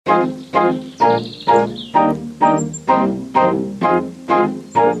Wig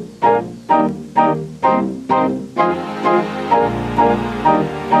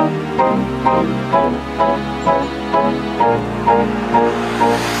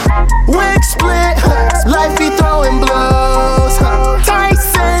split, life be throwing blows.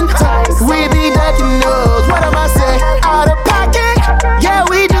 Tyson, we be ducking nose. What am I say? Out of pocket, yeah,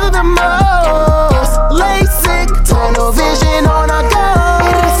 we do the most. LASIK, tunnel vision on our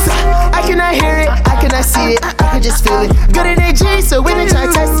goals. I cannot hear it, I cannot see it, I can just feel it. Good in AG, so when they try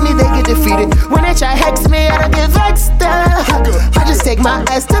to test me, they get defeated. When they try to hex me, I don't get vexed. I just take my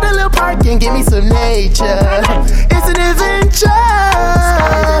ass to the little park and give me some nature. It's an adventure.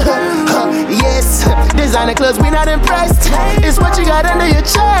 Yes, designer clothes, we not impressed. It's what you got under your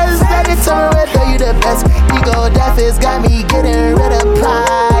chest that determine whether you the best. Ego death has got me getting rid of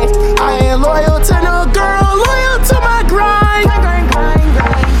pride. I ain't loyal to no girl, loyal to my grind.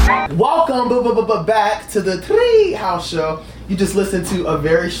 Welcome back to the Tree House Show. You just listened to a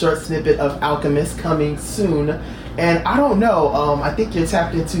very short snippet of Alchemist coming soon. And I don't know, I think you're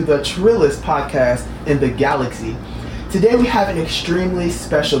tapped into the trillest podcast in the galaxy. Today we have an extremely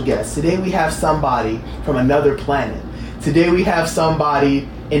special guest. Today we have somebody from another planet. Today we have somebody,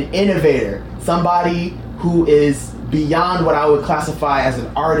 an innovator, somebody who is beyond what I would classify as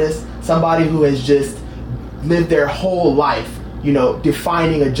an artist, somebody who has just lived their whole life, you know,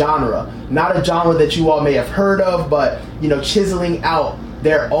 defining a genre. Not a genre that you all may have heard of, but, you know, chiseling out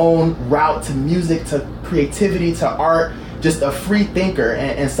their own route to music, to creativity, to art, just a free thinker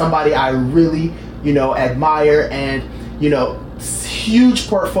and somebody I really, you know, admire. And, you know, huge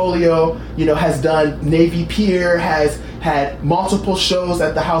portfolio, you know, has done Navy Pier, has had multiple shows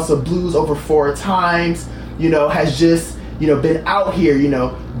at the House of Blues over 4 times, you know, has just, you know, been out here, you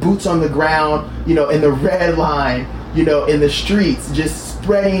know, boots on the ground, you know, in the red line, you know, in the streets, just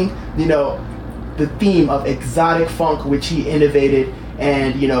spreading, you know, the theme of exotic funk, which he innovated,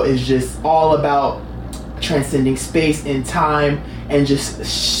 and, you know, is just all about transcending space and time and just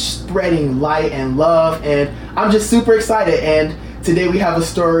spreading light and love. And I'm just super excited. And today we have a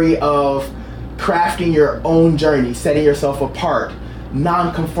story of crafting your own journey, setting yourself apart,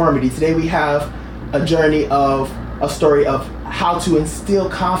 non-conformity. Today we have a story of how to instill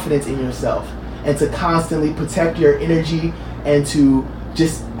confidence in yourself and to constantly protect your energy and to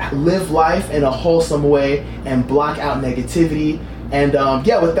just live life in a wholesome way and block out negativity. And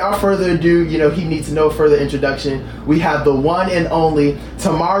without further ado, you know, he needs no further introduction. We have the one and only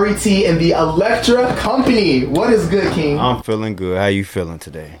Tamarie T and the Electra Company. What is good, King? I'm feeling good. How you feeling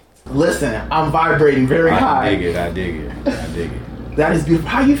today? Listen, I'm vibrating very high. I dig it. That is beautiful.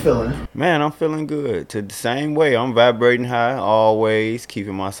 How you feeling? Man, I'm feeling good. To the same way, I'm vibrating high, always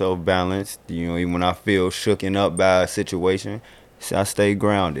keeping myself balanced. You know, even when I feel shooken up by a situation, I stay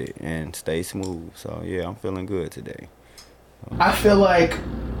grounded and stay smooth. So yeah, I'm feeling good today. I feel like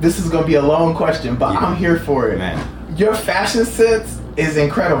this is going to be a long question, but I'm here for it. Man. Your fashion sense is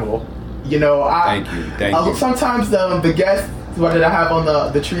incredible. You know, Thank you. Sometimes the guests, what did I have on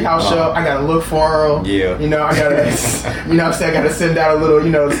the Treehouse show, I got to look for them. Yeah. You know, I got to, you know what I'm saying, I got to send out a little, you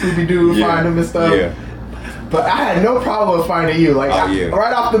know, Scooby-Doo, find them and stuff. Yeah. But I had no problem with finding you. Like,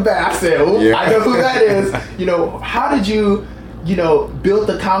 right off the bat, I said, I know who that is. You know, how did you, you know, build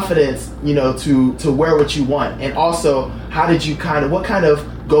the confidence, you know, to wear what you want? And also, how did you what kind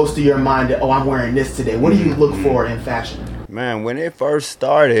of goes through your mind that, I'm wearing this today? What do you look for in fashion? Man, when it first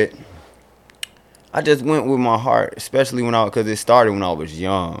started, I just went with my heart, especially because it started when I was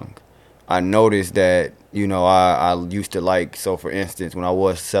young. I noticed that, you know, I used to like, so for instance, when I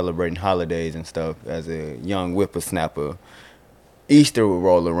was celebrating holidays and stuff as a young whippersnapper, Easter would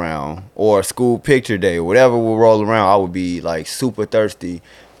roll around or school picture day or whatever would roll around, I would be like super thirsty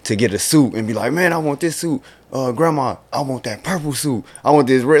to get a suit and be like, man, I want this suit. Grandma, I want that purple suit. I want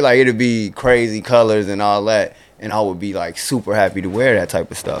this red. Like, it'd be crazy colors and all that. And I would be like super happy to wear that type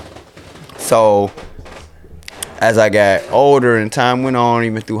of stuff. So as I got older and time went on,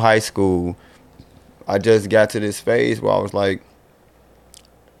 even through high school, I just got to this phase where I was like,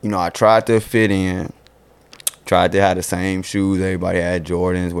 you know, I tried to fit in. Tried to have the same shoes. Everybody had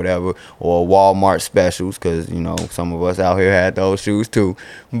Jordans, whatever, or Walmart specials, because, you know, some of us out here had those shoes too.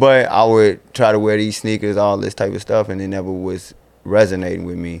 But I would try to wear these sneakers, all this type of stuff, and it never was resonating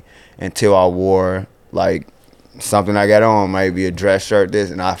with me until I wore, like, something I got on, maybe a dress shirt, this,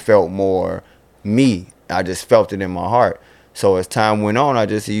 and I felt more me. I just felt it in my heart. So as time went on, I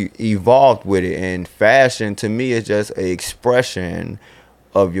just evolved with it. And fashion, to me, is just an expression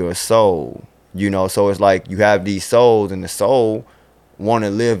of your soul. You know, so it's like you have these souls, and the soul want to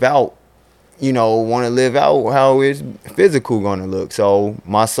live out want to live out how it's physical gonna look. So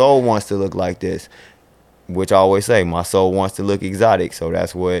my soul wants to look like this, which I always say, my soul wants to look exotic. So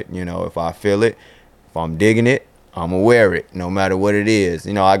that's what, if I feel it, if I'm digging it, I'm gonna wear it no matter what it is.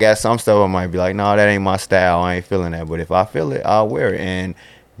 I got some stuff I might be like, no, that ain't my style, I ain't feeling that. But if I feel it, I'll wear it, and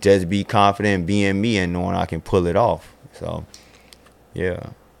just be confident being me and knowing I can pull it off. So yeah.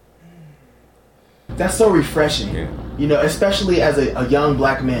 That's so refreshing. Yeah. Especially as a young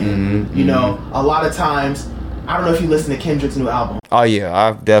black man. A lot of times, I don't know if you listen to Kendrick's new album. Oh yeah,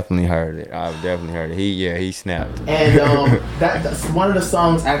 I've definitely heard it. He snapped. And that's one of the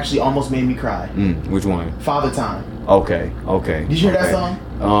songs actually almost made me cry. Which one? Father Time. Okay. Did you hear that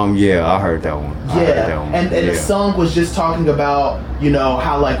song? Yeah, I heard that one. And the song was just talking about,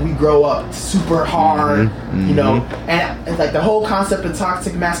 how like we grow up super hard, and it's like the whole concept of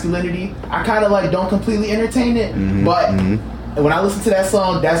toxic masculinity, I kind of like don't completely entertain it, but when I listen to that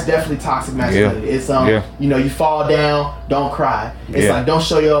song, that's definitely toxic masculinity. It's you fall down, don't cry. It's like, don't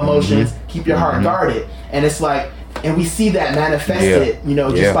show your emotions, keep your heart guarded. And it's like, and we see that manifested,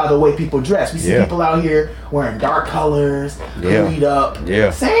 just by the way people dress. We see people out here wearing dark colors, hoodied up.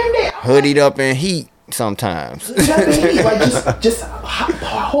 Same day. Hoodied up in heat sometimes. Like just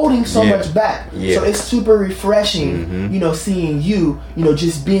holding so much back. So it's super refreshing, seeing you,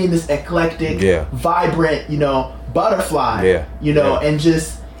 just being this eclectic, vibrant, butterfly, and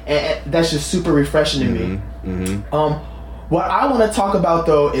that's just super refreshing to me. What I want to talk about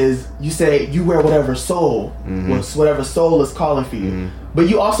though is, you say you wear whatever soul, whatever soul is calling for you. But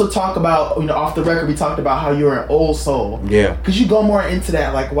you also talk about, off the record, we talked about how you're an old soul. Yeah. Could you go more into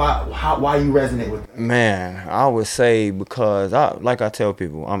that, like why you resonate with it? Man, I would say because I tell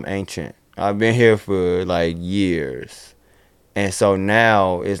people, I'm ancient. I've been here for like years, and so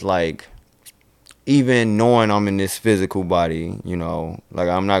now it's like, even knowing I'm in this physical body, like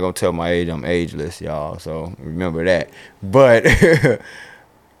I'm not gonna tell my age, I'm ageless, y'all. So remember that. But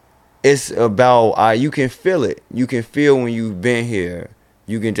it's about you can feel it. You can feel when you've been here.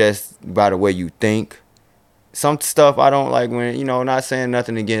 You can just by the way you think. Some stuff I don't like when not saying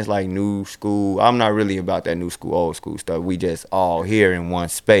nothing against like new school. I'm not really about that new school, old school stuff. We just all here in one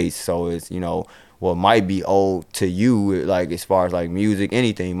space. So it's what might be old to you, like as far as like music,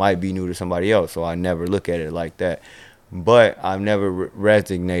 anything might be new to somebody else. So I never look at it like that. But I've never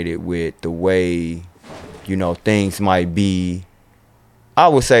resonated with the way, things might be. I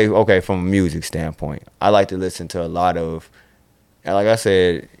would say, okay, from a music standpoint, I like to listen to a lot of, like I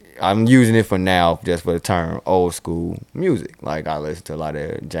said, I'm using it for now, just for the term old school music. Like I listen to a lot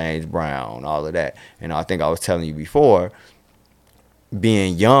of James Brown, all of that. And I think I was telling you before,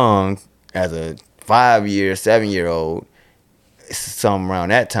 being young as a 5-year, 7-year-old, something around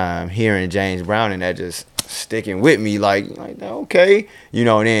that time, hearing James Brown and that just sticking with me, like okay,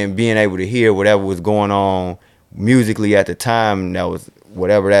 and then being able to hear whatever was going on musically at the time, that was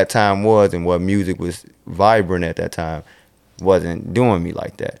whatever that time was, and what music was vibrant at that time, wasn't doing me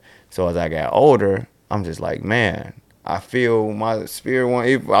like that. So as I got older, I'm just like, man, I feel my spirit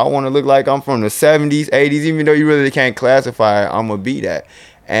if I want to look like I'm from the 70s, 80s, even though you really can't classify it, I'm gonna be that.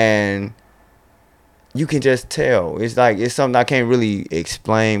 And you can just tell. It's like, it's something I can't really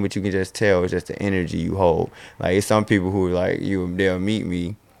explain, but you can just tell. It's just the energy you hold. Like, it's some people who like they'll meet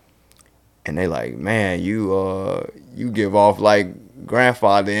me and they like, man, you give off like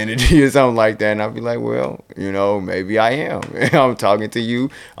grandfather energy or something like that. And I'll be like, well, maybe I am. I'm talking to you.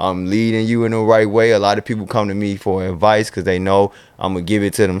 I'm leading you in the right way. A lot of people come to me for advice because they know I'm going to give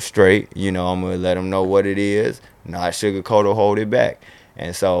it to them straight. I'm going to let them know what it is, not sugarcoat or hold it back.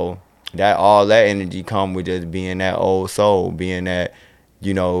 And so all that energy come with just being that old soul, being that,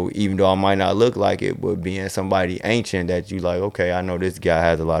 even though I might not look like it, but being somebody ancient that you like, okay, I know this guy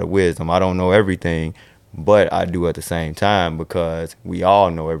has a lot of wisdom. I don't know everything, but I do at the same time, because we all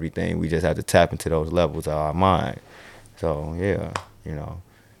know everything. We just have to tap into those levels of our mind. So, yeah,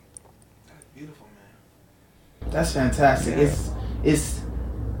 That's beautiful, man. That's fantastic. Yeah.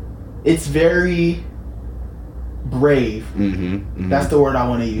 It's very brave. That's the word I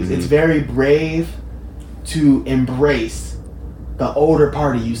want to use. It's very brave to embrace the older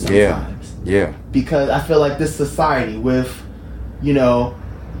part of you sometimes. Yeah. Because I feel like this society with, the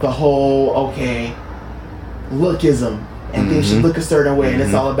whole, lookism and things should look a certain way, and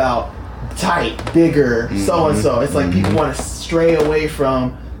it's all about tight, bigger, so-and-so. It's like people want to stray away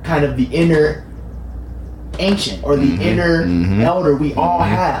from kind of the inner ancient or the inner elder we all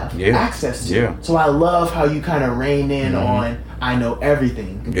have access to. Yeah. So I love how you kind of rein in on, I know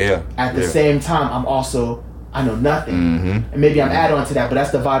everything. Yeah. At the same time, I know nothing. And maybe I'm adding on to that, but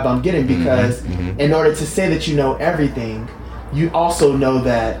that's the vibe I'm getting, because in order to say that you know everything, you also know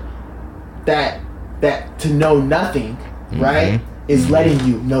that that to know nothing, right, is letting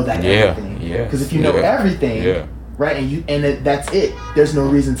you know that everything. Yeah. Because if you know everything, right, and that's it. There's no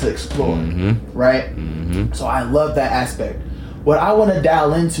reason to explore, right? So I love that aspect. What I want to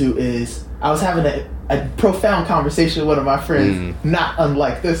dial into is I was having a profound conversation with one of my friends, not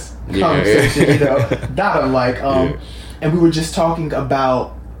unlike this conversation, you know, not unlike, and we were just talking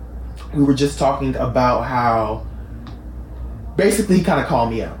about how basically he kind of called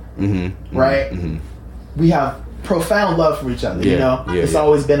me out, right? We have profound love for each other, you know. It's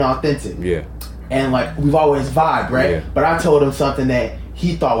always been authentic, and like we've always vibed, right? But I told him something that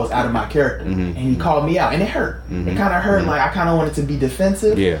he thought was out of my character, and he called me out, and it hurt. It kind of hurt. Like I kind of wanted to be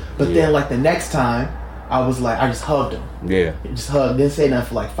defensive, but then like the next time, I was like, I just hugged him. Just hugged, didn't say nothing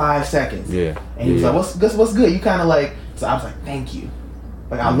for like 5 seconds. And he was like, what's good? You kind of like, so I was like, thank you.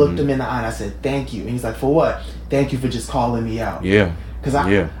 Like I looked him in the eye and I said, thank you. And he's like, for what? Thank you for just calling me out. Because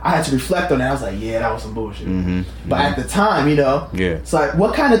I had to reflect on that. I was like, yeah, that was some bullshit. But at the time, you know, it's like,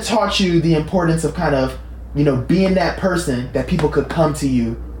 what kind of taught you the importance of kind of, you know, being that person that people could come to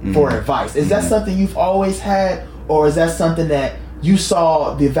you for advice? Is that something you've always had, or is that something that you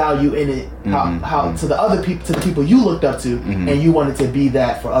saw the value in it, how to the other people, to the people you looked up to, and you wanted to be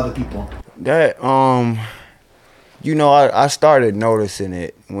that for other people? That you know, I started noticing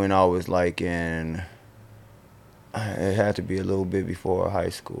it when I was like it had to be a little bit before high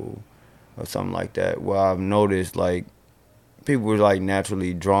school or something like that, where I've noticed like people were like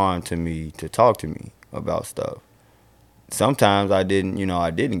naturally drawn to me to talk to me about stuff. Sometimes I didn't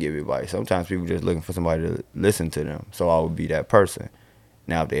give advice. Sometimes people were just looking for somebody to listen to them, so I would be that person.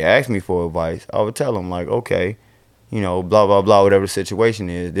 Now if they asked me for advice, I would tell them like, okay, you know, blah blah blah, whatever the situation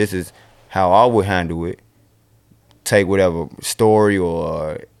is, this is how I would handle it. Take whatever story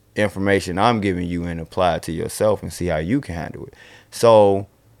or information I'm giving you and apply it to yourself and see how you can handle it. So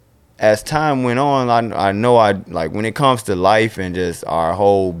as time went on, I know I like when it comes to life and just our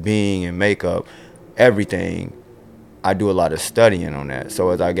whole being and makeup, everything, I do a lot of studying on that. So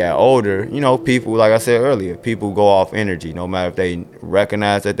as I got older, you know, people, like I said earlier, people go off energy. No matter if they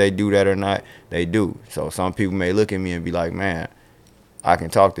recognize that they do that or not, they do. So some people may look at me and be like, man, I can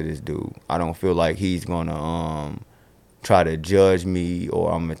talk to this dude. I don't feel like he's gonna try to judge me,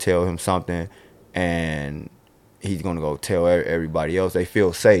 or I'm gonna tell him something and he's gonna go tell everybody else. They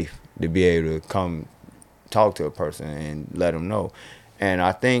feel safe to be able to come talk to a person and let them know. And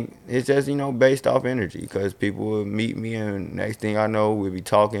I think it's just, you know, based off energy, because people will meet me and next thing I know, we'll be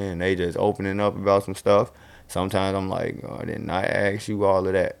talking and they just opening up about some stuff. Sometimes I'm like, oh, I did not ask you all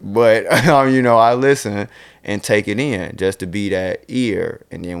of that. But, you know, I listen and take it in just to be that ear.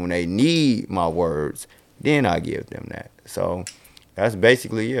 And then when they need my words, then I give them that. So that's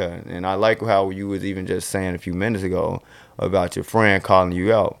basically, And I like how you was even just saying a few minutes ago about your friend calling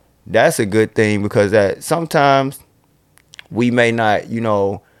you out. That's a good thing, because that sometimes we may not, you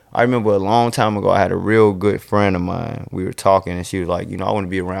know, I remember a long time ago, I had a real good friend of mine. We were talking and she was like, you know, I want to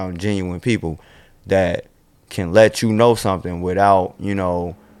be around genuine people that can let you know something without, you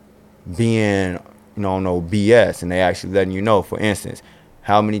know, being, you know, no BS, and they actually letting you know. For instance,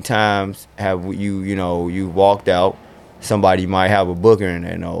 how many times have you walked out, somebody might have a booger in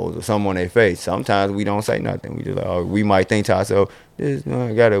their nose or something on their face. Sometimes we don't say nothing. We just like, oh, we might think to ourselves, this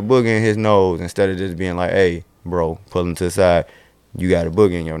got a booger in his nose, instead of just being like, hey, bro, pull him to the side, you got a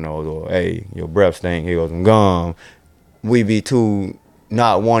booger in your nose, or hey, your breath stink, here goes some gum. We be too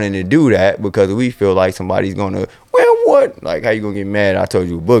not wanting to do that because we feel like somebody's gonna, well, what? Like, how you gonna get mad? I told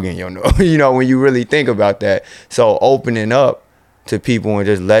you a booger in your nose. You know, when you really think about that. So opening up to people and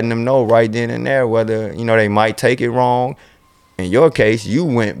just letting them know right then and there whether, you know, they might take it wrong. In your case, you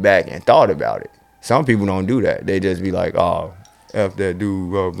went back and thought about it. Some people don't do that. They just be like, oh, F that dude,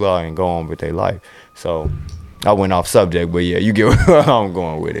 blah, blah, and go on with their life. So I went off subject, but yeah, you get where I'm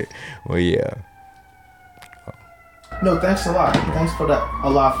going with it. Well, yeah. No, thanks a lot. Thanks for that a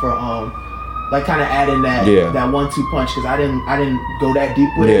lot for like kind of adding that that 1-2 punch, because I didn't go that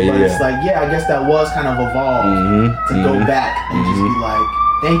deep with it, but it's like, I guess that was kind of evolved to go back and just be like,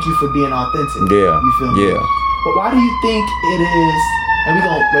 thank you for being authentic. You feel me? But why do you think it is? And we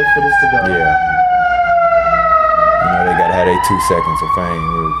gonna wait for this to go. You know, they gotta have their 2 seconds of fame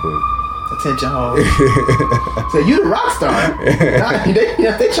real quick. Attention, hoes. So you the rock star?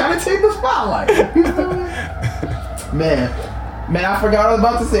 they trying to take the spotlight. Man, I forgot what I was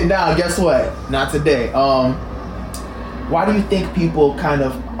about to say. Now, guess what? Not today. Why do you think people kind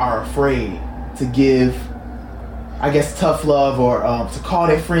of are afraid to give, I guess, tough love, or to call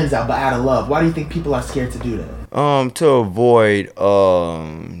their friends out, but out of love? Why do you think people are scared to do that? To avoid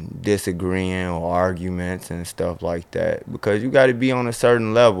disagreeing or arguments and stuff like that, because you got to be on a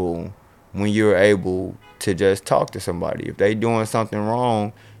certain level when you're able to just talk to somebody. If they doing something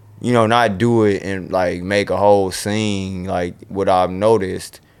wrong, you know, not do it and like make a whole scene. Like what I've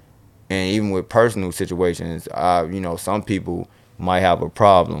noticed, and even with personal situations, you know, some people might have a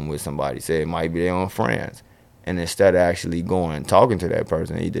problem with somebody. Say it might be their own friends. And instead of actually going and talking to that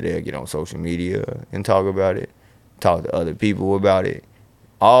person, either they'll get on social media and talk about it, talk to other people about it.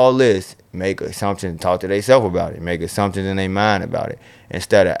 All this, make assumptions, talk to themselves about it, make assumptions in their mind about it,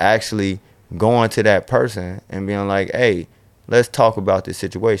 instead of actually going to that person and being like, hey, let's talk about this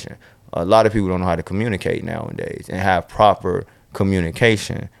situation. A lot of people don't know how to communicate nowadays and have proper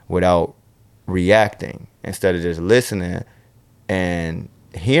communication without reacting, instead of just listening and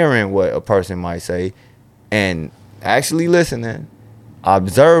hearing what a person might say and actually listening,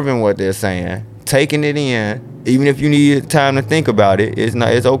 observing what they're saying, taking it in. Even if you need time to think about it,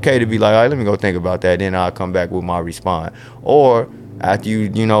 it's okay to be like, all right, let me go think about that, then I'll come back with my response. Or after you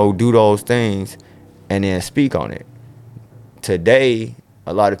do those things and then speak on it. Today,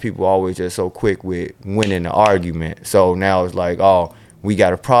 a lot of people are always just so quick with winning the argument. So now it's like, oh, we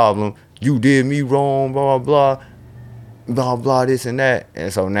got a problem, you did me wrong, blah, blah, blah. Blah blah, this and that.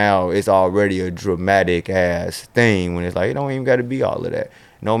 And so now it's already a dramatic ass thing when it's like, it don't even got to be all of that.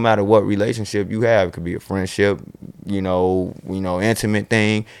 No matter what relationship you have, it could be a friendship, intimate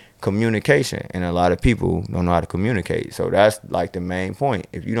thing, communication. And a lot of people don't know how to communicate. So that's like the main point.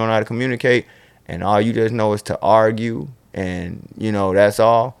 If you don't know how to communicate and all you just know is to argue and that's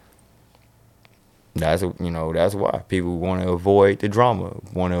all, that's why people want to avoid the drama,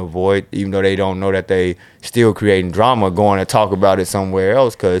 want to avoid, even though they don't know that they still creating drama, going to talk about it somewhere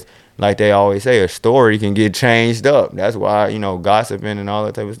else. Because like they always say, a story can get changed up. That's why, gossiping and all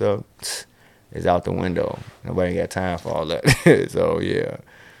that type of stuff is out the window. Nobody got time for all that. So, yeah.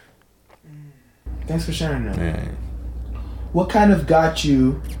 Thanks for sharing that. Man. What kind of got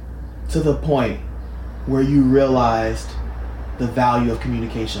you to the point where you realized the value of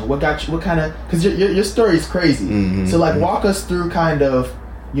communication? What got you? What kind of? Because your story is crazy. Mm-hmm. So like, walk us through kind of,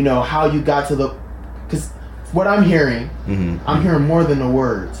 how you got to the. Because what I'm hearing, I'm hearing more than the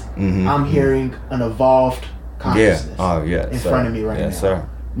words. Mm-hmm. I'm hearing an evolved consciousness. Yeah. Oh yeah. In front of me right now. Yes, sir.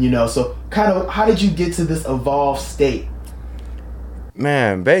 So kind of, how did you get to this evolved state?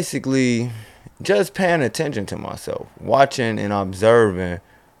 Man, basically, just paying attention to myself, watching and observing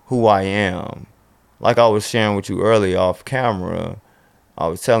who I am. Like I was sharing with you earlier off camera, I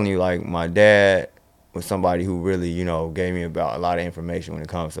was telling you, like, my dad was somebody who really, gave me about a lot of information when it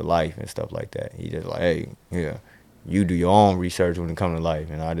comes to life and stuff like that. He just like, hey, yeah, you do your own research when it comes to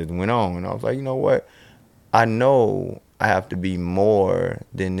life. And I just went on, and I was like, you know what? I know I have to be more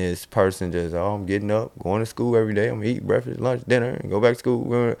than this person just, I'm getting up, going to school every day, I'm going to eat breakfast, lunch, dinner, and go back to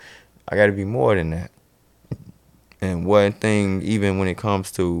school. I got to be more than that. And one thing, even when it comes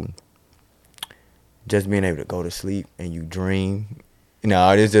to just being able to go to sleep and you dream.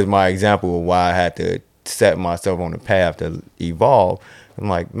 This is just my example of why I had to set myself on the path to evolve. I'm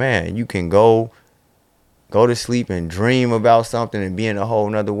like, man, you can go to sleep and dream about something and be in a whole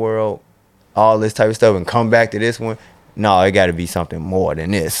nother world, all this type of stuff, and come back to this one. No, it got to be something more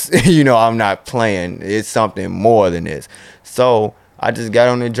than this. I'm not playing. It's something more than this. So I just got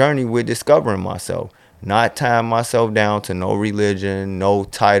on the journey with discovering myself. Not tying myself down to no religion, no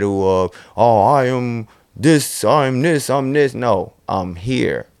title of, I am this, I'm this, I'm this. No, I'm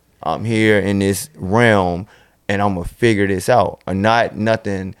here. I'm here in this realm, and I'm going to figure this out. And not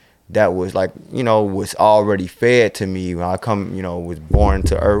nothing that was like, was already fed to me when I was born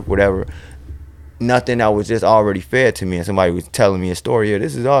to earth, whatever. Nothing that was just already fed to me, and somebody was telling me a story. Yeah,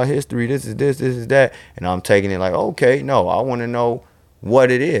 this is our history. This is this is that. And I'm taking it like, okay, no, I want to know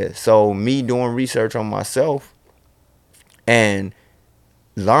what it is. So me doing research on myself and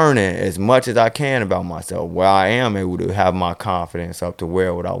learning as much as I can about myself, where I am able to have my confidence up to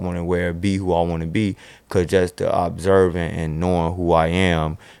wear what I want to wear, be who I want to be, because just the observing and knowing who I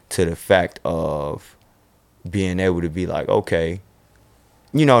am, to the fact of being able to be like, okay,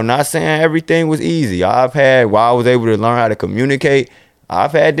 not saying everything was easy. While I was able to learn how to communicate,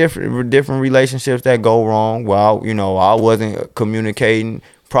 I've had different relationships that go wrong while, I wasn't communicating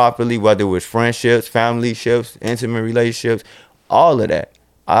properly, whether it was friendships, family ships, intimate relationships, all of that.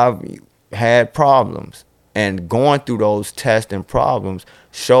 I've had problems, and going through those tests and problems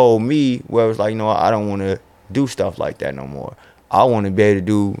showed me where it was like, I don't want to do stuff like that no more. I want to be able to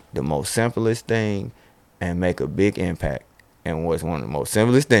do the most simplest thing and make a big impact. And what's one of the most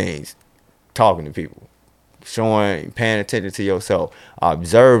simplest things? Talking to people. Paying attention to yourself,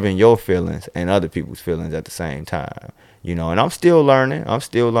 observing your feelings and other people's feelings at the same time, and I'm still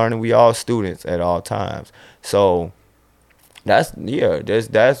learning. We all students at all times. So that's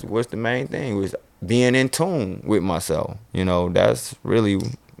what's the main thing, was being in tune with myself. You know, that's really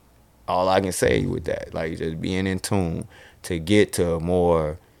all I can say with that. Like, just being in tune to get to a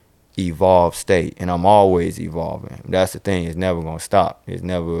more evolved state. And I'm always evolving. That's the thing. It's never gonna stop.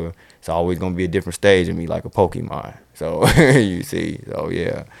 It's always gonna be a different stage of me, like a Pokemon. So you see. So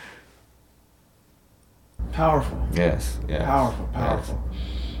yeah. Powerful. Yes. Powerful.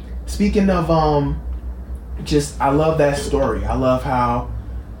 Speaking of I love that story. I love how,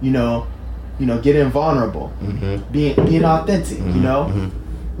 getting vulnerable, being authentic,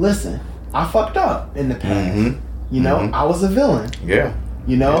 Listen, I fucked up in the past. I was a villain. Yeah.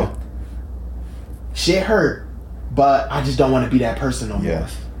 Shit hurt, but I just don't want to be that person no more.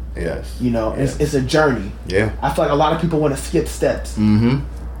 Yes. It's a journey. Yeah. I feel like a lot of people want to skip steps. A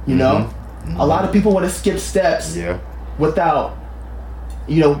lot of people want to skip steps. Yeah. Without,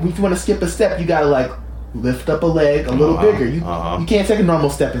 if you want to skip a step, you gotta like lift up a leg a little bigger. You can't take a normal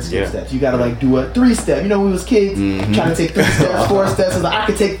step and skip steps. You gotta like do a 3-step. When we was kids, trying to take 3 steps, 4 steps. It's like I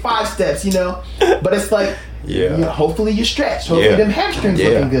could take 5 steps. But it's like, hopefully you stretch. Hopefully them hamstrings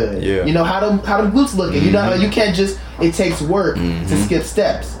looking good. Yeah. How them glutes looking. You can't just. It takes work to skip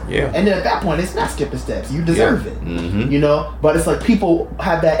steps. Yeah. And then at that point, it's not skipping steps. You deserve it. But it's like people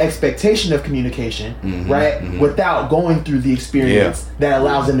have that expectation of communication, right? Without going through the experience that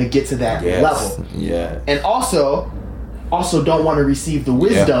allows them to get to that level. Yeah. And also don't want to receive the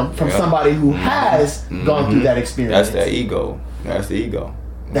wisdom from somebody who has gone through that experience. That's the ego. That's ego.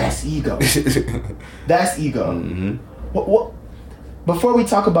 That's ego. What? Before we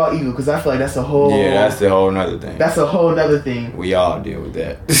talk about ego, because I feel like that's a whole... Yeah, that's a whole nother thing. That's a whole nother thing. We all deal with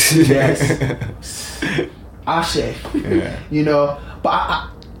that. Yes. Ashe. Yeah. But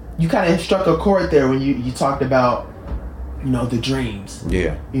you kind of struck a chord there when you talked about, the dreams.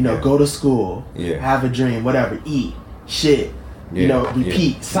 Yeah. Go to school. Yeah. Have a dream, whatever. Eat. Shit.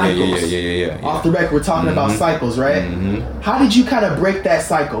 Repeat. Cycles. Yeah. Off the record, we're talking about cycles, right? How did you kind of break that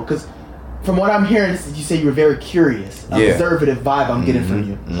cycle? Because from what I'm hearing, you say you were very curious. Observative vibe I'm getting from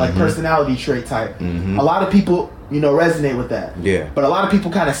you. Like personality trait type. A lot of people, resonate with that. Yeah. But a lot of people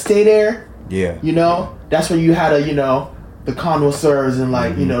kind of stay there. Yeah. That's where you had the connoisseurs and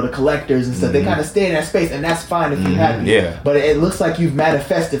like, the collectors and stuff. They kind of stay in that space, and that's fine if you're happy. Yeah. But it looks like you've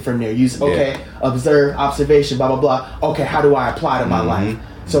manifested from there. Observation, blah, blah, blah. Okay, how do I apply to my life?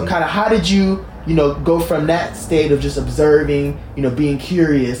 So kind of how did you, go from that state of just observing, being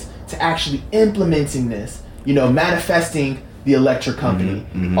curious, to actually implementing this, manifesting the electric company,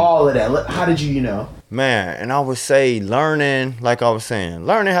 all of that. How did you, Man, and I would say learning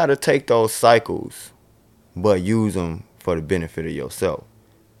how to take those cycles, but use them for the benefit of yourself.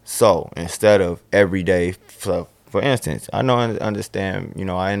 So instead of every day, for instance, I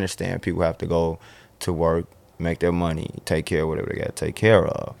understand people have to go to work, make their money, take care of whatever they got to take care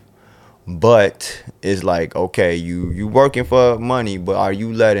of. But it's like, okay, you working for money, but are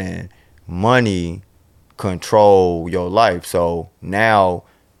you letting money control your life? So now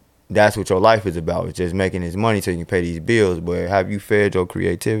that's what your life is about. It's just making this money so you can pay these bills. But have you fed your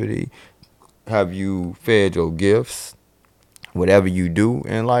creativity? Have you fed your gifts? Whatever you do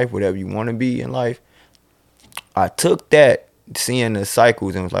in life, whatever you want to be in life. I took that, seeing the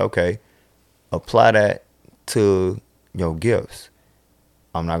cycles, and was like, okay, apply that to your gifts.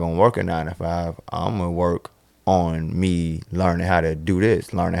 I'm not going to work a 9 to 5. I'm going to work on me learning how to do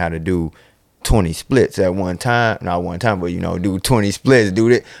this, learning how to do 20 splits at one time. Not one time, but, do 20 splits, do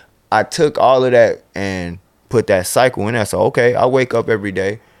it. I took all of that and put that cycle in there. So, okay, I wake up every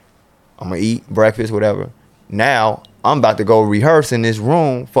day. I'm going to eat breakfast, whatever. Now, I'm about to go rehearse in this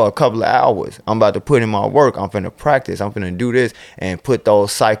room for a couple of hours. I'm about to put in my work. I'm finna practice. I'm finna do this and put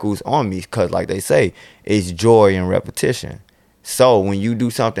those cycles on me because, like they say, it's joy and repetition. So when you do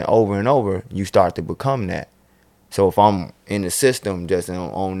something over and over, you start to become that. So if I'm in the system just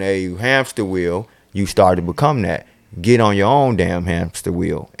on a hamster wheel, you start to become that. Get on your own damn hamster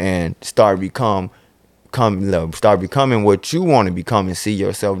wheel and start becoming what you want to become and see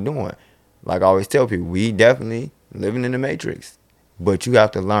yourself doing. Like I always tell people, we definitely living in the matrix, but you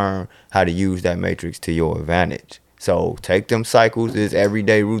have to learn how to use that matrix to your advantage. So take them cycles, this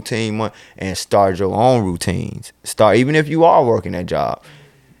everyday routine, and start your own routines. Even if you are working that job.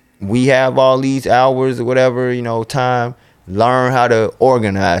 We have all these hours or whatever, time. Learn how to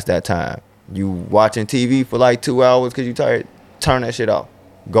organize that time. You watching TV for like 2 hours because you tired, turn that shit off.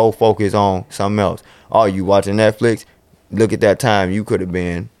 Go focus on something else. Oh, you watching Netflix? Look at that time. You could have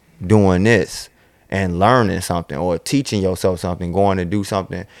been doing this. and learning something or teaching yourself something, going to do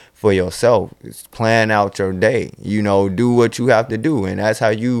something for yourself. It's plan out your day, do what you have to do. And that's how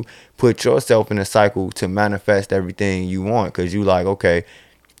you put yourself in a cycle to manifest everything you want. Because you like, okay,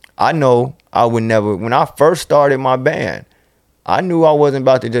 I know I would never, when I first started my band, I knew I wasn't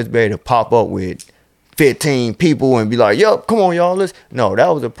about to just be able to pop up with 15 people and be like, yep, come on, y'all, let's. No, that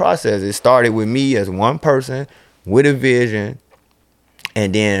was a process. It started with me as one person with a vision,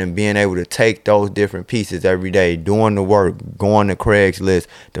 and then being able to take those different pieces every day, doing the work, going to Craigslist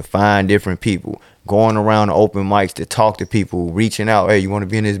to find different people, going around to open mics to talk to people, reaching out, hey, you want to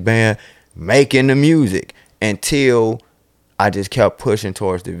be in this band? Making the music, until I just kept pushing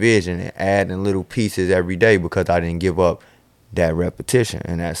towards the vision and adding little pieces every day, because I didn't give up that repetition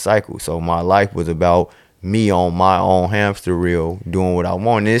and that cycle. So my life was about me on my own hamster wheel, doing what I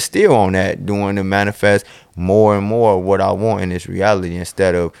want. And it's still on that, doing to manifest more and more of what I want in this reality,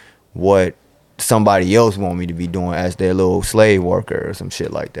 instead of what somebody else want me to be doing as their little slave worker or some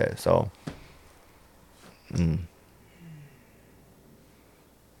shit like that. So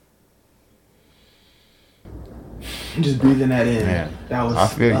just breathing that in. Man, that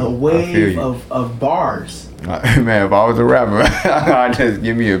was a wave of bars. Man, if I was a rapper, I'd just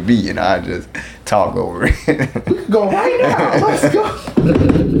give me a beat and I'd just talk over it. We could go right now. Let's go.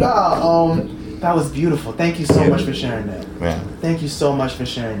 That was beautiful. Thank you so much for sharing that. Man. Thank you so much for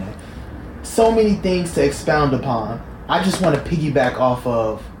sharing that. So many things to expound upon. I just want to piggyback off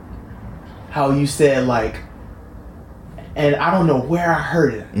of how you said, like, and I don't know where I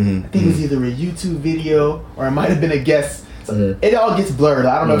heard it. I think it was either a YouTube video or it might have been a guest. So it all gets blurred.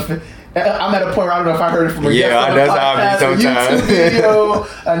 I don't know if I'm at a point where I don't know if I heard it from a guest on the podcast, a YouTube video,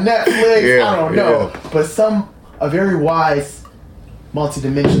 a Netflix. I don't know. But a very wise,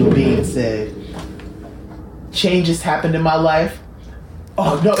 multidimensional being said, changes happened in my life.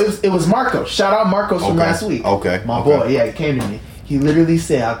 Oh no, it was Marcos. Shout out Marcos from last week. Okay. My boy, he came to me. He literally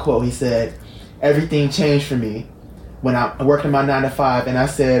said, I quote, he said, everything changed for me when I worked in my 9 to 5, and I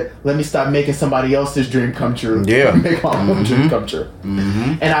said, let me stop making somebody else's dream come true. Yeah. Make my own dream come true.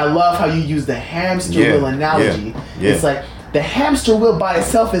 And I love how you use the hamster wheel analogy. It's like, the hamster wheel by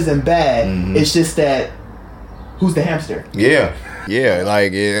itself isn't bad. It's just that, who's the hamster? Yeah.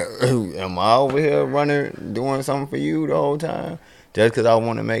 Like, am I over here running, doing something for you the whole time? Just because I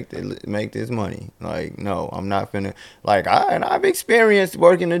want to make this money. Like, no, I'm not finna. Like, I've experienced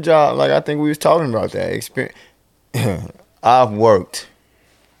working a job. Like, I think we was talking about that. I've worked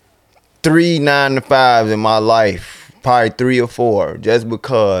 3 9 to 5s in my life, probably 3 or 4, just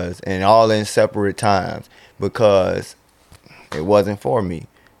because, and all in separate times, because it wasn't for me.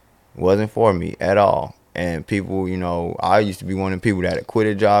 It wasn't for me at all. And people, I used to be one of the people that had quit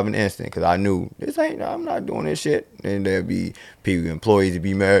a job in an instant, because I knew I'm not doing this shit. And there'd be employees would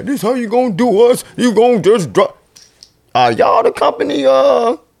be mad. This how you gonna do us? You gonna just drop? Y'all the company?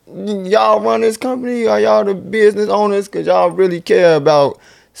 Y'all run this company? Are y'all the business owners? Because y'all really care about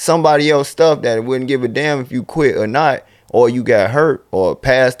somebody else's stuff that wouldn't give a damn if you quit or not, or you got hurt or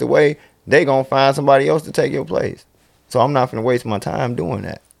passed away. They gonna find somebody else to take your place. So I'm not gonna waste my time doing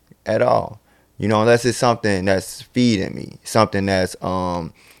that at all. Unless it's something that's feeding me, something that's,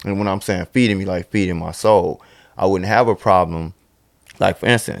 and when I'm saying feeding me, like feeding my soul, I wouldn't have a problem. Like, for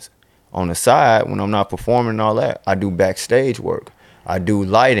instance, on the side, when I'm not performing and all that, I do backstage work. I do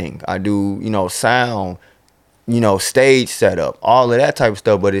lighting. I do, sound, stage setup, all of that type of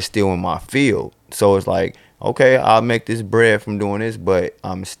stuff, but it's still in my field. So it's like, okay, I'll make this bread from doing this, but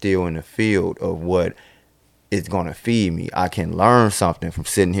I'm still in the field of what it's going to feed me. I can learn something from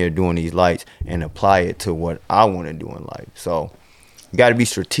sitting here doing these lights and apply it to what I want to do in life. So you got to be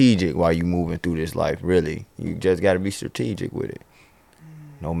strategic while you moving through this life, really. You just got to be strategic with it.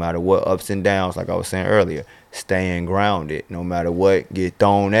 No matter what ups and downs, like I was saying earlier, staying grounded. No matter what get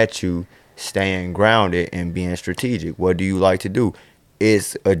thrown at you, staying grounded and being strategic. What do you like to do?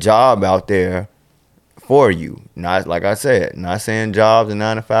 It's a job out there for you. Not, like I said, not saying jobs and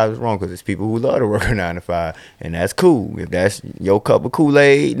 9 to 5 is wrong, because it's people who love to work a 9 to 5, and that's cool. If that's your cup of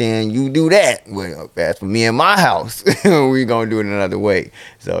Kool-Aid, then you do that. Well, that's for me and my house. We gonna do it another way.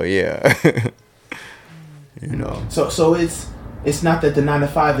 So yeah. So it's not that the 9 to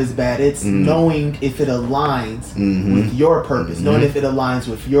 5 is bad. It's knowing if it aligns with your purpose, knowing if it aligns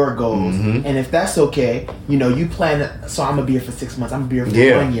with your goals, and if that's okay. You plan. So I'm gonna be here for 6 months. I'm gonna be here for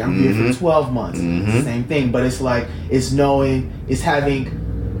 1 year. I'm gonna be here for 12 months. Same thing, but it's like it's knowing, it's having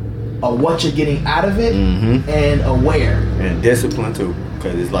what you're getting out of it and aware and discipline too,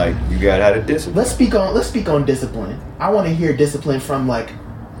 because it's like you gotta have the discipline. Let's speak on discipline. I want to hear discipline from like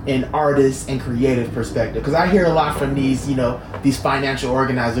an artist and creative perspective? Because I hear a lot from these, these financial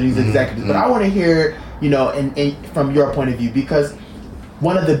organizers, these executives, but I want to hear, and from your point of view, because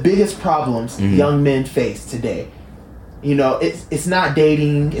one of the biggest problems young men face today, it's not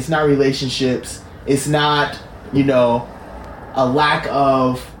dating, it's not relationships, it's not, a lack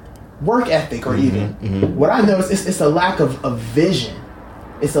of work ethic or even. What I notice it's a lack of vision.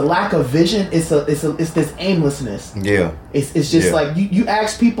 It's a lack of vision. It's this aimlessness. Yeah. It's just like you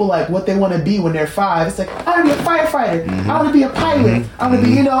ask people like what they want to be when they're 5. It's like, I want to be a firefighter. I want to be a pilot. I want to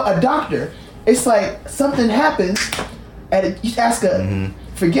be a doctor. It's like something happens, and you ask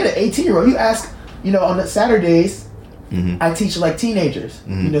forget an 18-year-old. You ask on the Saturdays. I teach like teenagers.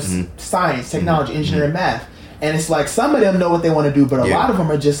 Science, technology, engineering, math, and it's like some of them know what they want to do, but a lot of them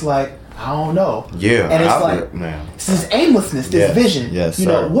are just like, I don't know. Yeah, and it's like it's this aimlessness, this vision. Yes,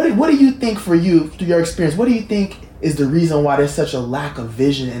 what do you think for you, through your experience? What do you think is the reason why there's such a lack of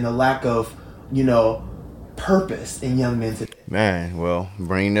vision and a lack of purpose in young men today? Man, well,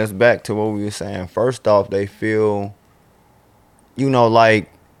 bringing us back to what we were saying. First off, they feel, like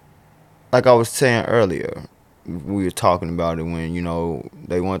I was saying earlier, we were talking about it when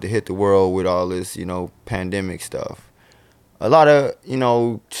they wanted to hit the world with all this pandemic stuff. A lot of,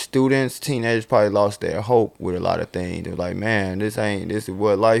 students, teenagers probably lost their hope with a lot of things. They're like, man, this is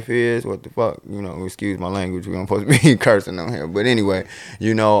what life is. What the fuck? Excuse my language. We're supposed to be cursing on here. But anyway,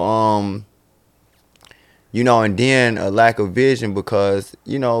 and then a lack of vision because,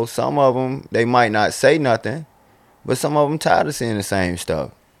 some of them, they might not say nothing, but some of them tired of seeing the same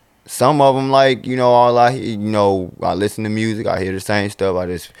stuff. Some of them like, all I hear, I listen to music, I hear the same stuff, I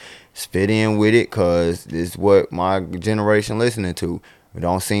just spit in with it because it's what my generation listening to. It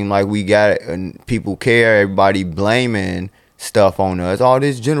don't seem like we got it, and people care. Everybody blaming stuff on us. Oh,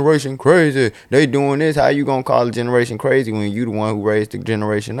 this generation crazy. They doing this. How you gonna call a generation crazy when you the one who raised the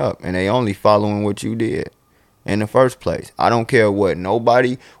generation up and they only following what you did in the first place? I don't care what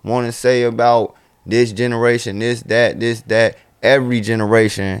nobody want to say about this generation, this, that. Every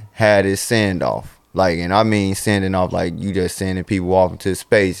generation had its send off. And I mean sending off like you just sending people off into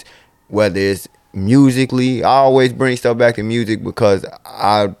space, whether it's musically. I always bring stuff back to music because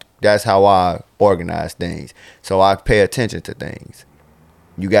that's how I organize things. So I pay attention to things.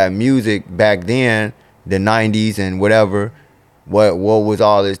 You got music back then, the 90s and whatever. What was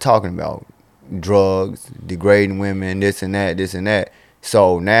all this talking about? Drugs, degrading women, this and that.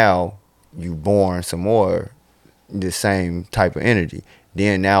 So now you born some more the same type of energy.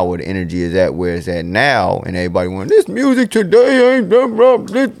 Then now where the energy is at, where it's at now, and everybody want this music today ain't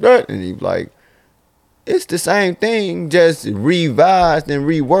that, and he's like, it's the same thing, just revised and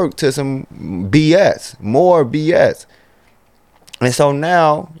reworked to some BS, more BS. And so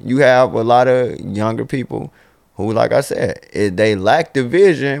now you have a lot of younger people who, like I said, they lack the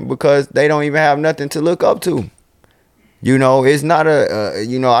vision because they don't even have nothing to look up to. It's not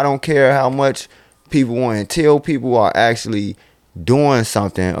I don't care how much people want, until people are actually doing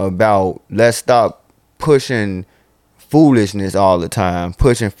something about, let's stop pushing foolishness all the time,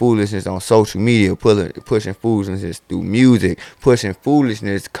 pushing foolishness on social media, pushing foolishness through music, pushing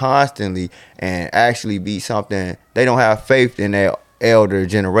foolishness constantly, and actually be something. They don't have faith in their elder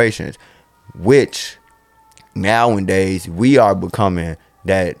generations, which nowadays we are becoming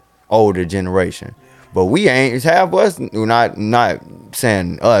that older generation. But we ain't, half of us, not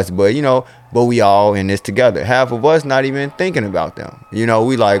saying us, but we all in this together. Half of us not even thinking about them.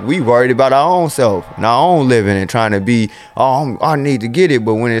 We worried about our own self and our own living and trying to be, I need to get it.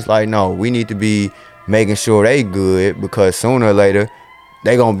 But when it's like, no, we need to be making sure they good, because sooner or later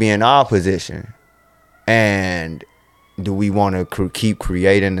they gonna be in our position. And do we want to keep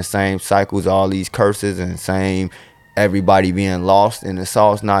creating the same cycles, all these curses and same everybody being lost in the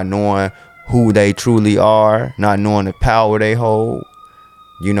sauce, not knowing who they truly are, not knowing the power they hold?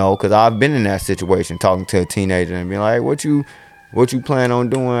 Because I've been in that situation, talking to a teenager and being like, what you plan on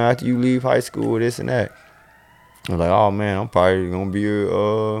doing after you leave high school, this and that? I'm like, oh man, I'm probably gonna be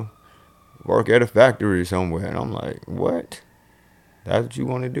work at a factory somewhere. And I'm like, what? That's what you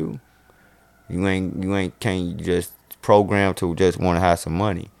want to do? Can't just program to just want to have some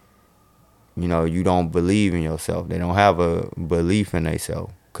money. You don't believe in yourself. They don't have a belief in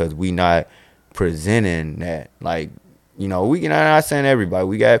themselves, because we not presenting that. We can, I'm not saying everybody,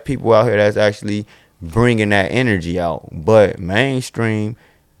 we got people out here that's actually bringing that energy out, but mainstream,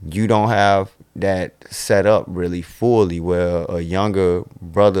 you don't have that set up really fully where a younger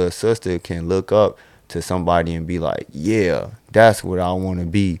brother or sister can look up to somebody and be like, yeah, that's what I want to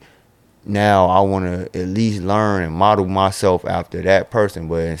be. Now I want to at least learn and model myself after that person,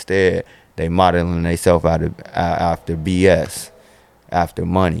 but instead they modeling themselves after BS. after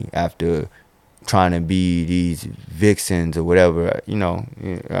money, after trying to be these vixens or whatever. You know,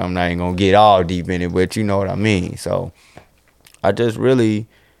 I'm not even gonna get all deep in it, but you know what I mean. So I just really,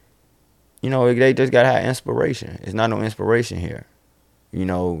 you know, they just gotta have inspiration. It's not no inspiration here. You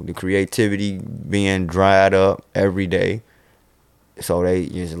know, the creativity being dried up every day. So they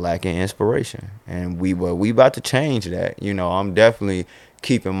just lacking inspiration. And we about to change that. You know, I'm definitely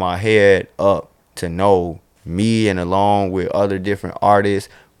keeping my head up to know me, and along with other different artists,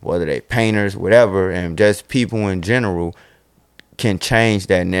 whether they painters, whatever, and just people in general, can change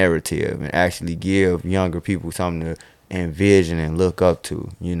that narrative and actually give younger people something to envision and look up to,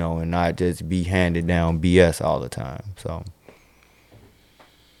 you know, and not just be handed down BS all the time. So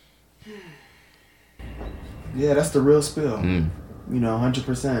yeah, that's the real spill. You know,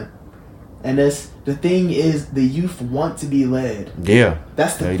 100%. And the thing is, the youth want to be led. Yeah,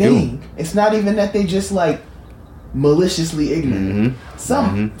 that's the thing. Do. It's not even that they just like maliciously ignorant.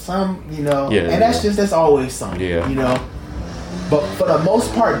 Some, you know, and that's always some. Yeah, you know. But for the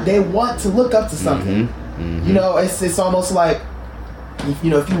most part, they want to look up to something. You know, it's almost like, if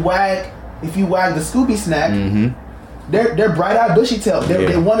you wag the Scooby snack, they're bright-eyed, bushy-tailed.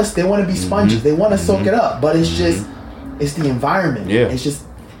 They want to be sponges. They want to soak it up. But it's just it's the environment. Yeah. It's just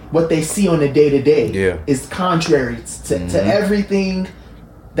what they see on a day-to-day is contrary to everything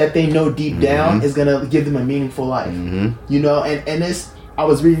that they know deep down is gonna give them a meaningful life. You know, and this, I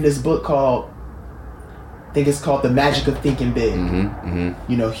was reading this book called, I think it's called The Magic of Thinking Big.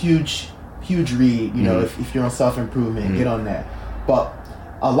 You know, huge read. You know, if you're on self-improvement, get on that. But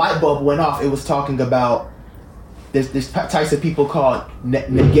a light bulb went off. It was talking about there's types of people called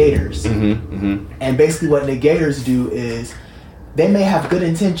negators. And basically what negators do is they may have good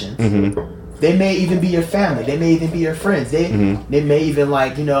intentions. They may even be your family. They may even be your friends. They may even,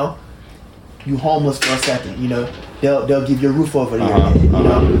 like, you know, you homeless for a second. You know, they'll give you a roof over your head. You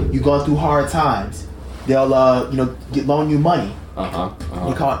know, you going through hard times. They'll you know, loan you money.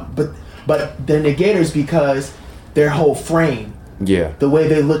 You call it, but they're negators because their whole frame, the way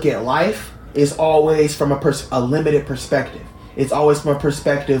they look at life, is always from a limited perspective. It's always from a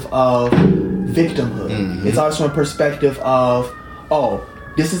perspective of victimhood. It's always from a perspective of, oh,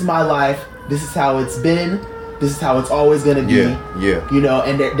 this is my life. This is how it's been. This is how it's always going to be. You know,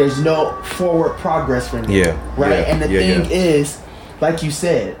 and there's no forward progress from it. Right? And the thing is, like you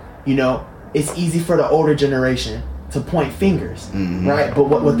said, you know, it's easy for the older generation to point fingers, right? But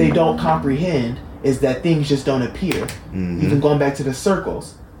what they don't comprehend is that things just don't appear. Even going back to the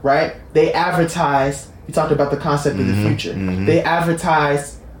circles, right? They advertise, you talked about the concept of the future. They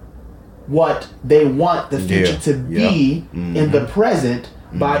advertise what they want the future to be in the present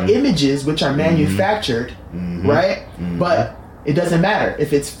by images which are manufactured, right? But it doesn't matter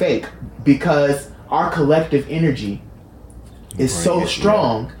if it's fake, because our collective energy is so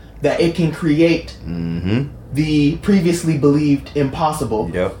strong that it can create the previously believed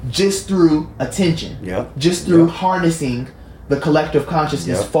impossible just through attention, just through harnessing the collective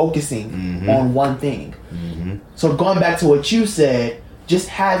consciousness, focusing on one thing. So going back to what you said, just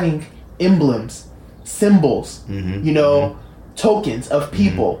having emblems, symbols, you know, tokens of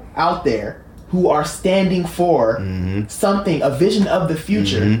people out there who are standing for something, a vision of the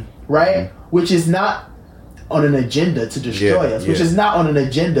future, right? Which is not on an agenda to destroy us, which is not on an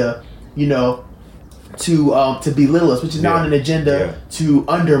agenda, you know, to belittle us, which is not on an agenda to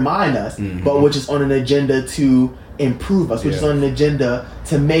undermine us, but which is on an agenda to improve us, which is on an agenda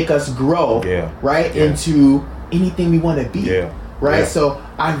to make us grow, right, into anything we want to be, right? So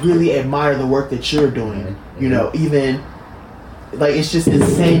I really admire the work that you're doing. You know, even like, it's just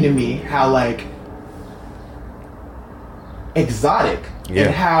insane to me how, like, exotic and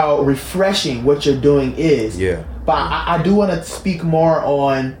how refreshing what you're doing is. But I do want to speak more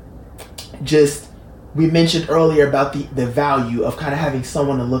on just, we mentioned earlier about the value of kind of having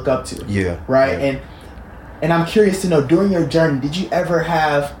someone to look up to. Right? And I'm curious to know, during your journey, did you ever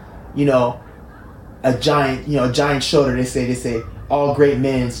have, you know, a giant shoulder? They say all great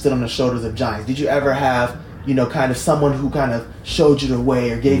men stood on the shoulders of giants. Did you ever have, you know, kind of someone who kind of showed you the way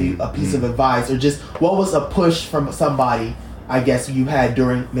or gave you a piece of advice, or just what was a push from somebody, I guess, you had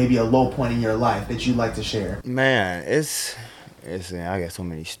during maybe a low point in your life that you'd like to share? Man, it's I got so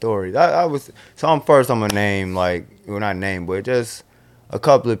many stories. I'm gonna name, like, well, not name, but just a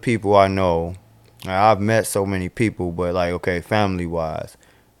couple of people I know. I've met so many people, but, like, okay, family wise,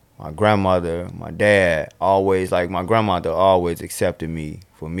 my grandmother, my dad, always, like, my grandmother always accepted me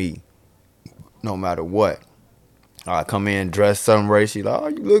for me, no matter what. I come in dressed some way, she like, oh,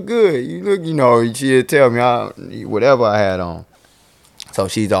 you look good, you look, you know, she'd tell me whatever I had on. So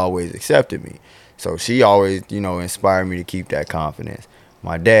she's always accepted me. So she always, inspired me to keep that confidence.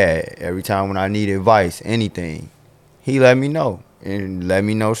 My dad, every time when I need advice, anything, he let me know. And let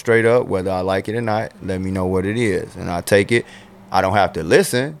me know straight up whether I like it or not. Let me know what it is. And I take it. I don't have to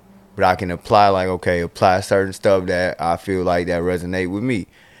listen, but I can apply certain stuff that I feel like that resonate with me.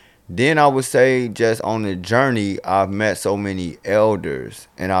 Then I would say just on the journey, I've met so many elders,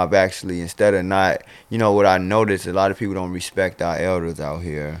 and I've actually, instead of not, what I noticed, a lot of people don't respect our elders out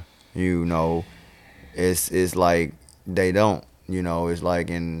here. It's like they don't, it's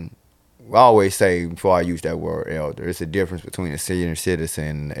like I always say before I use that word elder, it's a difference between a senior citizen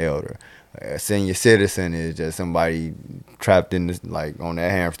and an elder. A senior citizen is just somebody trapped in this, like on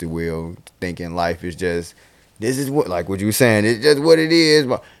that hamster wheel, thinking life is just, this is what, like what you were saying, it's just what it is.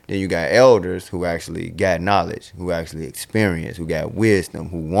 But then you got elders who actually got knowledge, who actually experience, who got wisdom,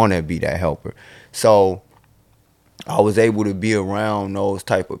 who want to be that helper. So I was able to be around those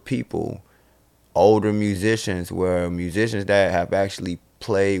type of people, older musicians that have actually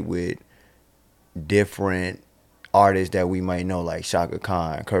played with different artists that we might know, like Shaka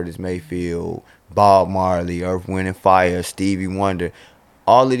Khan, Curtis Mayfield, Bob Marley, Earth, Wind and Fire, Stevie Wonder.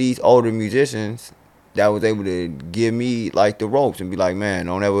 All of these older musicians that was able to give me like the ropes and be like, man,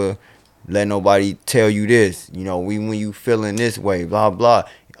 don't ever let nobody tell you this. When you feeling this way, blah blah.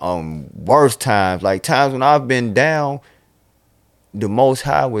 Worst times, like times when I've been down, the Most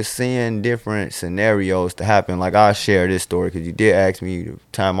High was seeing different scenarios to happen. Like I'll share this story because you did ask me the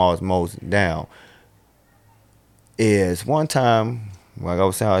time I was most down. Is one time, like I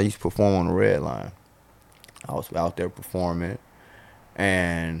was saying, I used to perform on the Red Line. I was out there performing,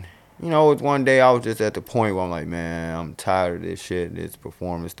 and it was one day I was just at the point where I'm like, man, I'm tired of this shit, this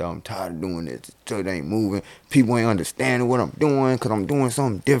performance stuff. I'm tired of doing this. It ain't moving. People ain't understanding what I'm doing because I'm doing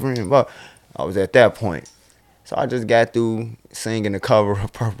something different. But I was at that point. So I just got through singing the cover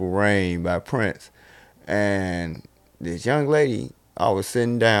of Purple Rain by Prince. And this young lady, I was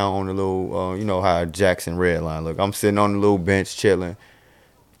sitting down on the little, you know how Jackson Red Line look. I'm sitting on the little bench chilling.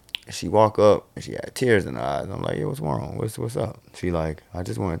 And she walk up and she had tears in her eyes. I'm like, yo, what's wrong? What's up? She like, I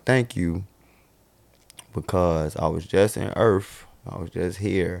just want to thank you because I was just in Earth. I was just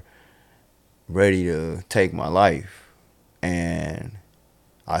here ready to take my life. And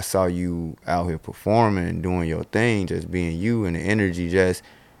I saw you out here performing, doing your thing, just being you, and the energy just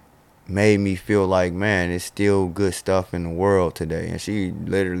made me feel like, man, there's still good stuff in the world today. And she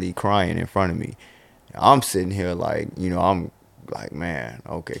literally crying in front of me. I'm sitting here like, I'm like, man,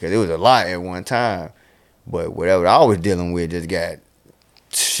 okay, because it was a lot at one time. But whatever I was dealing with just got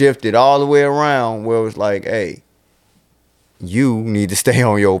shifted all the way around where it was like, hey, you need to stay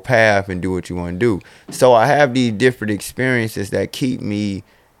on your path and do what you want to do. So I have these different experiences that keep me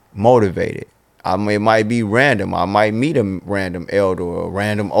motivated. It might be random. I might meet a random elder or a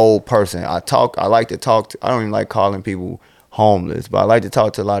random old person. I like to talk. I don't even like calling people homeless, but I like to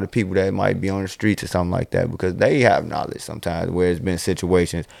talk to a lot of people that might be on the streets or something like that because they have knowledge sometimes where it's been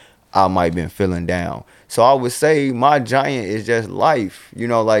situations I might been feeling down. So I would say my giant is just life,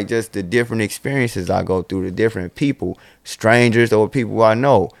 like just the different experiences I go through, the different people, strangers or people I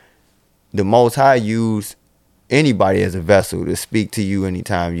know. The Most High use anybody as a vessel to speak to you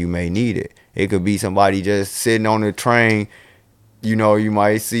anytime you may need it. It could be somebody just sitting on the train. You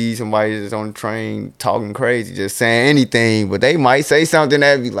might see somebody just on the train talking crazy, just saying anything, but they might say something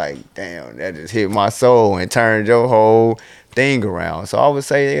that be like, damn, that just hit my soul and turned your whole thing around. So I would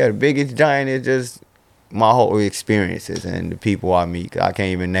say, the biggest giant is just my whole experiences and the people I meet. I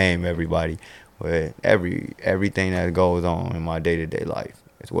can't even name everybody, but everything that goes on in my day-to-day life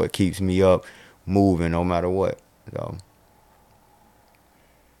is what keeps me up, moving no matter what. So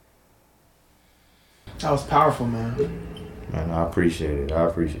that was powerful, man. Man, I appreciate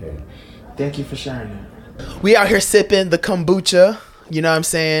it. Thank you for sharing that. We out here sipping the kombucha, you know what I'm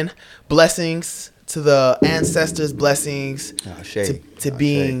saying? Blessings to the ancestors, blessings to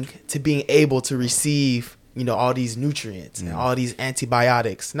being able to receive, all these nutrients and all these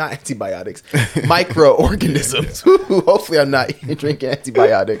microorganisms. Hopefully I'm not drinking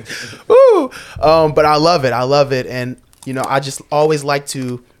antibiotics. But I love it. And, I just always like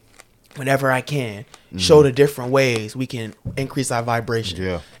to, whenever I can, show the different ways we can increase our vibration.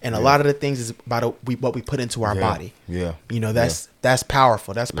 Yeah. And a lot of the things is about what we put into our body. Yeah. That's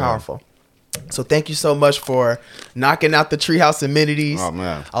powerful. That's powerful. So thank you so much for knocking out the treehouse amenities. Oh,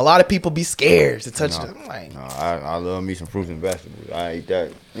 man. A lot of people be scared to touch them. I love me some fruits and vegetables. I eat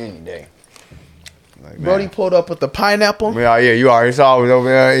that any day. Like, Brody pulled up with the pineapple. Yeah, you already saw I was over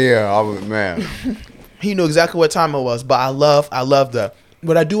there. Yeah, I was, man. He knew exactly what time it was. But I love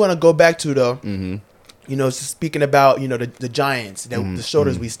what I do want to go back to though. speaking about, the giants, the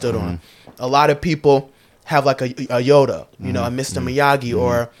shoulders we stood on. A lot of people have like a Yoda, a Mr. Miyagi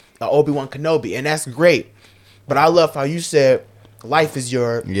or a Obi-Wan Kenobi, and that's great. But I love how you said life is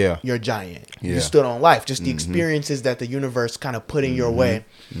your giant. You stood on life, just the experiences that the universe kind of put in your way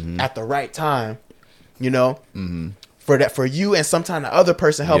at the right time, for you and sometimes the other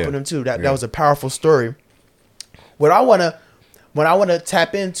person helping them too. That was a powerful story. What I wanna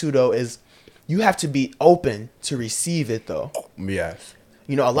tap into though is you have to be open to receive it though. Yes.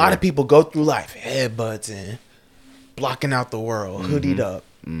 A lot of people go through life headbutts and blocking out the world, hoodied up.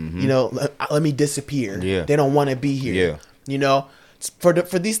 Let me disappear. Yeah. They don't want to be here. Yeah. For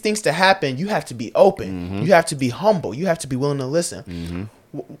these things to happen, you have to be open. You have to be humble. You have to be willing to listen.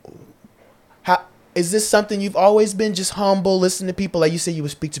 How is this something you've always been, just humble, listen to people? Like you say, you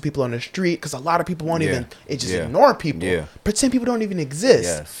would speak to people on the street because a lot of people won't even ignore people, pretend people don't even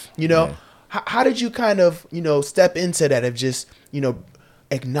exist. Yes. How did you kind of step into that of just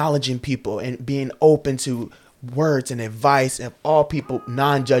acknowledging people and being open to words and advice of all people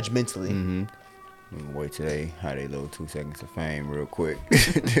non-judgmentally? Wait till they have their little 2 seconds of fame real quick.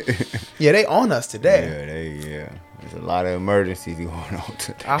 Yeah, they on us today. Yeah. There's a lot of emergencies going on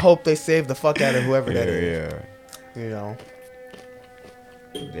today. I hope they save the fuck out of whoever that is. Yeah.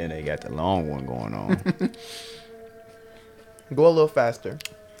 Then they got the long one going on. Go a little faster.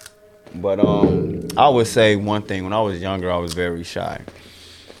 But I would say one thing. When I was younger, I was very shy.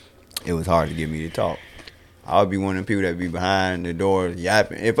 It was hard to get me to talk. I would be one of the people that be behind the doors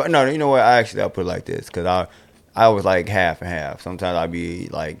yapping. You know what? I'll put it like this, because I was like half and half. Sometimes I'd be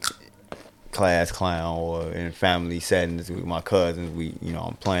like class clown or in family settings with my cousins.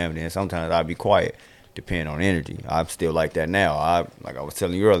 I'm playing with them. Sometimes I'd be quiet, depending on energy. I'm still like that now. Like I was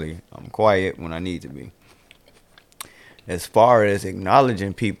telling you earlier, I'm quiet when I need to be. As far as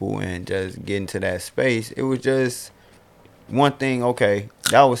acknowledging people and just getting to that space, it was just one thing. Okay,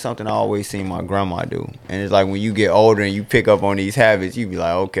 that was something I always seen my grandma do. And it's like when you get older and you pick up on these habits, you be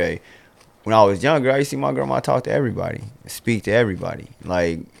like, okay. When I was younger, I used to see my grandma talk to everybody, speak to everybody.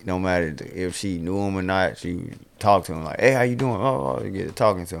 Like, no matter if she knew him or not, she would talk to him like, hey, how you doing? Oh, get to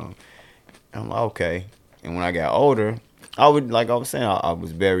talking to him. And I'm like, okay. And when I got older, I was saying, I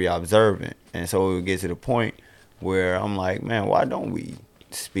was very observant. And so it would get to the point where I'm like, man, why don't we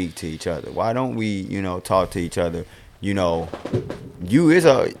speak to each other? Why don't we, talk to each other? You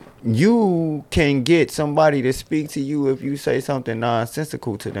can get somebody to speak to you if you say something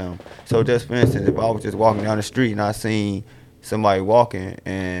nonsensical to them. So just for instance, if I was just walking down the street and I seen somebody walking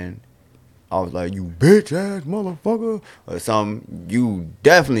and I was like, you bitch ass motherfucker or something, you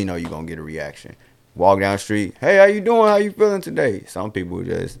definitely know you're going to get a reaction. Walk down the street, hey, how you doing? How you feeling today? Some people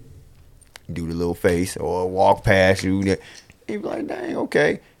just do the little face or walk past you. And you be like, dang,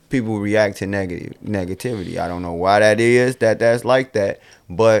 okay. People react to negativity. I don't know why that is, that's like that.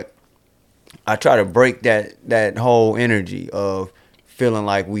 But I try to break that whole energy of feeling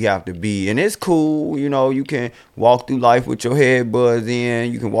like we have to be. And it's cool, you can walk through life with your head buzzed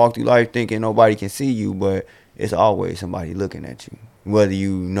in. You can walk through life thinking nobody can see you, but it's always somebody looking at you. Whether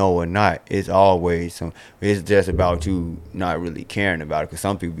you know or not, it's always it's just about you not really caring about it. Because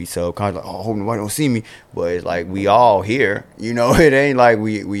some people be subconscious, like, oh, I hope nobody don't see me. But it's like we all here. It ain't like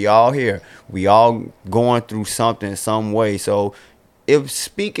we all here. We all going through something some way. So if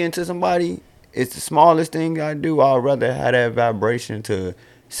speaking to somebody, it's the smallest thing I do. I'd rather have that vibration to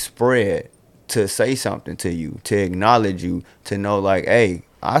spread, to say something to you, to acknowledge you, to know like, hey,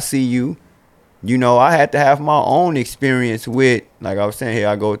 I see you. I had to have my own experience with, like I was saying, here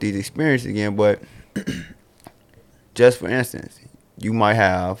I go with these experiences again, but just for instance, you might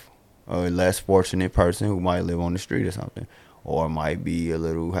have a less fortunate person who might live on the street or something, or might be have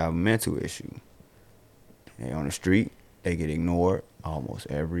a mental issue. They on the street, they get ignored almost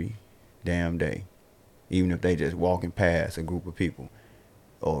every damn day, even if they just walking past a group of people.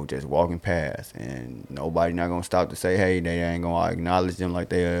 Or just walking past, and nobody not gonna stop to say, hey, they ain't gonna acknowledge them like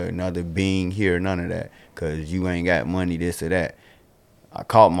they're another being here, none of that, because you ain't got money, this or that. I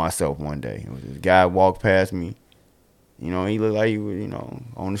caught myself one day. It was this guy walked past me. He looked like he was,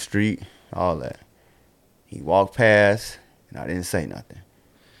 on the street, all that. He walked past, and I didn't say nothing.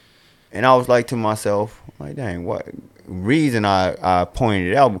 And I was like to myself, like, dang, what? Reason I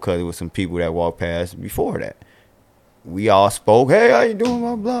pointed it out because there was some people that walked past before that. We all spoke, hey, how you doing,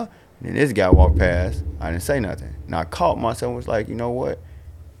 blah, blah. And then this guy walked past. I didn't say nothing. And I caught myself, was like, you know what?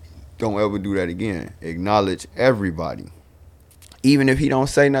 Don't ever do that again. Acknowledge everybody. Even if he don't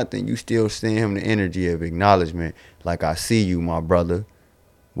say nothing, you still send him the energy of acknowledgement. Like, I see you, my brother.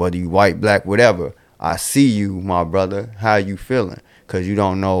 Whether you white, black, whatever. I see you, my brother. How you feeling? Because you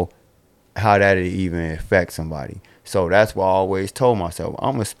don't know how that even affect somebody. So that's why I always told myself,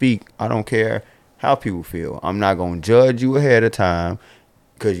 I'm going to speak. I don't care how people feel. I'm not going to judge you ahead of time,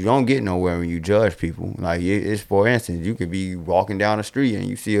 because you don't get nowhere when you judge people. Like, it's, for instance, you could be walking down the street and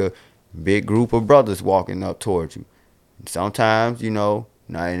you see a big group of brothers walking up towards you. Sometimes,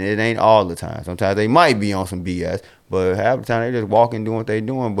 and it ain't all the time. Sometimes they might be on some BS, but half the time they just walking, doing what they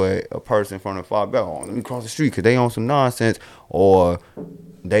doing. But a person from the far back, let me cross the street because they on some nonsense, or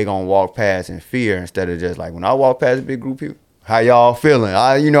they gonna walk past in fear instead of just like, when I walk past a big group of people, how y'all feeling?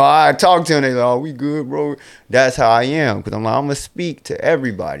 I talk to them, they like, oh, we good, bro. That's how I am, because I'm like, I'm gonna speak to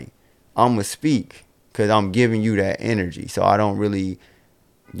everybody. I'm gonna speak because I'm giving you that energy. So I don't really,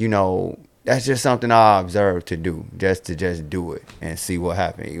 that's just something I observe to do, just to do it and see what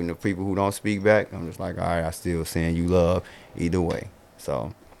happens. Even the people who don't speak back, I'm just like, all right, I still send you love either way.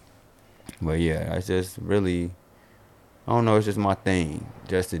 So, but yeah, it's just really, I don't know, it's just my thing,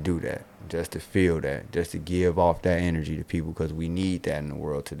 just to do that, just to feel that, just to give off that energy to people, because we need that in the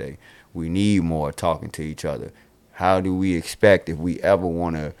world today. We need more talking to each other. How do we expect, if we ever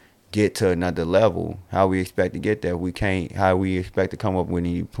want to get to another level, how we expect to get there? We can't. How we expect to come up with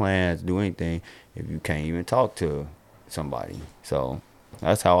any plans, do anything, if you can't even talk to somebody? So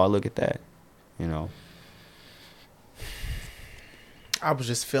that's how I look at that. I was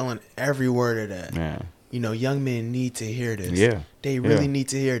just feeling every word of that. Yeah. Young men need to hear this. Yeah. They really need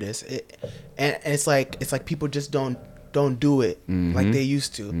to hear this. And it's like people just don't do it like they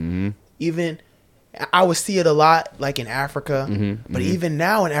used to. Mm-hmm. Even I would see it a lot, like in Africa, but even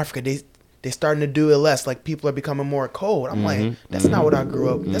now in Africa, they're starting to do it less. Like, people are becoming more cold. I'm like, that's not what I grew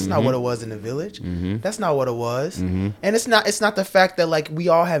up. That's not what it was in the village. That's not what it was. And it's not the fact that, like, we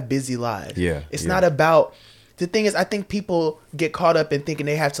all have busy lives. Yeah. It's not about. The thing is, I think people get caught up in thinking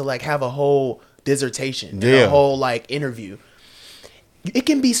they have to, like, have a whole dissertation, and a whole, like, interview. It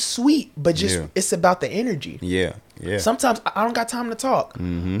can be sweet, but just it's about the energy. Yeah. Sometimes I don't got time to talk,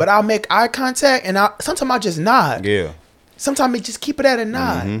 but I'll make eye contact, and sometimes I'll just nod. Yeah. Sometimes it just keep it at a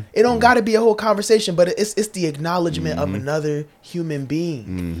nod. It don't got to be a whole conversation, but it's the acknowledgement of another human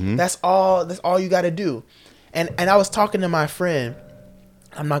being. That's all you got to do. And I was talking to my friend.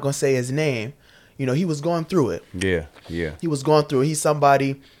 I'm not gonna say his name. He was going through it. Yeah. He was going through it. He's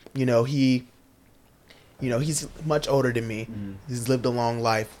somebody. He's much older than me. He's lived a long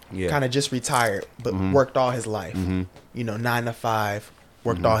life. Kind of just retired, but worked all his life. 9 to 5,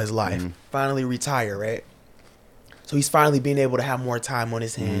 worked all his life. Finally retired, right? So he's finally being able to have more time on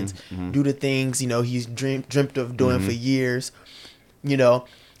his hands, do the things, he's dreamt of doing for years.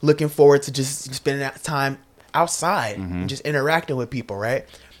 Looking forward to just spending that time outside and just interacting with people, right?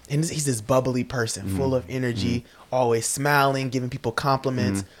 And he's this bubbly person, full of energy, always smiling, giving people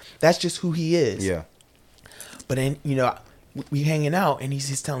compliments. That's just who he is. Yeah. But then, we hanging out, and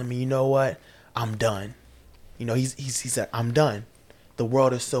he's telling me, you know what? I'm done. He said, I'm done. The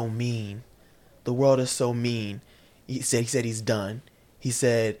world is so mean. The world is so mean. He said he's done. He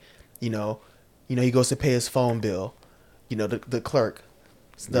said, he goes to pay his phone bill. The clerk,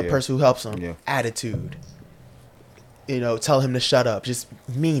 the person who helps him, attitude. Tell him to shut up. Just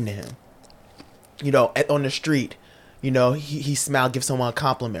mean to him. On the street, he smiled, give someone a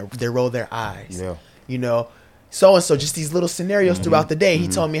compliment. They roll their eyes. Yeah. So-and-so, just these little scenarios throughout the day. He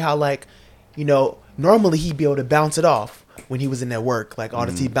told me how, like, normally he'd be able to bounce it off when he was in that work. Like, all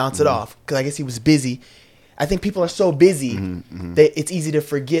the he'd bounce it off. Because I guess he was busy. I think people are so busy that it's easy to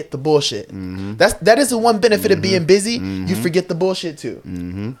forget the bullshit. That is the one benefit of being busy. You forget the bullshit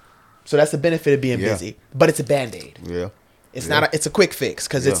too. So that's the benefit of being busy. But it's a Band-Aid. Yeah. It's not. It's a quick fix,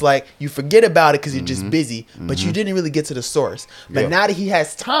 because it's like you forget about it because you're just busy, but you didn't really get to the source. But now that he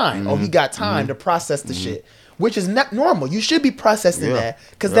has time, he got time to process the shit, which is not normal. You should be processing that,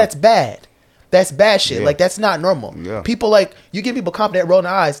 because that's bad. That's bad shit. Like, that's not normal. People, like, you give people compliment, rolling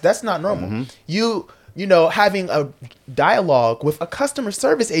their eyes. That's not normal. Having a dialogue with a customer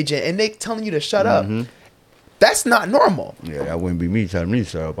service agent and they telling you to shut up. That's not normal. Yeah, that wouldn't be me telling me to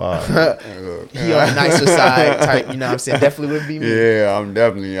shut up. He on the nicer side type, you know what I'm saying? Definitely wouldn't be me. Yeah,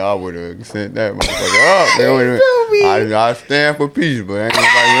 I would have sent that motherfucker up. I stand for peace, but ain't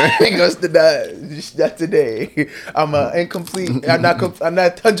nobody not today. I'm incomplete. I'm not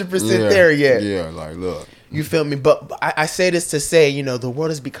 100% there yet. Yeah, like, look. You feel me? But I say this to say, the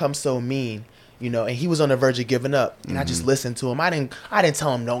world has become so mean, and he was on the verge of giving up. And I just listened to him. I didn't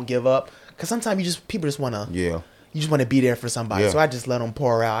tell him don't give up. Because sometimes people just want to, you just want to be there for somebody. So I just let him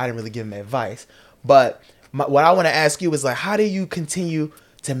pour out. I didn't really give him advice. But what I want to ask you is, like, how do you continue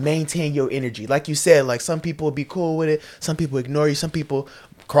to maintain your energy? Like you said, like, some people will be cool with it. Some people ignore you. Some people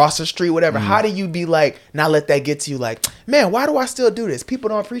cross the street, whatever. How do you be like, not let that get to you like, man, why do I still do this? People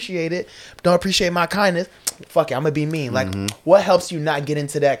don't appreciate it. Don't appreciate my kindness. Fuck it, I'm going to be mean. Like, what helps you not get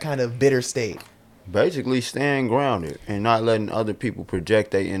into that kind of bitter state? Basically, staying grounded and not letting other people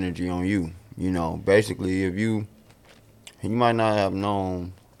project their energy on you. You know, basically, if you might not have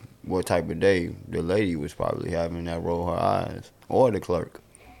known what type of day the lady was probably having that rolled her eyes, or the clerk.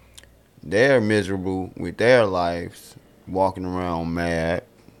 They're miserable with their lives, walking around mad,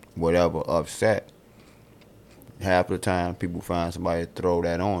 whatever, upset. Half the time, people find somebody to throw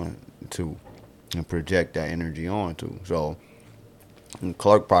that on to and project that energy on to. So, the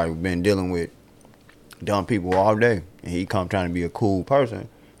clerk probably been dealing with dumb people all day, and he come trying to be a cool person,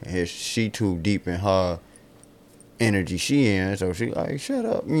 and she too deep in her energy she in, so she like, shut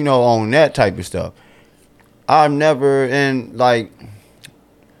up, you know, on that type of stuff. I've never, and like,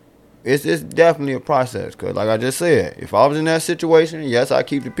 it's definitely a process, because like I just said, if I was in that situation, yes, I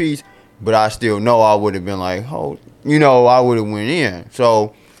keep the peace, but I still know I would have been like, oh, you know, I would have went in.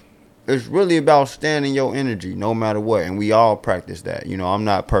 So it's really about standing your energy no matter what, and we all practice that. You know, I'm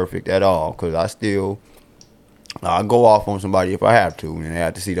not perfect at all, because I go off on somebody if I have to, and they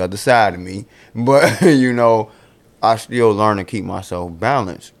have to see the other side of me, but you know, I still learn to keep myself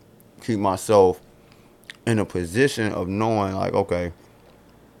balanced, keep myself in a position of knowing, like, okay,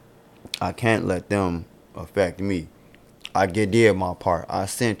 I can't let them affect me. I did my part. I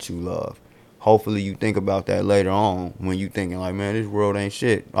sent you love. Hopefully you think about that later on when you thinking like, man, this world ain't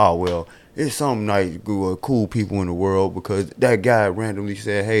shit. Oh, well, it's some nice, cool people in the world because that guy randomly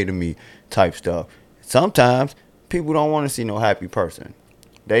said hey to me type stuff. Sometimes people don't want to see no happy person.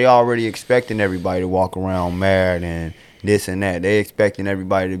 They already expecting everybody to walk around mad and this and that. They expecting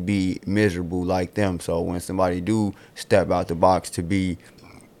everybody to be miserable like them. So when somebody do step out the box to be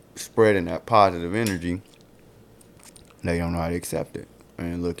spreading that positive energy, they don't know how to accept it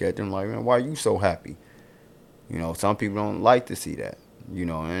and look at them like, man, why are you so happy? You know, some people don't like to see that, you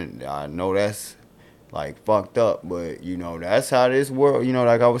know, and I know that's like fucked up, but you know, that's how this world, you know,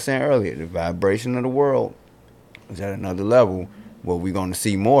 like I was saying earlier, the vibration of the world is at another level. Well, we're going to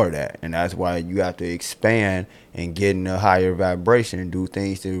see more of that, and that's why you have to expand and get in a higher vibration and do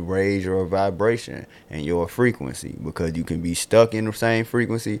things to raise your vibration and your frequency, because you can be stuck in the same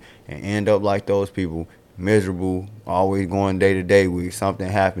frequency and end up like those people, miserable, always going day to day with something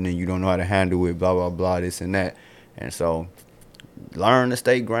happening, you don't know how to handle it, blah, blah, blah, this and that. And so learn to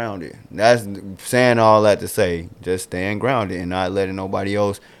stay grounded. That's saying all that to say, just staying grounded and not letting nobody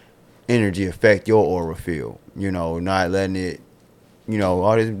else energy affect your aura field, you know, not letting it, you know,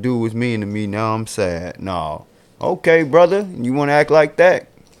 all this dude was mean to me, now I'm sad. No. Okay, brother, you want to act like that?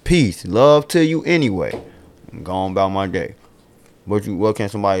 Peace. Love to you anyway. I'm going about my day. What can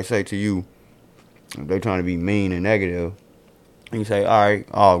somebody say to you if they trying to be mean and negative? And you say, all right,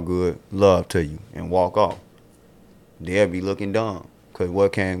 all good, love to you, and walk off. They'll be looking dumb. Because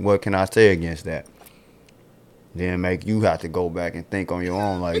what can I say against that? Then make you have to go back and think on your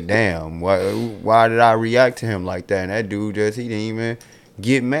own, like, damn, why did I react to him like that? And that dude he didn't even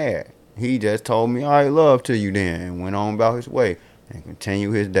get mad. He just told me, all right, love to you then, and went on about his way and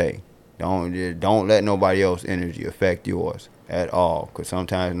continue his day. Don't let nobody else's energy affect yours at all, because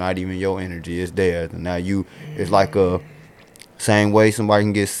sometimes not even your energy is theirs. And now it's like a same way somebody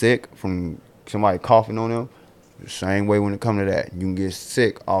can get sick from somebody coughing on them. The same way when it comes to that, you can get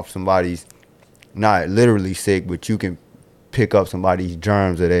sick off somebody's, not literally sick, but you can pick up somebody's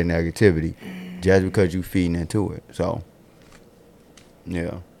germs of their negativity just because you feeding into it. So,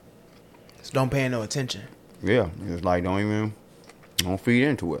 yeah. Just don't pay no attention. Yeah, it's like don't feed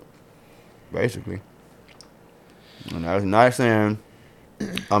into it, basically. And that's not saying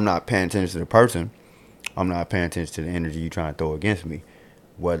I'm not paying attention to the person. I'm not paying attention to the energy you trying to throw against me.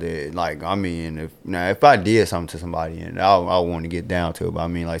 Whether, like, I mean, if I did something to somebody and I want to get down to it, but I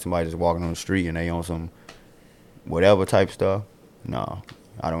mean, like, somebody just walking on the street and they on some whatever type stuff, no,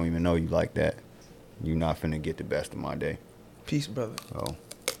 I don't even know you like that. You not finna get the best of my day. Peace, brother. So,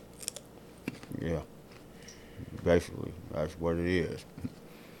 yeah, basically, that's what it is.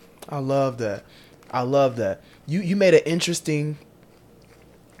 I love that. You made an interesting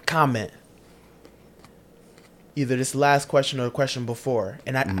comment. Either this last question or the question before,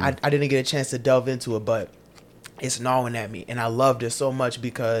 and I didn't get a chance to delve into it, but it's gnawing at me, and I loved it so much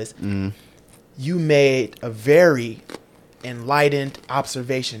because you made a very enlightened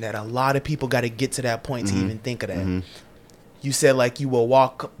observation that a lot of people got to get to that point to even think of that. You said, like, you will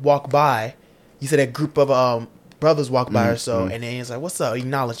walk by. You said a group of brothers walk by or so, and then it's like, what's up?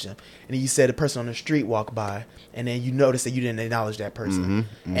 Acknowledge them. And then you said a person on the street walked by, and then you noticed that you didn't acknowledge that person.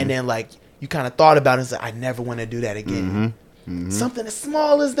 And then, like, you kind of thought about it and said, I never want to do that again. Something as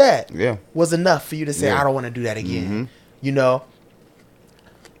small as that was enough for you to say, I don't want to do that again. You know?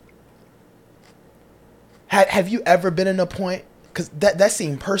 Have you ever been in a point, because that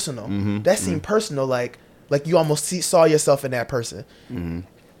seemed personal. That seemed personal, like you almost saw yourself in that person.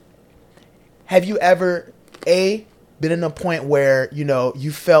 Have you ever, been in a point where, you know,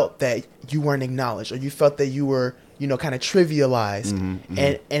 you felt that you weren't acknowledged, or you felt that you were, you know, kind of trivialized?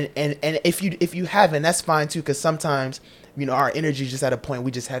 And if you haven't, that's fine too, because sometimes, you know, our energy is just at a point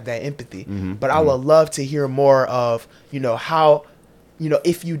we just have that empathy. But I would love to hear more of, you know, how, you know,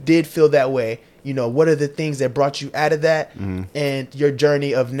 if you did feel that way, you know, what are the things that brought you out of that, and your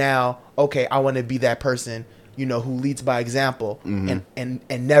journey of now, okay, I want to be that person, you know, who leads by example, and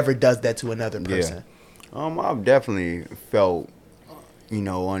never does that to another person. I've definitely felt, you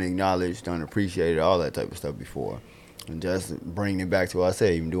know, unacknowledged, unappreciated, all that type of stuff before. And just bringing it back to what I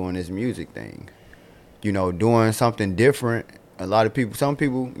say, even doing this music thing, you know, doing something different. A lot of people, some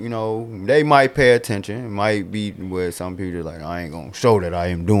people, you know, they might pay attention. It might be where some people are like, I ain't gonna show that I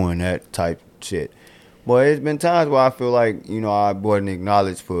am doing that type shit. But it's been times where I feel like, you know, I wasn't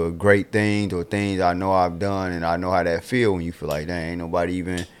acknowledged for great things or things I know I've done, and I know how that feel when you feel like, there ain't nobody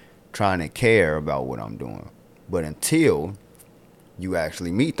even trying to care about what I'm doing. But until you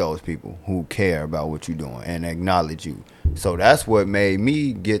actually meet those people who care about what you're doing and acknowledge you. So that's what made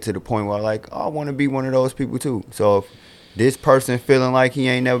me get to the point where I want to be one of those people too. So if this person feeling like he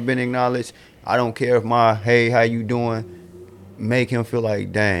ain't never been acknowledged, I don't care if my, hey, how you doing, make him feel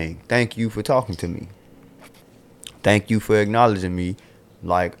like, dang, thank you for talking to me. Thank you for acknowledging me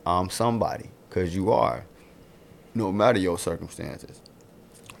like I'm somebody, because you are, no matter your circumstances.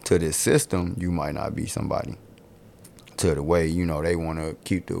 To this system, you might not be somebody. To the way, you know, they want to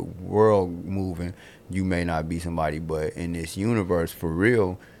keep the world moving, you may not be somebody. But in this universe, for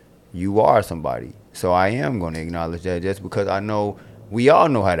real, you are somebody. So I am going to acknowledge that, just because I know we all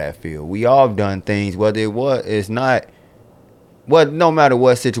know how that feels. We all have done things, whether it's not, no matter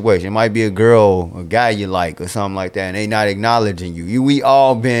what situation. It might be a girl, a guy you like, or something like that, and they not acknowledging you. We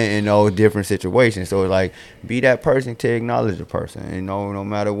all been in those different situations. So it's like, be that person to acknowledge the person. You know, no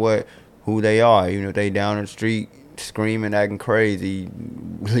matter who they are, even if they down the street screaming, acting crazy,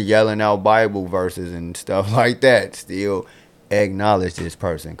 yelling out Bible verses and stuff like that, still acknowledge this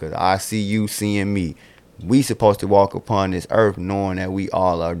person, because I see you seeing me. We supposed to walk upon this earth knowing that we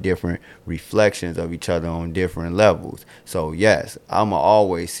all are different reflections of each other on different levels. So yes, I'ma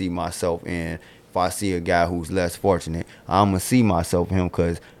always see myself in, if I see a guy who's less fortunate, I'ma see myself in him,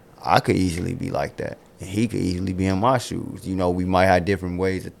 because I could easily be like that, and he could easily be in my shoes. You know, we might have different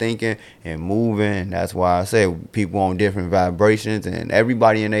ways of thinking and moving, and that's why I say people on different vibrations, and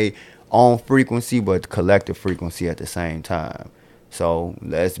everybody in their own frequency, but collective frequency at the same time. So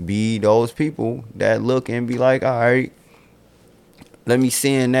let's be those people that look and be like, all right, let me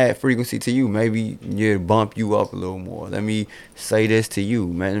send that frequency to you. Maybe you bump you up a little more. Let me say this to you,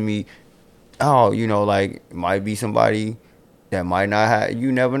 man. Let me, you know, like, it might be somebody that might not have,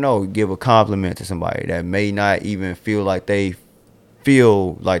 you never know, give a compliment to somebody that may not even feel like they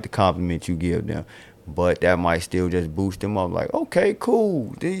feel like the compliment you give them. But that might still just boost them up, like, okay,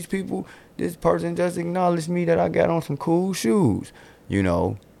 cool. This person just acknowledged me that I got on some cool shoes. You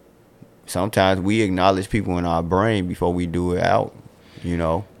know, sometimes we acknowledge people in our brain before we do it out. You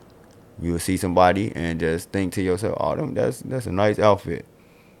know, you'll see somebody and just think to yourself, oh, that's a nice outfit,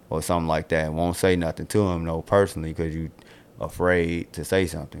 or something like that. Won't say nothing to them, no, personally, because you afraid to say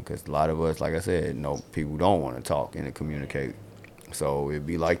something. Because a lot of us, like I said, people don't want to talk and communicate. So it'd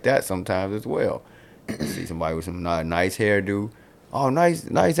be like that sometimes as well. See somebody with some nice hairdo. Oh,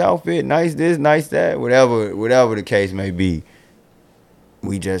 nice outfit, nice this, nice that, whatever the case may be.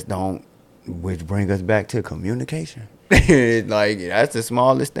 We just don't, which brings us back to communication. Like, that's the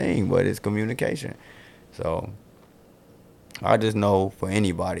smallest thing, but it's communication. So I just know, for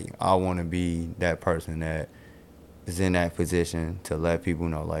anybody, I want to be that person that is in that position to let people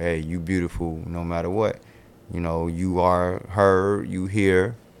know, like, hey, you beautiful no matter what. You know, you are heard, you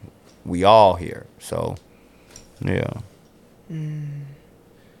hear, we all here. So, yeah.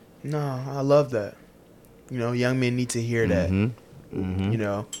 No, I love that. You know, young men need to hear that. You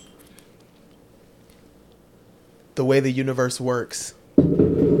know, the way the universe works,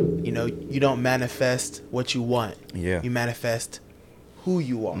 you know, you don't manifest what you want. Yeah. You manifest who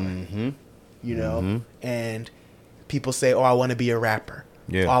you are. You know, and people say, oh, I want to be a rapper.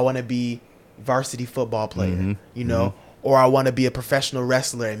 Yeah. Or I want to be varsity football player, you know, or I want to be a professional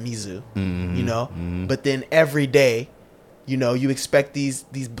wrestler at Mizu, you know, but then every day, you know, you expect these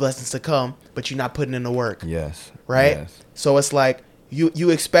blessings to come, but you're not putting in the work. Yes. Right? Yes. So it's like you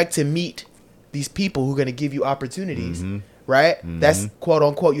expect to meet these people who are going to give you opportunities, right? That's quote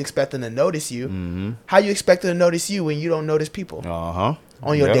unquote you expect them to notice you. How you expect them to notice you when you don't notice people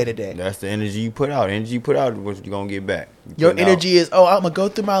on your day to day? That's the energy you put out. Energy you put out is what you're gonna get back. Your energy is, oh, I'm gonna go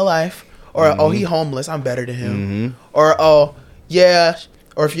through my life, or oh, he homeless, I'm better than him, or oh yeah,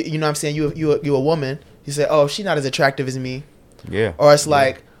 or if you know what I'm saying, you a woman, you say, oh, she not as attractive as me, or it's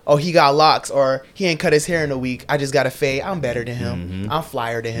like, oh, he got locks, or he ain't cut his hair in a week, I just got a fade, I'm better than him, I'm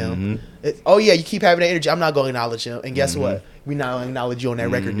flyer than him. Oh yeah, you keep having that energy, I'm not gonna acknowledge him, and guess what? We're not gonna acknowledge you on that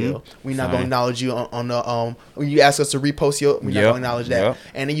record deal. We're not gonna acknowledge you on the when you ask us to repost you, we're not gonna acknowledge that.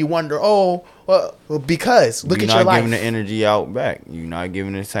 And then you wonder, oh, well, because look at your life. You're not giving the energy out back. You're not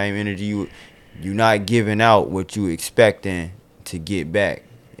giving the same energy. You're not giving out what you expecting to get back.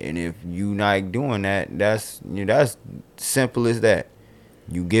 And if you not doing that, that's simple as that.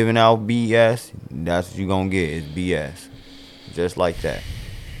 You giving out BS, that's what you gonna get is BS. Just like that.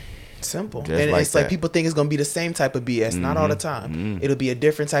 Simple. Just and like it's that. Like people think it's gonna be the same type of BS. Not all the time. It'll be a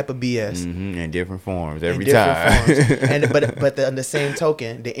different type of BS. In different forms every time. And but on the same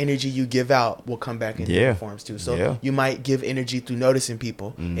token, the energy you give out will come back in different forms too. So you might give energy through noticing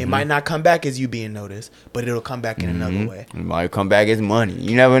people. It might not come back as you being noticed, but it'll come back in another way. It might come back as money.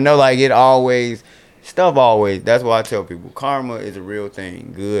 You never know. Like it always. Stuff always. That's why I tell people karma is a real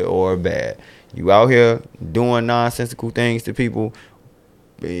thing, good or bad. You out here doing nonsensical things to people,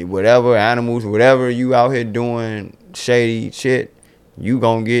 whatever, animals, whatever, you out here doing shady shit, you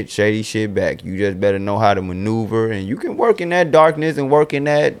gonna get shady shit back. You just better know how to maneuver, and you can work in that darkness and work in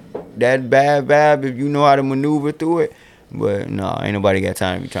that bad vibe if you know how to maneuver through it. But no, ain't nobody got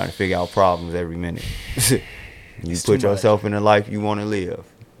time to be trying to figure out problems every minute. You put yourself in the life you want to live.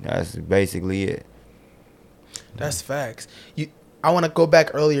 That's basically it. That's facts. I want to go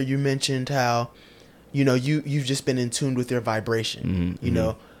back earlier. You mentioned how, you've just been in tune with your vibration. You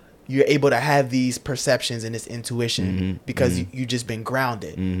know, you're able to have these perceptions and this intuition because you just been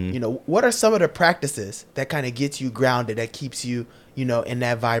grounded. You know, what are some of the practices that kind of gets you grounded, that keeps you, in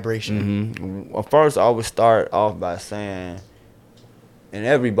that vibration? Well, first I would start off by saying, and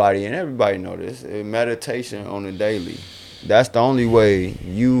everybody know this, meditation on the daily. That's the only way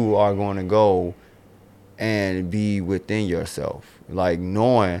you are going to go and be within yourself. Like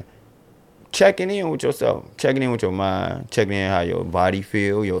knowing, checking in with yourself, checking in with your mind, checking in how your body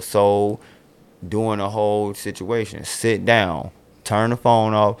feel, your soul, doing the whole situation. Sit down, turn the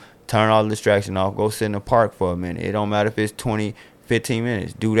phone off, turn all the distraction off, go sit in the park for a minute. It don't matter if it's 20, 15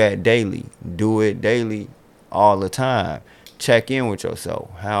 minutes. Do that daily. Do it daily all the time. Check in with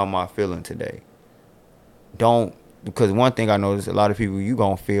yourself. How am I feeling today? Because one thing I notice, a lot of people, you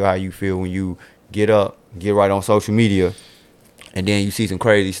gonna feel how you feel when you get up, get right on social media, and then you see some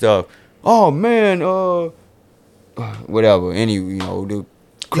crazy stuff. Oh man, whatever. The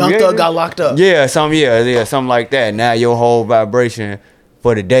Young Thug got locked up. Yeah, something like that. Now your whole vibration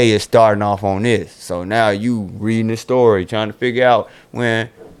for the day is starting off on this. So now you reading the story, trying to figure out when.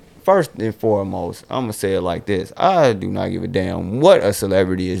 First and foremost, I'm gonna say it like this: I do not give a damn what a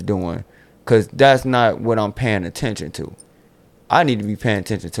celebrity is doing, cause that's not what I'm paying attention to. I need to be paying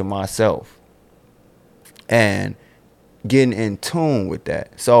attention to myself and getting in tune with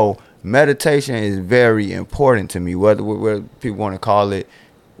that. So meditation is very important to me, whether people want to call it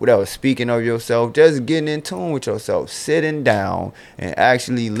whatever, speaking of yourself, just getting in tune with yourself, sitting down and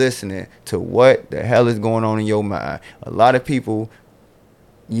actually listening to what the hell is going on in your mind. A lot of people,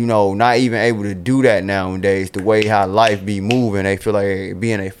 not even able to do that nowadays, the way how life be moving. They feel like they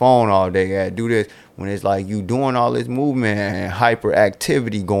be in a phone all day, gotta do this, when it's like you doing all this movement and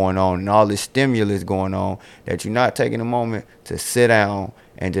hyperactivity going on and all this stimulus going on, that you're not taking a moment to sit down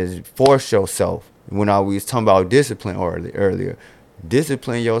and just force yourself. When I was talking about discipline earlier,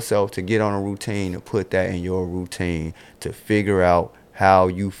 discipline yourself to get on a routine, to put that in your routine, to figure out how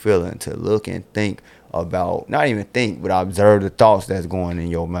you feeling, to look and think about, not even think, but observe the thoughts that's going in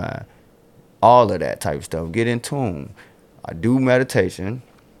your mind. All of that type of stuff. Get in tune. I do meditation.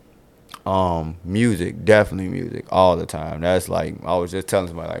 Music, definitely music, all the time. That's like, I was just telling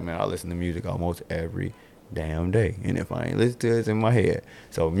somebody, like, man, I listen to music almost every damn day. And if I ain't listen to it, it's in my head.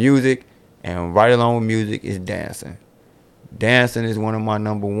 So music, and right along with music is dancing. Dancing is one of my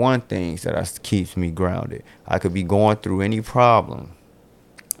number one things that keeps me grounded. I could be going through any problem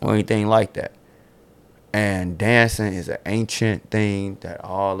or anything like that. And dancing is an ancient thing that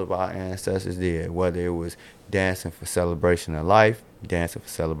all of our ancestors did, whether it was dancing for celebration of life, dancing for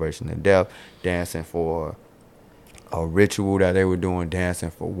celebration of death, dancing for a ritual that they were doing,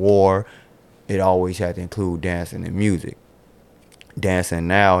 dancing for war. It always had to include dancing and music. Dancing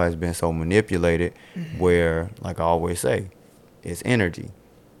now has been so manipulated where, like I always say, it's energy.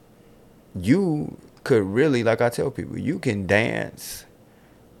 You could really, like I tell people, you can dance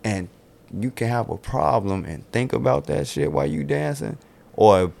and you can have a problem and think about that shit while you dancing,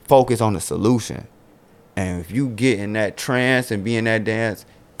 or focus on the solution. And if you get in that trance and be in that dance,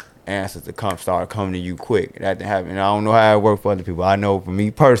 answers to start coming to you quick. That to happen. And I don't know how it works for other people. I know for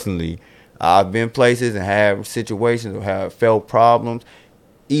me personally, I've been places and have situations or have felt problems.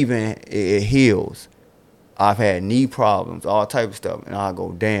 Even it heals. I've had knee problems, all type of stuff, and I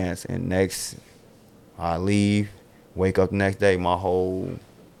go dance, and I leave, wake up the next day, my whole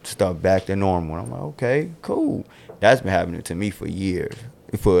stuff back to normal. And I'm like, okay, cool. That's been happening to me for years.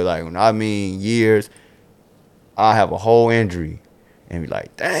 For like, when I mean years, I have a whole injury and be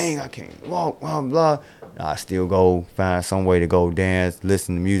like, dang, I can't walk, blah, blah. I still go find some way to go dance,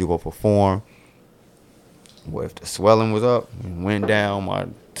 listen to music, or perform. Well, if the swelling was up and went down, my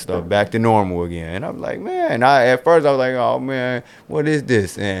stuff back to normal again. And I'm like, man, at first I was like, oh man, what is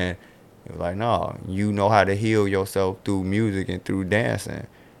this? And it was like, no, you know how to heal yourself through music and through dancing.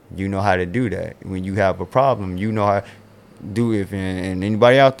 You know how to do that. When you have a problem, you know how to do it. And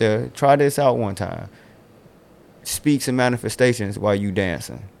anybody out there, try this out one time. Speak some manifestations while you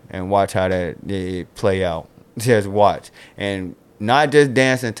dancing and watch how it play out. Just watch. And not just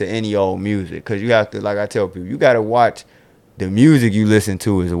dancing to any old music, because you have to, like I tell people, you got to watch the music you listen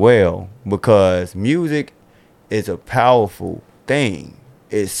to as well, because music is a powerful thing.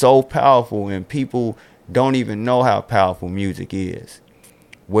 It's so powerful, and people don't even know how powerful music is.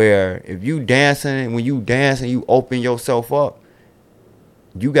 Where if you dancing, when you dance and you open yourself up,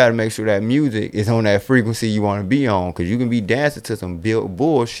 you got to make sure that music is on that frequency you want to be on, because you can be dancing to some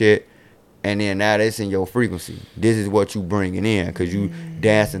bullshit, and then now that's in your frequency. This is what you bringing in, because you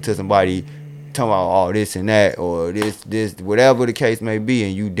dancing to somebody talking about all this and that, or this, whatever the case may be,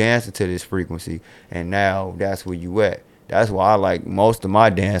 and you dancing to this frequency, and now that's where you at. That's why I like most of my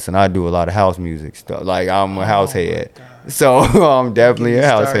dancing. I do a lot of house music stuff. Like, I'm a house head. So I'm definitely a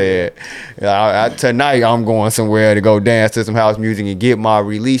house head. Tonight I'm going somewhere to go dance to some house music and get my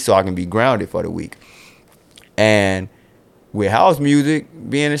release so I can be grounded for the week. And with house music,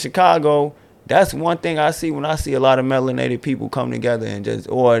 being in Chicago, that's one thing I see when I see a lot of melanated people come together and just,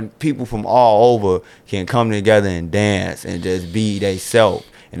 or people from all over can come together and dance and just be they self.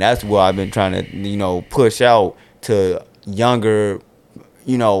 And that's what I've been trying to, push out to younger,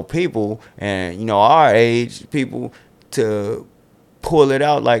 people and, our age people, to pull it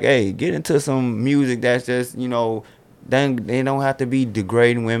out like, hey, get into some music that's just, then they don't have to be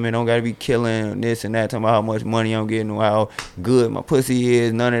degrading women, don't got to be killing this and that, talking about how much money I'm getting or how good my pussy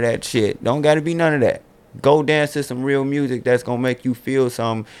is, none of that shit. Don't got to be none of that. Go dance to some real music that's going to make you feel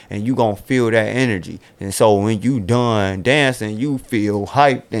something, and you going to feel that energy. And so when you done dancing, you feel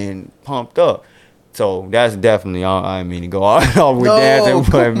hyped and pumped up. So that's definitely, I didn't mean to go all with dancing,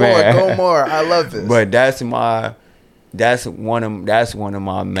 but man. Go more. I love this. But that's one of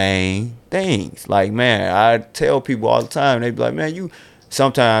my main things. Like, man, I tell people all the time, they be like, man, you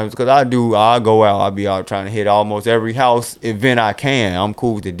sometimes, because I'll go out, I'll be out trying to hit almost every house event I can. I'm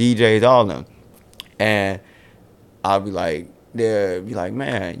cool with the DJs, all of them. And I'll be like, they'll be like,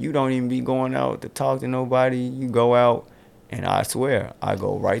 man, you don't even be going out to talk to nobody. You go out, and I swear, I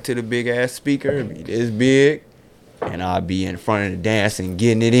go right to the big ass speaker, it be this big, and I'll be in front of the dance and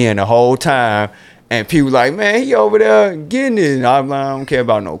getting it in the whole time. And people like, man, he over there getting it. And I'm like, I don't care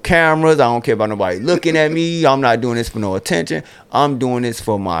about no cameras. I don't care about nobody looking at me. I'm not doing this for no attention. I'm doing this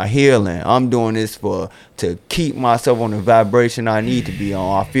for my healing. I'm doing this to keep myself on the vibration I need to be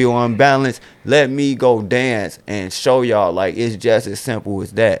on. I feel unbalanced. Let me go dance and show y'all. Like, it's just as simple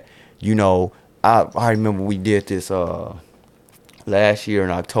as that. I remember we did this last year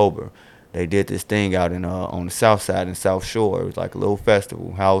in October. They did this thing out in on the south side in South Shore. It was like a little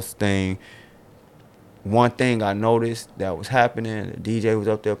festival, house thing. One thing I noticed that was happening, the DJ was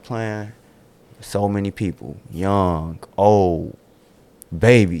up there playing, so many people, young, old,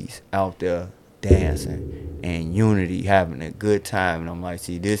 babies out there dancing and unity, having a good time. And I'm like,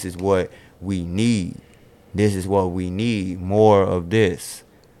 see, this is what we need. This is what we need, more of this,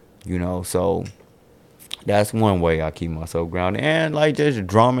 so that's one way I keep myself grounded. And like just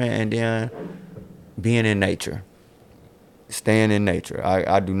drumming and then being in nature, staying in nature.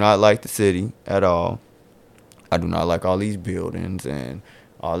 I do not like the city at all. I do not like all these buildings and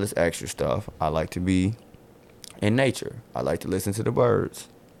all this extra stuff. I like to be in nature. I like to listen to the birds,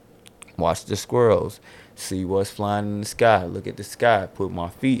 watch the squirrels, see what's flying in the sky, look at the sky, put my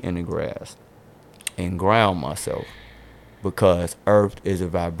feet in the grass, and ground myself, because Earth is a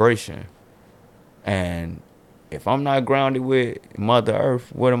vibration. And if I'm not grounded with Mother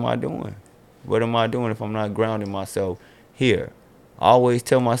Earth, what am I doing? What am I doing if I'm not grounding myself here? I always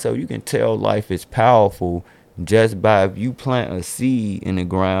tell myself, you can tell life is powerful just by if you plant a seed in the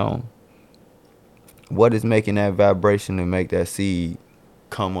ground, what is making that vibration to make that seed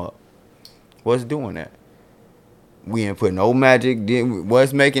come up? What's doing that? We ain't put no magic.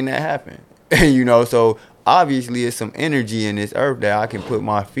 What's making that happen? You know, so obviously it's some energy in this earth that I can put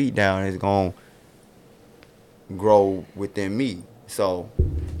my feet down. It's going to grow within me. So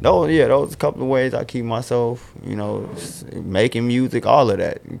those a couple of ways I keep myself, you know, making music, all of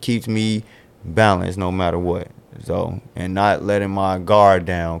that. It keeps me balanced no matter what. So, and not letting my guard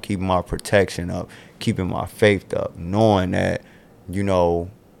down, keeping my protection up, keeping my faith up, knowing that, you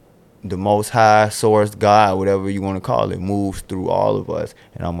know, the most high source, God, whatever you want to call it, moves through all of us,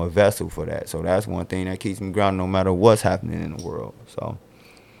 and I'm a vessel for that. So that's one thing that keeps me grounded no matter what's happening in the world. So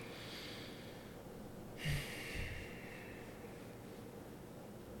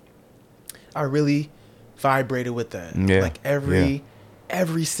I really vibrated with that. Yeah. Like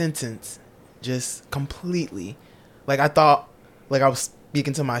every sentence, just completely. Like I thought, like I was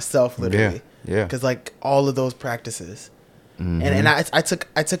speaking to myself literally. Yeah. Because like all of those practices, mm-hmm. and I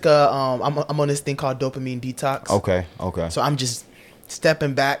took a I'm on this thing called dopamine detox. Okay. So I'm just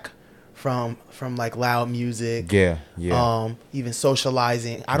stepping back from like loud music. Yeah. Even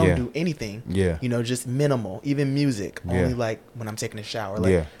socializing. I don't Yeah. do anything. Yeah. You know, just minimal. Even music. Yeah. Only like when I'm taking a shower.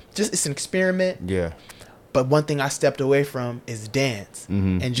 Like Yeah. just it's an experiment. Yeah. But one thing I stepped away from is dance.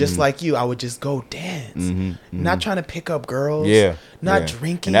 Mm-hmm. And just like you, I would just go dance. Mm-hmm. Not trying to pick up girls. Yeah. Not yeah.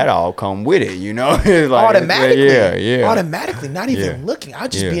 drinking. And that all come with it, you know? It's like, Automatically. Yeah. Automatically. Not even Yeah. looking. I'll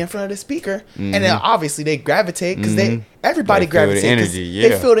just Yeah. be in front of the speaker. Mm-hmm. And then obviously they gravitate because Mhm. everybody They feel the gravitates. 'Cause energy, yeah.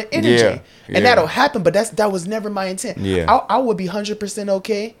 They feel the energy. Yeah. And that'll happen, but that was never my intent. Yeah. I would be 100%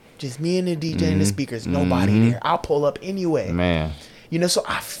 okay. Just me and the DJ and the speakers. Nobody there. I'll pull up anyway. Man. You know, so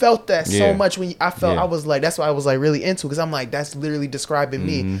I felt that so Yeah. much when I was like, that's why I was like really into, because I'm like, that's literally describing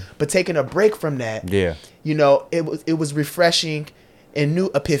me. But taking a break from that, Yeah. you know, it was refreshing and new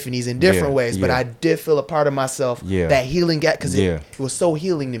epiphanies in different Yeah, ways. But yeah. I did feel a part of myself Yeah. that healing got, because Yeah. it was so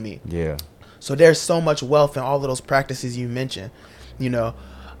healing to me. Yeah. So there's so much wealth in all of those practices you mentioned. You know,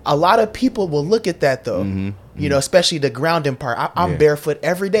 a lot of people will look at that though. You know, especially the grounding part. I'm Yeah. barefoot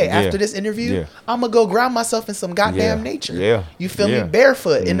every day. Yeah. After this interview, Yeah. I'm gonna go ground myself in some goddamn Yeah. nature. Yeah. You feel Yeah. me?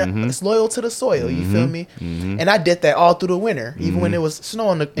 Barefoot, and it's loyal to the soil. You feel me? And I did that all through the winter, even when it was snow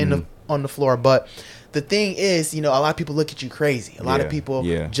on the floor. But the thing is, you know, a lot of people look at you crazy. A lot of Yeah. people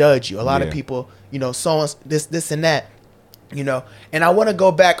Yeah. judge you. A lot of Yeah. people, you know, so this and that. You know, and I want to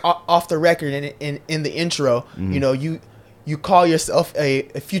go back off the record in the intro. You know, you call yourself a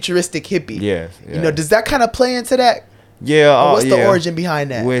futuristic hippie. Yes. You know, does that kind of play into that? Yeah. Or what's the yeah. origin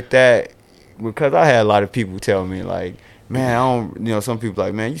behind that? With that, because I had a lot of people tell me like, man, I don't, you know, some people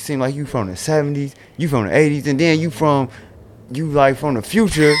like, man, you seem like you from the 70s, you from the 80s, and then you like from the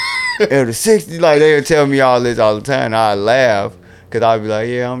future or the 60s. Like they would tell me all this all the time. And I laugh because I'd be like,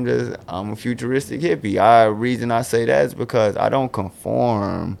 yeah, I'm a futuristic hippie. Reason I say that is because I don't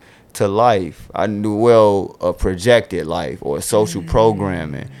conform to life. I do a projected life or social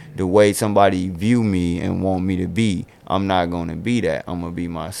programming, the way somebody view me and want me to be. I'm not gonna be that. I'm gonna be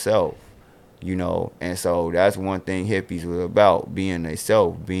myself, you know. And so that's one thing hippies was about: being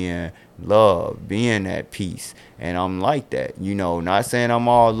themselves, being love, being at peace. And I'm like that, you know. Not saying I'm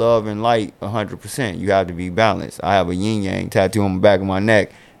all love and light 100%. You have to be balanced. I have a yin yang tattoo on the back of my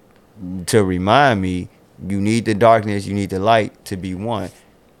neck to remind me you need the darkness, you need the light to be one.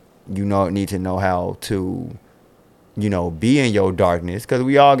 You need to know how to, you know, be in your darkness, because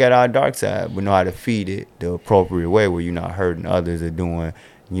we all got our dark side, but know how to feed it the appropriate way where you're not hurting others or doing,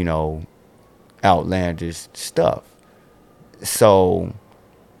 you know, outlandish stuff. So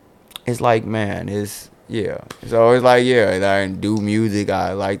it's like, man, so it's like, I do music,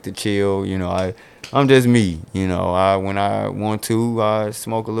 I like to chill, you know, I'm just me, you know. When I want to, I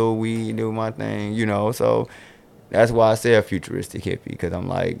smoke a little weed, do my thing, you know. So that's why I say a futuristic hippie, because I'm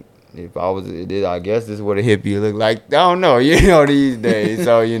like, if I was, I guess this is what a hippie look like. I don't know, you know, these days.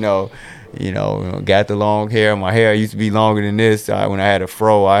 So, you know, got the long hair. My hair used to be longer than this. When I had a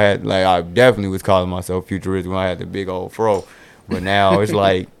fro, I definitely was calling myself futuristic when I had the big old fro. But now it's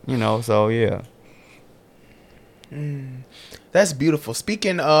like, you know, so yeah. That's beautiful.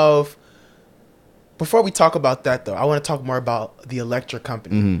 Speaking of, before we talk about that though, I want to talk more about the electric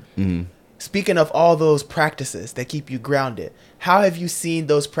company. Speaking of all those practices that keep you grounded, how have you seen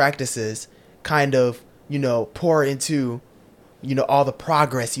those practices kind of, you know, pour into, you know, all the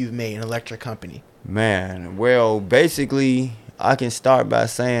progress you've made in electric company? Man, well, basically, I can start by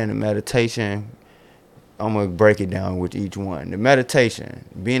saying the meditation, I'm going to break it down with each one. The meditation,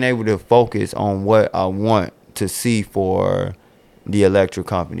 being able to focus on what I want to see for the electric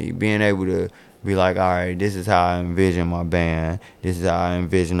company, being able to be like, all right, this is how I envision my band. This is how I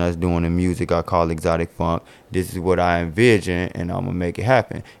envision us doing the music I call exotic funk. This is what I envision, and I'm gonna make it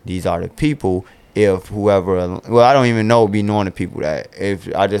happen. These are the people. If whoever, well, I don't even know, be knowing the people that,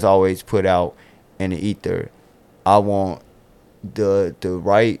 if I just always put out in the ether, I want the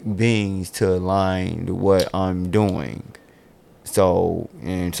right beings to align to what I'm doing. So,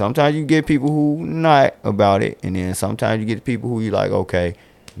 and sometimes you get people who not about it, and then sometimes you get people who you like, okay,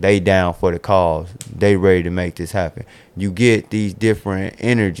 they down for the cause, they ready to make this happen. You get these different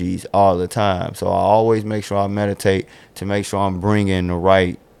energies all the time. So I always make sure I meditate to make sure I'm bringing the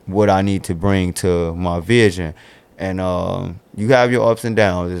right, what I need to bring to my vision. And you have your ups and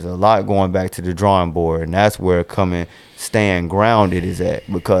downs. There's a lot going back to the drawing board, and that's where staying grounded is at,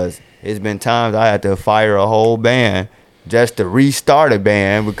 because it's been times I had to fire a whole band just to restart a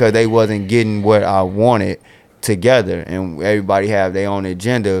band because they wasn't getting what I wanted together, and everybody have their own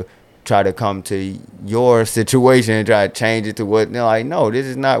agenda, try to come to your situation and try to change it to what they're like, no, this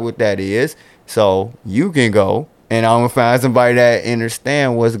is not what that is. So you can go, and I'm gonna find somebody that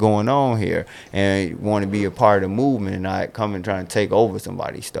understand what's going on here and want to be a part of the movement and not come and try and take over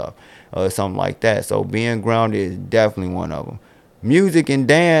somebody's stuff or something like that. So being grounded is definitely one of them. Music and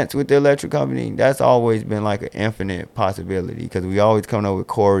dance with the electric company, that's always been like an infinite possibility, because we always coming up with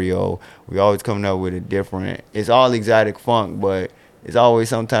choreo, we always coming up with a different, it's all exotic funk, but it's always,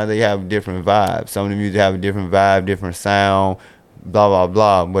 sometimes they have different vibes. Some of the music have a different vibe, different sound, blah blah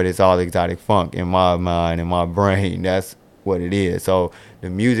blah, but it's all exotic funk in my mind, in my brain. That's what it is. So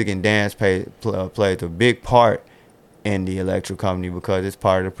the music and dance plays a big part in the electric company because it's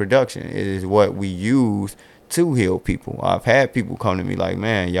part of the production. It is what we use to heal people. I've had people come to me like,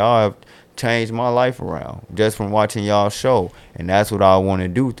 man, y'all have changed my life around just from watching y'all show, and that's what I want to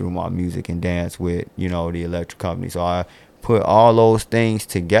do through my music and dance with, the electric company. So I put all those things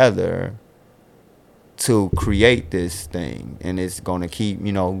together to create this thing, and it's going to keep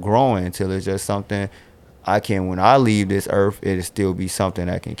growing until it's just something when I leave this earth, it'll still be something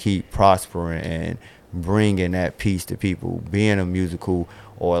that can keep prospering and bringing that peace to people. Being a musical,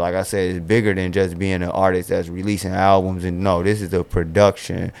 or like I said, it's bigger than just being an artist that's releasing albums. And no, this is a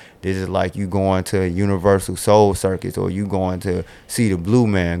production. This is like you going to Universal Soul Circus, or you going to see the Blue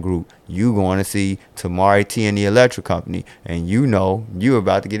Man Group. You going to see Tamarie T and the Electric Company, and you're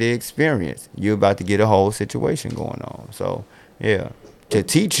about to get the experience. You're about to get a whole situation going on. So yeah, to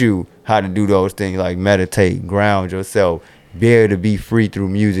teach you how to do those things, like meditate, ground yourself, be able to be free through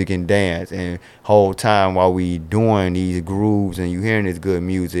music and dance, and whole time while we doing these grooves and you hearing this good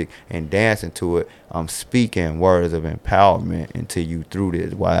music and dancing to it, I'm speaking words of empowerment into you through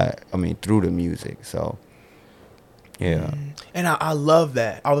this. Through the music. So yeah. And I love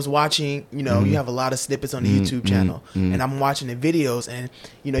that. I was watching, you have a lot of snippets on the YouTube channel, and I'm watching the videos, and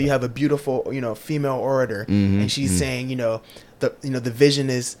you have a beautiful, female orator, and she's saying, the vision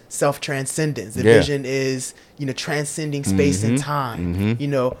is self-transcendence. The vision is, transcending space and time,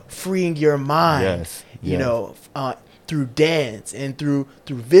 freeing your mind, through dance and through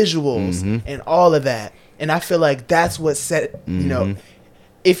visuals and all of that. And I feel like that's what set,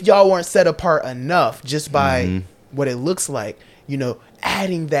 if y'all weren't set apart enough just by what it looks like,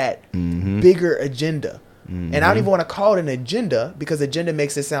 adding that bigger agenda. And I don't even want to call it an agenda, because agenda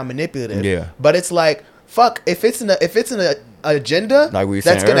makes it sound manipulative. Yeah. But it's like, fuck, if it's an agenda like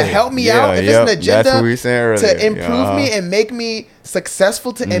that's gonna help me out, if it's an agenda to improve me and make me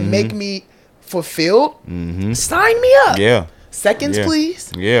successful and make me fulfilled, sign me up. Yeah. Seconds,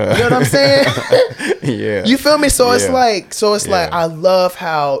 please. Yeah. You know what I'm saying? Yeah. You feel me? So it's like, I love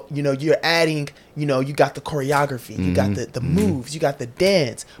how, you're adding, you got the choreography, you got the moves, you got the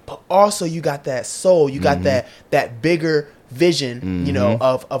dance, but also you got that soul, you got that bigger vision,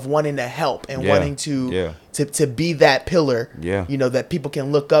 of wanting to help and wanting to be that pillar, that people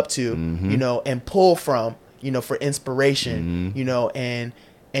can look up to, and pull from, for inspiration,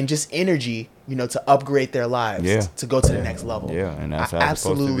 and just energy, to upgrade their lives, to go to the next level. Yeah, and that's how I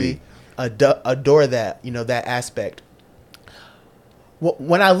absolutely adore that, that aspect.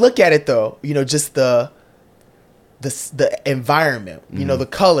 When I look at it, though, just the environment, the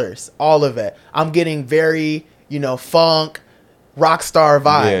colors, all of it, I'm getting very, funk, rock star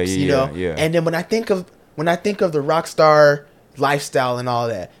vibes, Yeah. And then when I think of the rock star lifestyle and all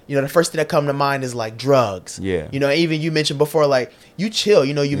that, the first thing that come to mind is like drugs. Yeah. Even you mentioned before, like you chill,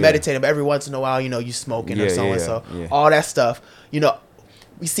 you meditate, but every once in a while, you smoking or so and so. All that stuff.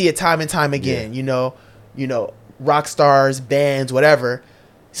 We see it time and time again, rock stars, bands, whatever,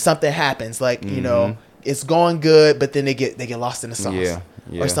 something happens. Like, it's going good, but then they get lost in the sauce. Yeah.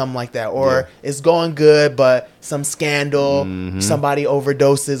 Or something like that. Or it's going good, but some scandal, somebody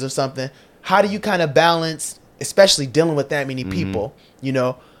overdoses or something. How do you kind of balance, especially dealing with that many people, you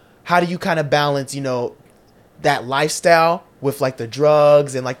know, how do you kind of balance, you know, that lifestyle with like the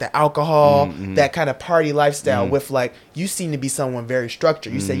drugs and like the alcohol, that kind of party lifestyle with like, you seem to be someone very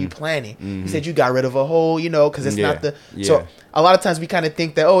structured. You said you planning. You said you got rid of a whole, you know, because it's not the, so a lot of times we kind of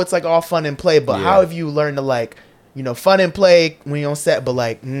think that, oh, it's like all fun and play, but how have you learned to like, you know, fun and play when you're on set, but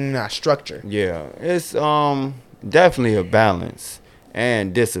like, structure. Yeah, it's definitely a balance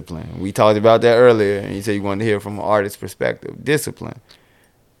and discipline. We talked about that earlier, and you said you wanted to hear from an artist's perspective. Discipline.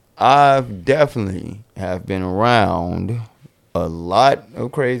 I've definitely have been around a lot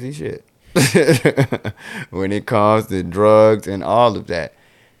of crazy shit when it comes to drugs and all of that,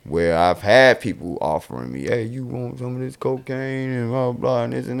 where I've had people offering me, hey, you want some of this cocaine and blah, blah,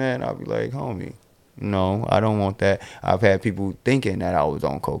 and this and that, and I'll be like, homie, no, I don't want that. I've had people thinking that I was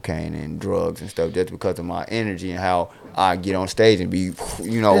on cocaine and drugs and stuff just because of my energy and how I get on stage and be,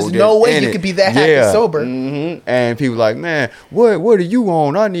 you know. There's no way you could be that happy sober. And people like, man, what are you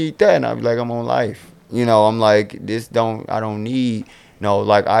on? I need that. And I be like, I'm on life. You know, I'm like, I don't need, no,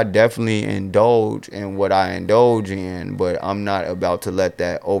 like I definitely indulge in what I indulge in, but I'm not about to let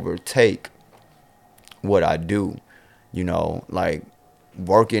that overtake what I do. You know, like,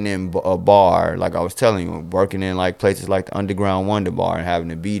 working in a bar, like I was telling you, working in like places like the Underground Wonder Bar and having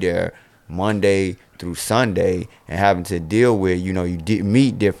to be there Monday through Sunday and having to deal with, you know, you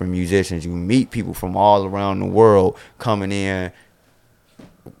meet different musicians, you meet people from all around the world coming in,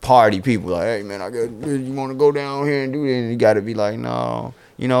 party people, like, hey man, you want to go down here and do this, and you got to be like, no,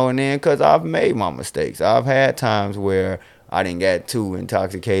 you know. And then because I've made my mistakes, I've had times where I didn't get too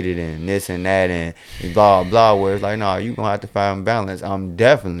intoxicated and this and that and blah, blah, where it's like, no, you going to have to find balance. I'm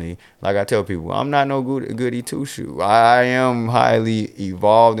definitely, like I tell people, I'm not no goody two-shoe. I am highly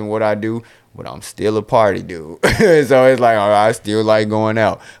evolved in what I do, but I'm still a party dude. So it's like, I still like going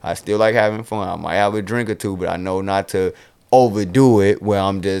out. I still like having fun. I might have a drink or two, but I know not to overdo it where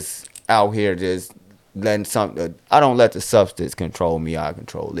I'm just out here just letting something, I don't let the substance control me. I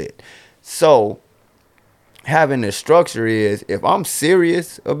control it. So having the structure is, if I'm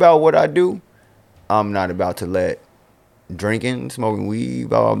serious about what I do, I'm not about to let drinking, smoking weed,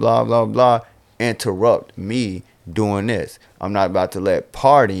 blah, blah, blah, blah, interrupt me doing this. I'm not about to let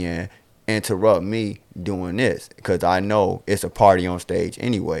partying interrupt me doing this, because I know it's a party on stage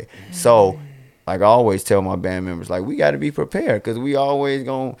anyway. So, like I always tell my band members, like, we got to be prepared, because we always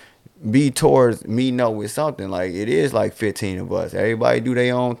going to be towards meeting up with something. Like, it is like 15 of us. Everybody do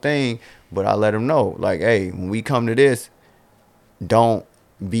their own thing. But I let them know, like, hey, when we come to this, don't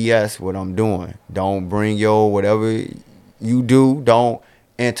BS what I'm doing. Don't bring your whatever you do. Don't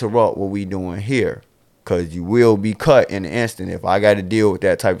interrupt what we doing here, because you will be cut in an instant if I got to deal with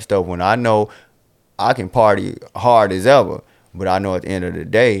that type of stuff when I know I can party hard as ever. But I know at the end of the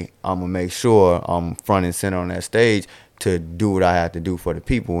day, I'm going to make sure I'm front and center on that stage to do what I have to do for the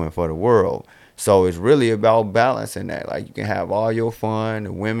people and for the world. So it's really about balancing that. Like, you can have all your fun.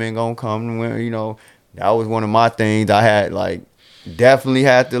 The women gonna come. You know, that was one of my things I had, like, definitely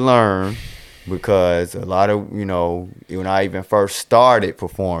had to learn, because a lot of, you know, when I even first started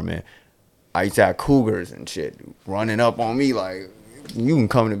performing, I used to have cougars and shit running up on me like, you can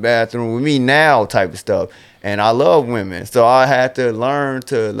come to the bathroom with me now type of stuff. And I love women. So I had to learn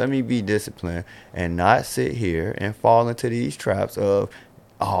to let me be disciplined and not sit here and fall into these traps of,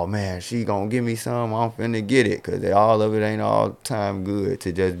 oh man, she gonna give me some, I'm finna get it, because all of it ain't all the time good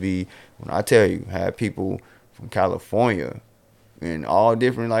to just be, when I tell you, have people from California and all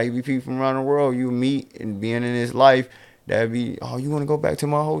different, like, people from around the world you meet and being in this life, that'd be, oh, you want to go back to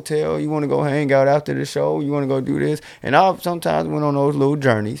my hotel, you want to go hang out after the show, you want to go do this. And I've sometimes went on those little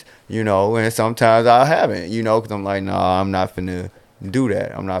journeys, you know, and sometimes I haven't, you know, because I'm like, nah, I'm not finna do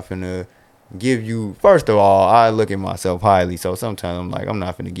that. I'm not finna give you, first of all, I look at myself highly, so sometimes I'm like, I'm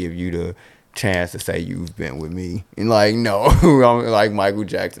not finna give you the chance to say you've been with me. And like, no, I'm like Michael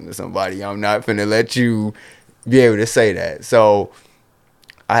Jackson or somebody. I'm not finna let you be able to say that. So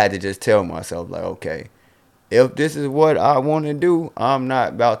I had to just tell myself, like, okay, if this is what I want to do, I'm not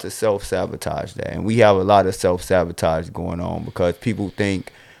about to self-sabotage that. And we have a lot of self-sabotage going on, because people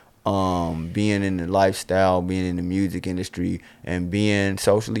think being in the lifestyle, being in the music industry, and being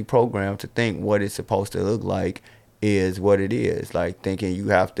socially programmed to think what it's supposed to look like is what it is. Like, thinking you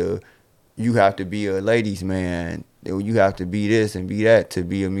have to be a ladies' man, you have to be this and be that to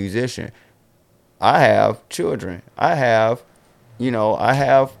be a musician. I have children. I have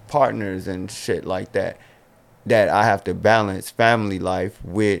partners and shit like that I have to balance family life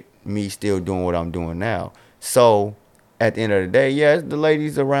with me still doing what I'm doing now. So at the end of the day, yes, the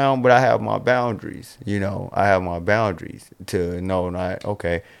ladies around, but I have my boundaries. I have my boundaries to know, I'm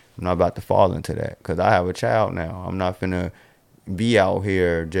not about to fall into that because I have a child now. I'm not finna be out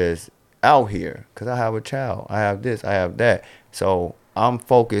here just out here because I have a child. I have this, I have that. So I'm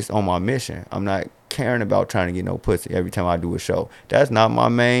focused on my mission. I'm not caring about trying to get no pussy every time I do a show. That's not my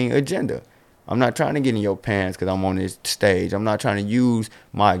main agenda. I'm not trying to get in your pants because I'm on this stage. I'm not trying to use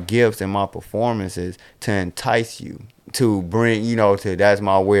my gifts and my performances to entice you, to bring, that's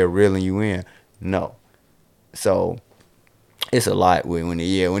my way of reeling you in. No. So it's a lot when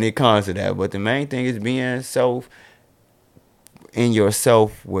it comes to that. But the main thing is being in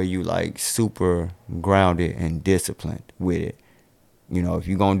yourself where you like super grounded and disciplined with it. If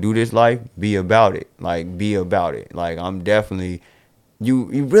you're going to do this life, be about it. Like I'm definitely... You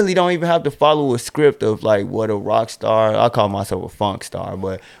really don't even have to follow a script of like what a rock star, I call myself a funk star,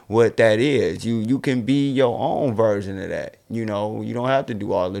 but what that is. You can be your own version of that. You don't have to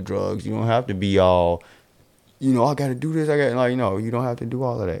do all the drugs. You don't have to be all, I got to do this. You don't have to do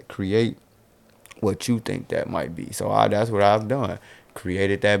all of that. Create what you think that might be. So that's what I've done.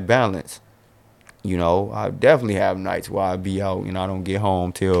 Created that balance. I definitely have nights where I be out and I don't get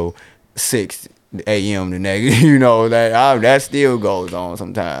home till 6 a.m. the next, that still goes on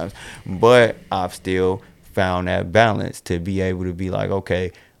sometimes. But I've still found that balance to be able to be like,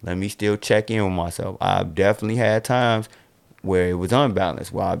 okay, let me still check in with myself. I've definitely had times where it was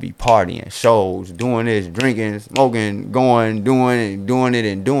unbalanced, where I'd be partying, shows, doing this, drinking, smoking, going, doing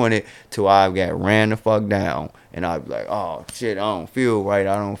it till I got ran the fuck down. And I'd be like, oh shit, I don't feel right.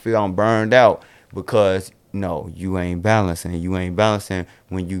 I'm burned out because no, you ain't balancing. You ain't balancing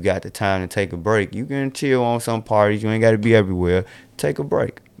when you got the time to take a break. You can chill on some parties. You ain't got to be everywhere. Take a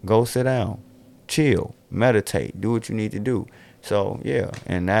break. Go sit down. Chill. Meditate. Do what you need to do. So, yeah.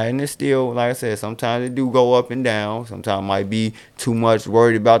 And it's still, like I said, sometimes it do go up and down. Sometimes might be too much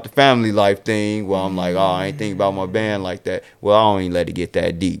worried about the family life thing. Well, I'm like, I ain't thinking about my band like that. Well, I don't even let it get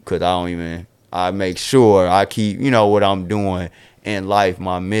that deep because I make sure I keep, what I'm doing in life,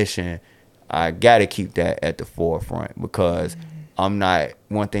 my mission. I got to keep that at the forefront because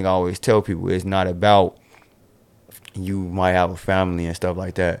one thing I always tell people, it's not about you might have a family and stuff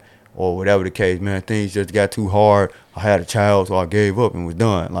like that or whatever the case, man, things just got too hard. I had a child, so I gave up and was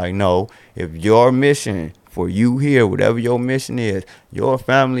done. Like, no, if your mission for you here, whatever your mission is, your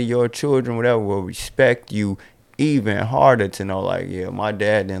family, your children, whatever, will respect you even harder to know, like, yeah, my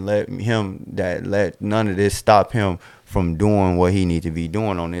dad didn't let none of this stop him from doing what he need to be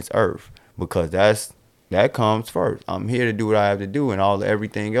doing on this earth. Because that comes first. I'm here to do what I have to do, and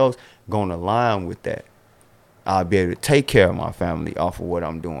everything else gonna align with that. I'll be able to take care of my family off of what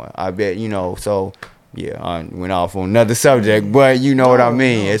I'm doing. I bet, so yeah, I went off on another subject, but you know what I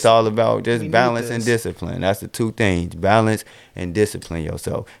mean. It's all about just balance and discipline. That's the two things: balance and discipline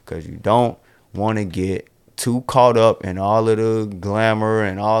yourself, because you don't want to get too caught up in all of the glamour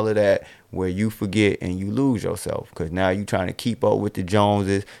and all of that where you forget and you lose yourself, because now you trying to keep up with the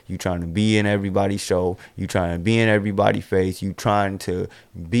Joneses, you trying to be in everybody's show, you trying to be in everybody's face, you trying to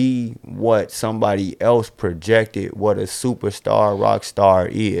be what somebody else projected what a superstar rock star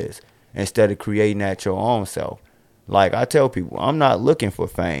is, instead of creating that your own self. Like I tell people, I'm not looking for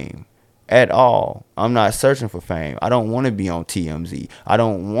fame at all. I'm not searching for fame. I don't want to be on TMZ. I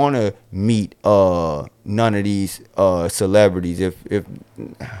don't want to meet none of these celebrities. If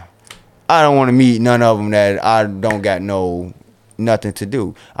I don't want to meet none of them that I don't got nothing to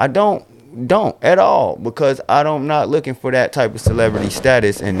do. I don't at all, because I'm not looking for that type of celebrity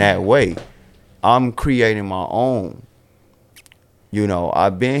status in that way. I'm creating my own.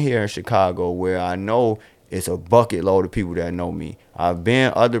 I've been here in Chicago where I know it's a bucket load of people that know me. I've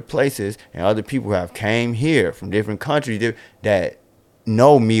been other places and other people have came here from different countries that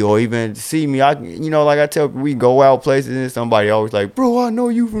know me or even see me. Like I tell people, we go out places and somebody always like, bro, I know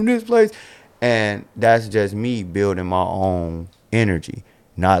you from this place. And that's just me building my own energy,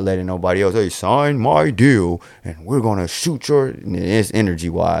 not letting nobody else, hey, sign my deal and we're going to shoot it's energy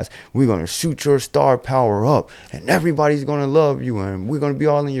wise, we're going to shoot your star power up and everybody's going to love you and we're going to be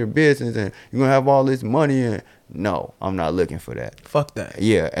all in your business and you're going to have all this money. And no, I'm not looking for that. Fuck that.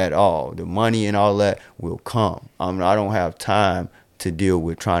 Yeah, at all. The money and all that will come. I don't have time to deal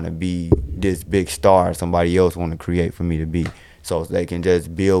with trying to be this big star somebody else want to create for me to be. So they can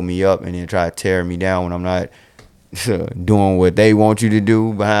just build me up and then try to tear me down when I'm not doing what they want you to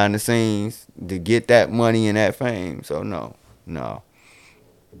do behind the scenes to get that money and that fame. So no.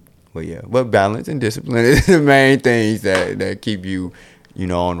 But yeah, but balance and discipline is the main things that keep you,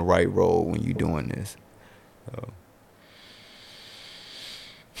 on the right road when you're doing this. So.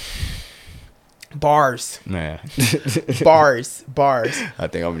 Bars. Man. Bars. I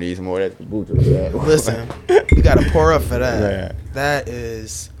think I'm gonna need some more of that kombucha for that. Listen, you gotta pour up for that. Man. That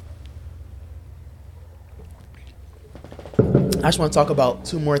is. I just want to talk about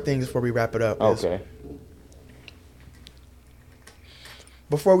 2 more things before we wrap it up. Okay.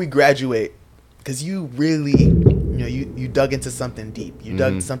 Before we graduate, because you really, you dug into something deep. You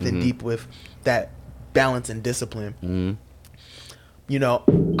dug something deep with that balance and discipline.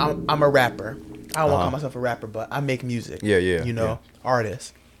 I'm a rapper. I don't want to call myself a rapper, but I make music. Yeah.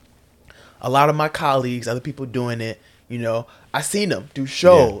 Artist. A lot of my colleagues, other people doing it, I seen them do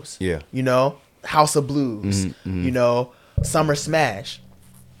shows. Yeah. House of Blues. Summer Smash.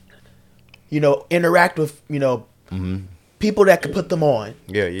 Interact with, people that could put them on.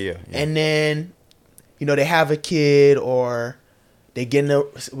 Yeah. And then, they have a kid or they get in a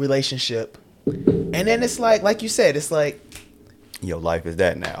relationship. And then it's like you said, it's like, your life is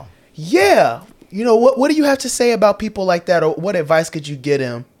that now. Yeah. What do you have to say about people like that? Or what advice could you get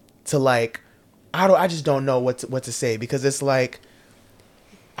him to like, I just don't know what to say, because it's like,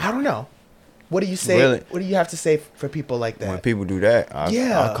 I don't know. What do you say? Really? What do you have to say for people like that? When people do that,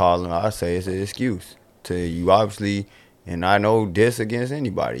 I call them, I say it's an excuse to you, obviously. And I know this against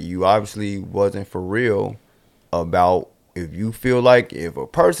anybody. You obviously wasn't for real about, if you feel like, if a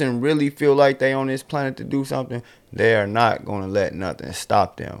person really feel like they on this planet to do something, they are not going to let nothing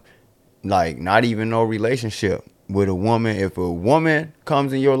stop them. Like, not even no relationship with a woman. If a woman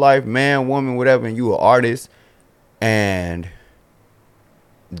comes in your life, man, woman, whatever, and you an artist, and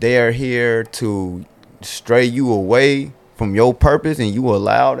they're here to stray you away from your purpose and you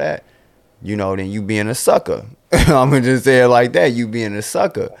allow that, then you being a sucker. I'm going to just say it like that. You being a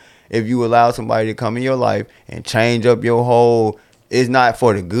sucker. If you allow somebody to come in your life and change up your whole, it's not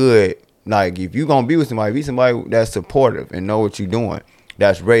for the good. Like, if you going to be with somebody, be somebody that's supportive and know what you're doing.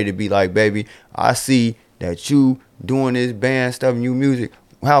 That's ready to be like, baby, I see that you doing this band stuff, new music.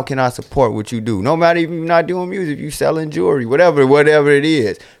 How can I support what you do? No matter if you're not doing music, you selling jewelry, whatever it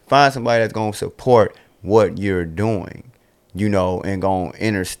is. Find somebody that's going to support what you're doing, and going to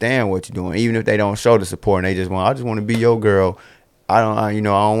understand what you're doing. Even if they don't show the support and they I just want to be your girl. I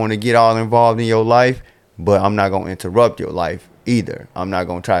don't want to get all involved in your life, but I'm not going to interrupt your life either. I'm not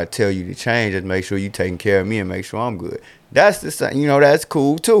going to try to tell you to change. Just make sure you taking care of me and make sure I'm good. That's the same, that's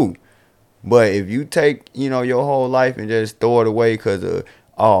cool too. But if you take, your whole life and just throw it away because of,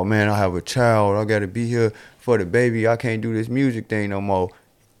 oh man, I have a child, I got to be here for the baby, I can't do this music thing no more.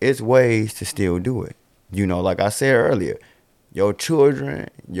 It's ways to still do it. Like I said earlier, your children,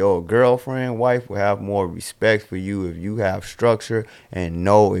 your girlfriend, wife will have more respect for you if you have structure and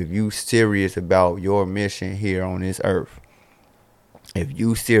know if you serious about your mission here on this earth. If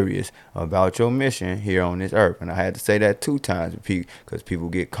you serious about your mission here on this earth. And I had to say that 2 times because people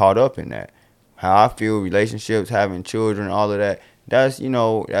get caught up in that. How I feel, relationships, having children, all of that, that's,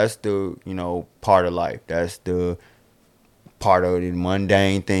 that's the, part of life. That's the part of the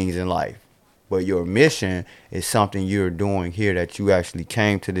mundane things in life. But your mission is something you're doing here that you actually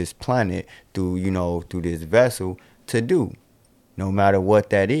came to this planet through, through this vessel to do. No matter what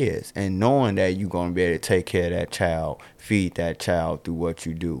that is. And knowing that you're going to be able to take care of that child, feed that child through what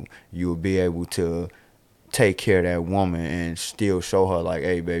you do. You'll be able to take care of that woman and still show her like,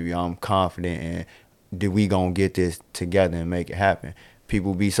 hey, baby, I'm confident and we going to get this together and make it happen.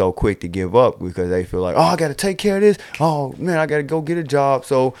 People be so quick to give up because they feel like, oh, I got to take care of this. Oh, man, I got to go get a job.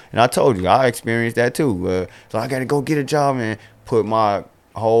 So, and I told you, I experienced that too. So I got to go get a job and put my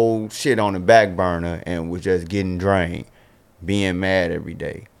whole shit on the back burner and was just getting drained. Being mad every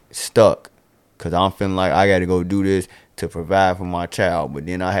day, stuck, because I'm feeling like I got to go do this to provide for my child. But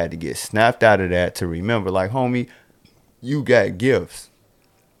then I had to get snapped out of that to remember, like, homie, you got gifts.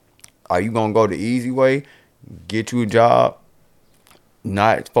 Are you going to go the easy way, get you a job,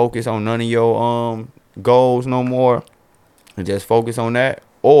 not focus on none of your goals no more, and just focus on that?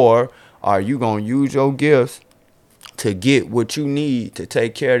 Or are you going to use your gifts to get what you need to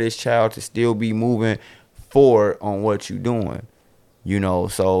take care of this child to still be moving forward on what you doing?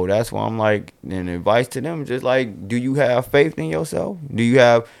 So that's why I'm like, an advice to them, just like, do you have faith in yourself? Do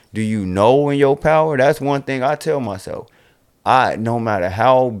you know in your power? That's one thing I tell myself. No matter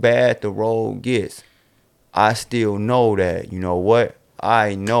how bad the road gets, I still know that, what?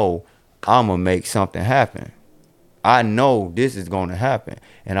 I know I'm going to make something happen. I know this is going to happen.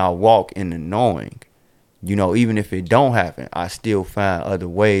 And I walk in the knowing. Even if it don't happen, I still find other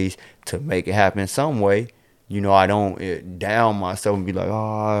ways to make it happen some way. I don't down myself and be like,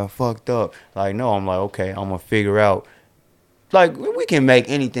 oh, I fucked up. Like, no, I'm like, okay, I'm going to figure out. Like, we can make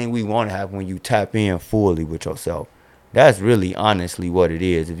anything we want to happen when you tap in fully with yourself. That's really honestly what it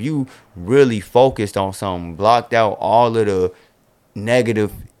is. If you really focused on something, blocked out all of the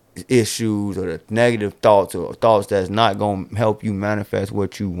negative issues or the negative thoughts or thoughts that's not going to help you manifest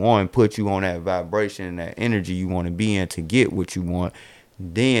what you want, put you on that vibration and that energy you want to be in to get what you want,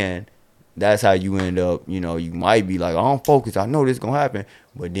 then that's how you end up, you know, you might be like, I'm focused, I know this going to happen,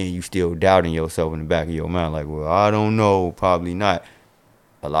 but then you still doubting yourself in the back of your mind like, well, I don't know, probably not.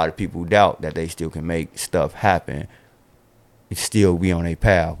 A lot of people doubt that they still can make stuff happen, still be on a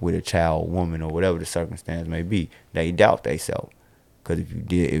path with a child, woman, or whatever the circumstance may be. They doubt themselves. Because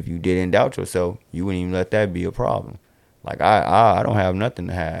if you didn't doubt yourself, you wouldn't even let that be a problem. Like I don't have nothing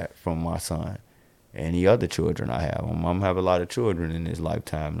to hide from my son, any other children I have. I'm gonna have a lot of children in this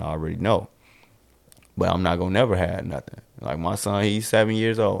lifetime, and I already know. But I'm not gonna never have nothing. Like my son, he's 7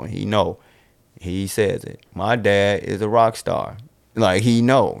 years old, and he says it. My dad is a rock star. Like he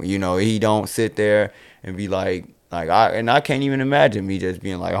he don't sit there and be like I can't even imagine me just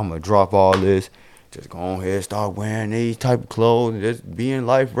being like, I'm gonna drop all this. Just go on ahead, start wearing these type of clothes, and just being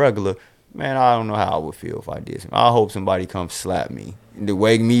life regular. Man, I don't know how I would feel if I did. I hope somebody comes slap me to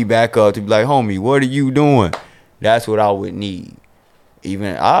wake me back up to be like, homie, what are you doing? That's what I would need.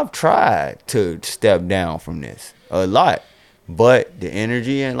 Even I've tried to step down from this a lot, but the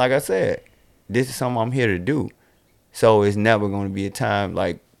energy and like I said, this is something I'm here to do. So it's never going to be a time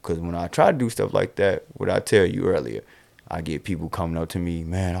like, because when I try to do stuff like that, what I tell you earlier, I get people coming up to me,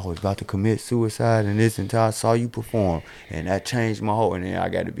 man, I was about to commit suicide and this until I saw you perform. And that changed my whole, and then I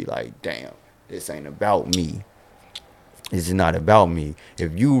got to be like, damn, this ain't about me. This is not about me.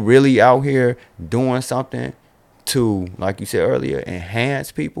 If you really out here doing something to, like you said earlier,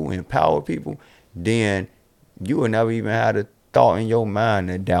 enhance people, empower people, then you will never even have a thought in your mind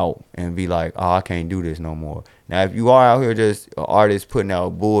to doubt and be like, oh, I can't do this no more. Now, if you are out here just an artist putting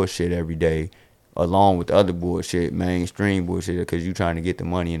out bullshit every day, along with the other bullshit, mainstream bullshit, because you trying to get the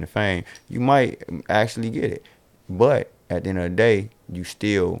money and the fame, you might actually get it. But at the end of the day, you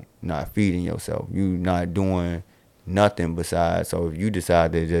still not feeding yourself. You not doing nothing besides. So if you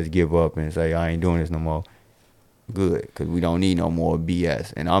decide to just give up and say, I ain't doing this no more, good, because we don't need no more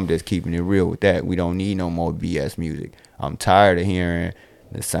BS. And I'm just keeping it real with that. We don't need no more BS music. I'm tired of hearing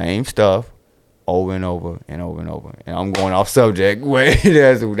the same stuff over and over and over and over. And I'm going off subject. Wait,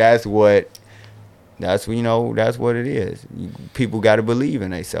 that's what it is. People got to believe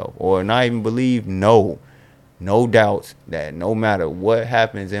in themselves, or not even believe. No doubts that no matter what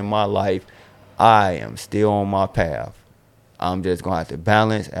happens in my life, I am still on my path. I'm just gonna have to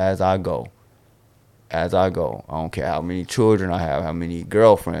balance as I go. I don't care how many children I have, how many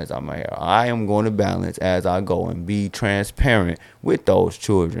girlfriends I may have. I am going to balance as I go and be transparent with those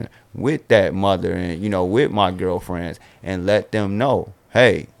children, with that mother, and with my girlfriends, and let them know,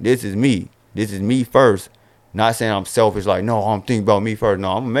 hey, this is me. This is me first. Not saying I'm selfish, like, no, I'm thinking about me first. No,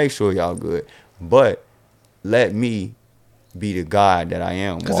 I'm going to make sure y'all good. But let me be the God that I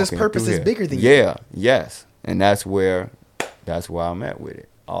am. Because this purpose is bigger than you. Yeah, yes. And that's where I'm at with it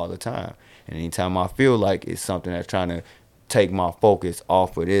all the time. And anytime I feel like it's something that's trying to take my focus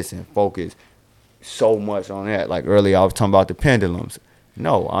off of this and focus so much on that. Like earlier, I was talking about the pendulums.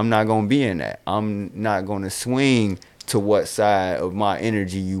 No, I'm not going to be in that. I'm not going to swing to what side of my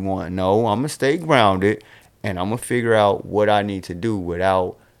energy you want. No, I'm going to stay grounded, and I'm going to figure out what I need to do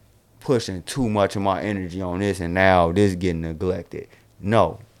without pushing too much of my energy on this and now this getting neglected.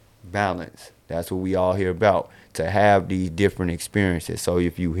 No, balance. That's what we all here about, to have these different experiences. So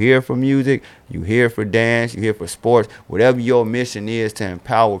if you here for music, you here for dance, you here for sports, whatever your mission is to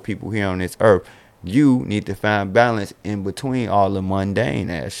empower people here on this earth, you need to find balance in between all the mundane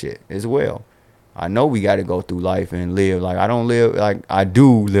ass shit as well. I know we got to go through life and live. Like, I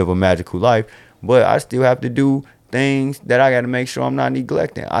do live a magical life, but I still have to do things that I got to make sure I'm not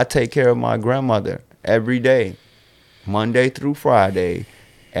neglecting. I take care of my grandmother every day, Monday through Friday,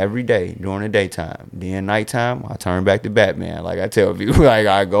 every day during the daytime. Then nighttime, I turn back to Batman. Like I tell people, like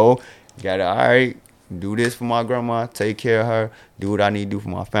I go, all right, do this for my grandma, take care of her, do what I need to do for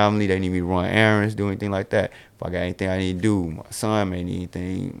my family. They need me to run errands, do anything like that. If I got anything I need to do, my son may need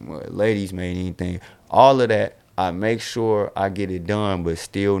anything, my ladies may need anything. All of that, I make sure I get it done, but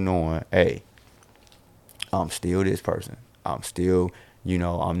still knowing, hey, I'm still this person. I'm still,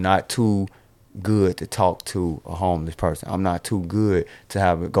 I'm not too good to talk to a homeless person. I'm not too good to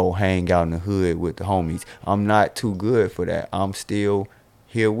have it go hang out in the hood with the homies. I'm not too good for that. I'm still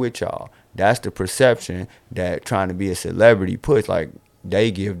here with y'all. That's the perception that trying to be a celebrity puts. Like,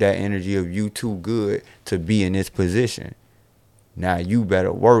 they give that energy of you too good to be in this position. Now you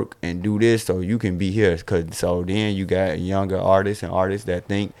better work and do this so you can be here. So then you got younger artists and artists that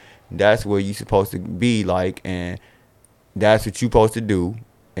think that's where you supposed to be like, and that's what you supposed to do,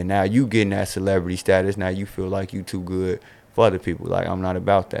 and now you getting that celebrity status. Now you feel like you too good for other people. Like, I'm not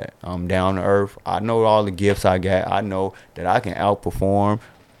about that. I'm down to earth. I know all the gifts I got. I know that I can outperform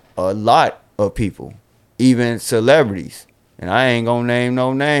a lot of people, even celebrities. And I ain't gonna name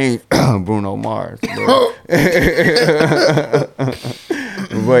no names, Bruno Mars.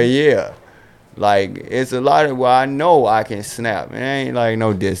 But yeah, like, it's a lot of where I know I can snap. It ain't like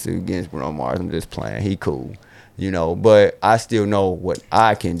no diss against Bruno Mars. I'm just playing. He cool, but I still know what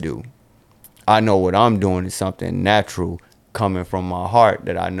I can do. I know what I'm doing is something natural coming from my heart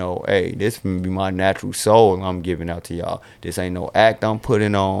that I know, hey, this can be my natural soul I'm giving out to y'all. This ain't no act I'm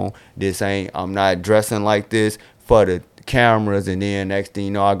putting on. I'm not dressing like this for the cameras, and then next thing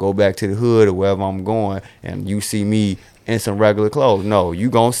you know, I go back to the hood or wherever I'm going, and you see me in some regular clothes. No, you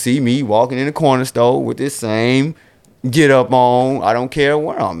gonna see me walking in the corner store with this same get up on. I don't care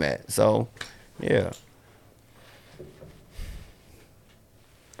where I'm at. So, yeah.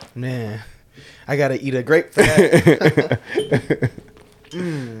 Man, I gotta eat a grape for that.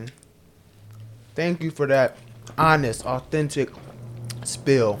 Thank you for that honest, authentic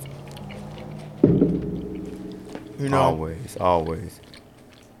spill. Always.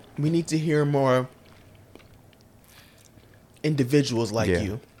 We need to hear more individuals like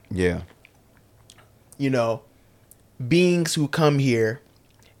you. Yeah. Beings who come here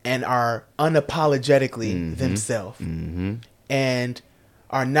and are unapologetically themselves. Mm-hmm. And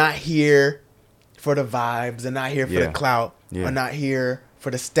are not here for the vibes, are not here for the clout, are not here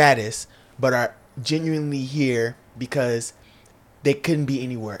for the status, but are genuinely here because they couldn't be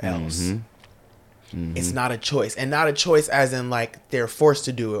anywhere else. Mm-hmm. It's not a choice. And not a choice as in like they're forced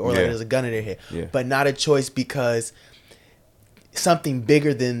to do it or like there's a gun in their head. Yeah. But not a choice because something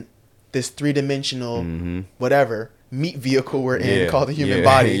bigger than this three-dimensional whatever meat vehicle we're in called the human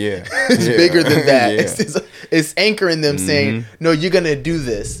body is bigger than that. It's anchoring them saying, no, you're going to do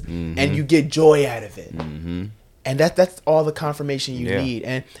this and you get joy out of it. And that's all the confirmation you need.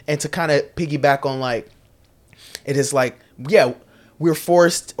 And to kind of piggyback on like, it is like, we're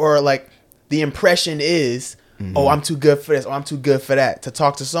forced, or like the impression is, oh, I'm too good for this, or I'm too good for that, to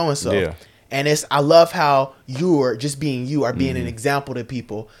talk to so-and-so. Yeah. And I love how you're just being you, are being an example to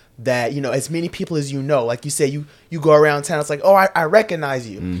people that, as many people as like you said, you go around town, it's like, oh, I recognize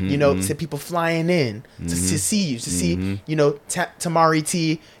you. To people flying in to see you, to see, Tamarie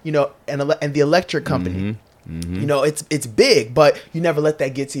T, and the electric company. It's big, but you never let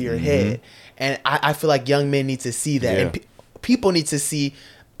that get to your head. And I feel like young men need to see that. And people need to see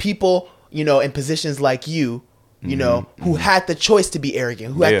people, in positions like you, who had the choice to be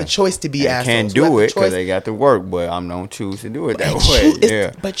arrogant, who had the choice to be assholes. Can't do it because they got to work, but I don't choose to do it that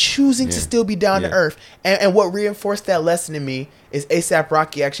way. But choosing to still be down to earth. And what reinforced that lesson in me is A$AP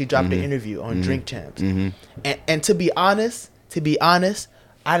Rocky actually dropped an interview on Drink Champs. And to be honest,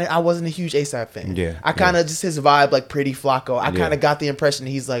 I wasn't a huge A$AP fan. Yeah, I kind of just his vibe, like Pretty Flacco. I kind of got the impression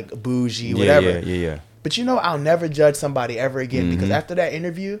he's like bougie, whatever. But I'll never judge somebody ever again because after that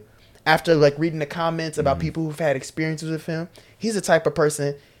interview, after like reading the comments about people who've had experiences with him, he's the type of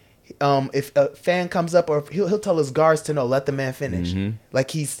person. If a fan comes up, or he'll tell his guards to let the man finish. Like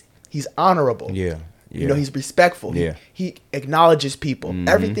he's honorable. Yeah. He's respectful. Yeah. He acknowledges people.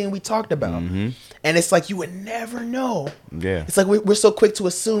 Everything we talked about. And it's like you would never know. Yeah. It's like we're so quick to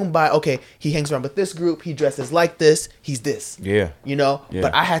assume by, he hangs around with this group, he dresses like this, he's this. Yeah.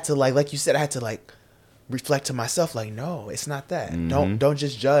 But I had to like you said, I had to like reflect to myself, like, no, it's not that. Don't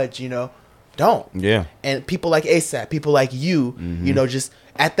just judge, don't. Yeah. And people like A$AP, people like you, just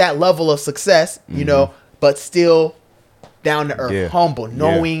at that level of success, but still down to earth, humble,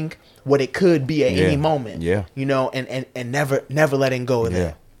 knowing what it could be at any moment. Yeah. And never letting go of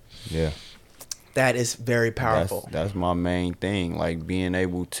that. Yeah. That is very powerful. That's my main thing. Like being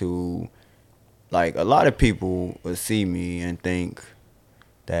able to, like, a lot of people will see me and think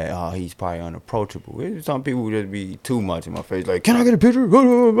that he's probably unapproachable. Some people just be too much in my face, like, can I get a picture?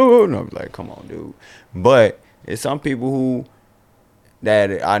 And I'm like, come on, dude. But it's some people who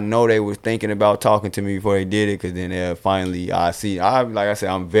that I know they was thinking about talking to me before they did it, because then finally like I said,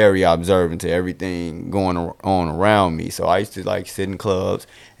 I'm very observant to everything going on around me. So I used to like sit in clubs,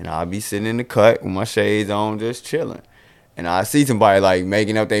 and I'd be sitting in the cut with my shades on, just chilling. And I see somebody like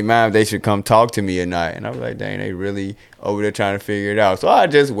making up their mind they should come talk to me at night. And I was like, dang, they really over there trying to figure it out. So I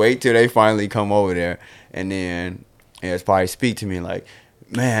just wait till they finally come over there. And then it's probably speak to me like,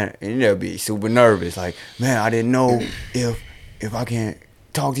 man, and they'll be super nervous. Like, man, I didn't know if I can't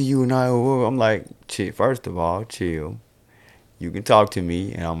talk to you. And I'm like, chill, first of all, chill. you can talk to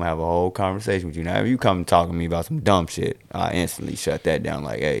me, and I'm gonna have a whole conversation with you. Now, if you come talk to me about some dumb shit, I instantly shut that down.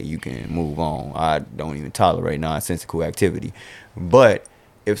 Like, hey, you can move on. I don't even tolerate nonsensical activity. But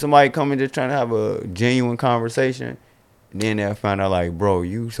if somebody come in just trying to have a genuine conversation, then they'll find out like, bro,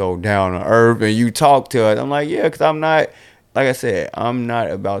 you so down to earth and you talk to us. I'm like, yeah, because I'm not, like I said, I'm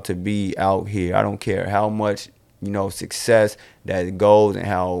not about to be out here. I don't care how much, success that goes and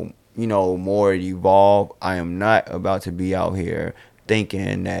how, more it evolve. I am not about to be out here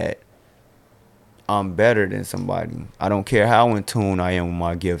thinking that I'm better than somebody. I don't care how in tune I am with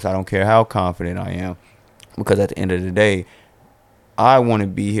my gifts. I don't care how confident I am. Because at the end of the day, I want to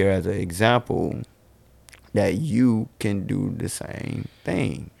be here as an example that you can do the same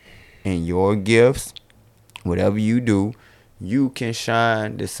thing. And your gifts, whatever you do, you can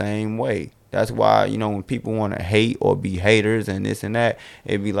shine the same way. That's why, when people want to hate or be haters and this and that,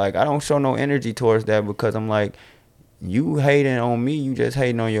 it'd be like, I don't show no energy towards that, because I'm like, you hating on me, you just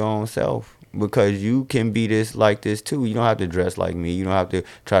hating on your own self. Because you can be this like this too. You don't have to dress like me. You don't have to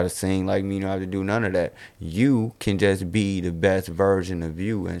try to sing like me. You don't have to do none of that. You can just be the best version of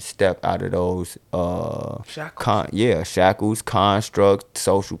you and step out of those shackles, constructs,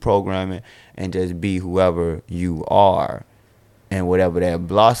 social programming, and just be whoever you are and whatever that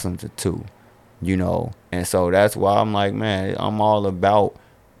blossoms to, And so that's why I'm like, man, I'm all about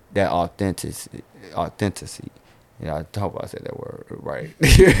that authenticity. Yeah, I hope I said that word right.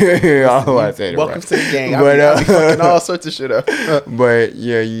 I hope I said it Welcome right. to the gang. But, I be fucking all sorts of shit up. But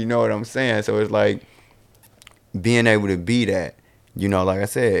yeah, you know what I'm saying. So it's like being able to be that. Like I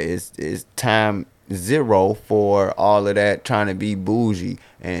said, it's time zero for all of that trying to be bougie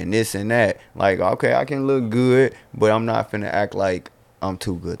and this and that. Like, okay, I can look good, but I'm not finna act like I'm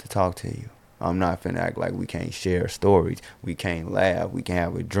too good to talk to you. I'm not finna act like we can't share stories. We can't laugh. We can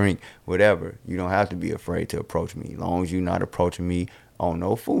have a drink, whatever. You don't have to be afraid to approach me. As long as you're not approaching me on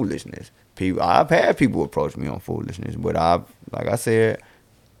no foolishness. I've had people approach me on foolishness, but like I said,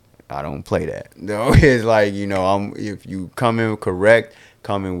 I don't play that. It's like, if you come in correct,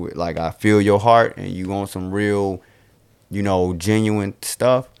 come in with, like, I feel your heart and you want some real, genuine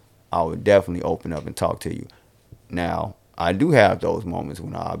stuff, I would definitely open up and talk to you. Now, I do have those moments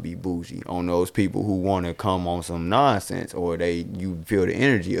when I'll be bougie on those people who want to come on some nonsense, or you feel the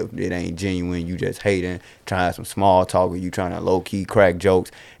energy of it ain't genuine, you just hating, trying to have some small talk, or you trying to low-key crack jokes.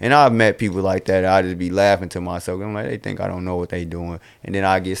 And I've met people like that. I just be laughing to myself. I'm like, they think I don't know what they doing. And then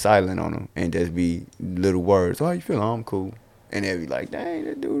I get silent on them and just be little words. Oh, how you feeling? I'm cool. And they'll be like, dang,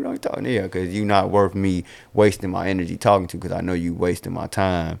 that dude don't talk. Yeah, because you not worth me wasting my energy talking to, because I know you wasting my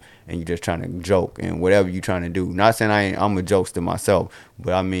time and you just trying to joke and whatever you trying to do. Not saying I'm a jokester myself,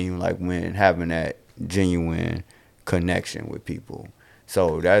 but I mean, like, when having that genuine connection with people.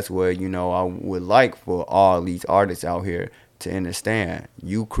 So that's where, I would like for all these artists out here to understand.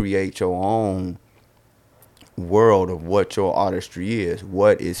 You create your own world of what your artistry is.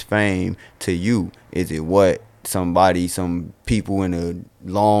 What is fame to you? Is it what some people in a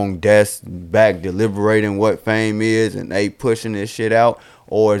long desk back deliberating what fame is and they pushing this shit out,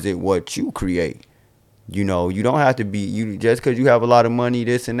 or is it what you create? You don't have to be, just because you have a lot of money,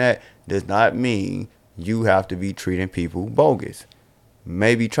 this and that, does not mean you have to be treating people bogus.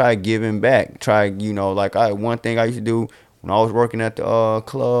 Maybe try giving back. Try, like one thing I used to do when I was working at the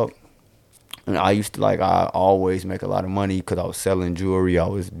club. And I always make a lot of money because I was selling jewelry, I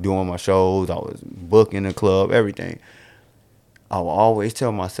was doing my shows, I was booking the club, everything. I would always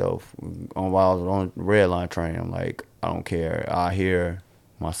tell myself, while I was on the red line train, I'm like, I don't care. I hear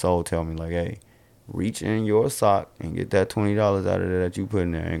my soul tell me, like, hey, reach in your sock and get that $20 out of there that you put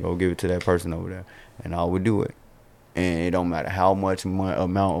in there and go give it to that person over there. And I would do it. And it don't matter how much amount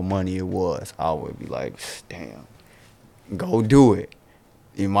of money it was. I would be like, damn, go do it.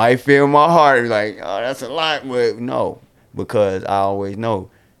 You might feel my heart like, oh, that's a lot, but no, because I always know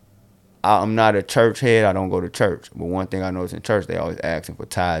I'm not a church head. I don't go to church. But one thing I know is in church, they always asking for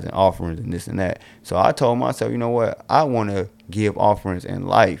tithes and offerings and this and that. So I told myself, you know what? I want to give offerings in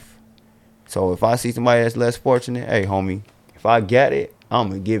life. So if I see somebody that's less fortunate, hey, homie, if I get it, I'm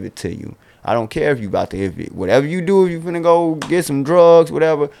going to give it to you. I don't care if you about to, whatever you do, if you finna go get some drugs,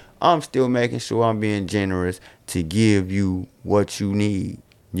 whatever, I'm still making sure I'm being generous to give you what you need,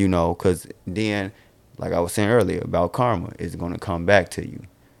 because then, like I was saying earlier about karma, it's going to come back to you.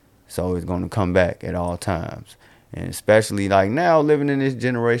 So it's going to come back at all times. And especially like now, living in this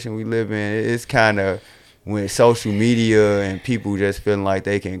generation we live in, it's kind of when social media and people just feeling like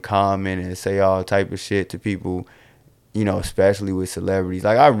they can comment and say all type of shit to people, especially with celebrities.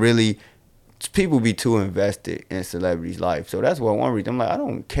 Like people be too invested in celebrities' life. So that's one reason I'm like, I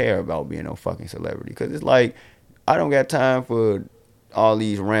don't care about being no fucking celebrity. Because it's like, I don't got time for all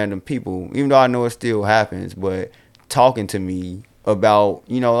these random people, even though I know it still happens, but talking to me about,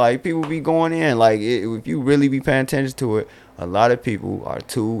 like people be going in, like if you really be paying attention to it, a lot of people are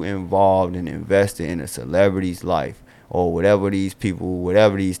too involved and invested in a celebrity's life or whatever these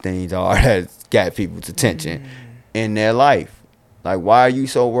things are that's got people's attention in their life. Like, why are you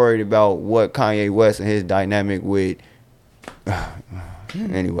so worried about what Kanye West and his dynamic with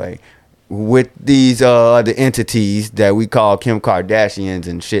anyway, with these the entities that we call Kim Kardashians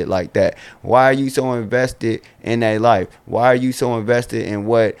and shit like that? Why are you so invested in their life? Why are you so invested in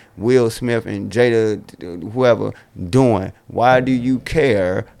what Will Smith and Jada, whoever, doing? Why do you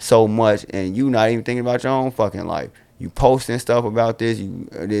care so much and you not even thinking about your own fucking life? You posting stuff about this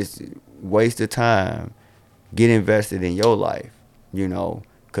waste of time. Get invested in your life,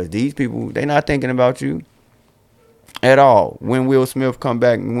 because these people, they not thinking about you at all. When Will Smith come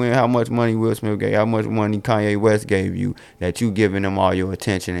back, how much money Will Smith gave, how much money Kanye West gave you, that you giving them all your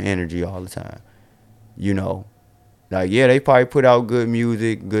attention and energy all the time. Like, yeah, they probably put out good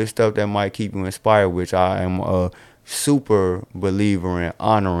music, good stuff that might keep you inspired, which I am a super believer in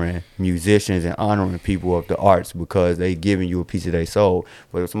honoring musicians and honoring people of the arts, because they giving you a piece of their soul.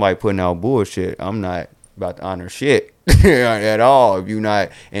 But if somebody putting out bullshit, I'm not about to honor shit at all if you're not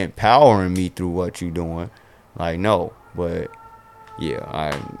empowering me through what you doing. Like, no. But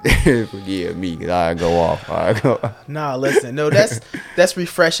yeah, forgive me, because I go off. Nah, listen, no, that's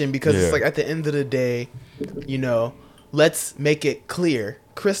refreshing, because it's like, at the end of the day, let's make it clear,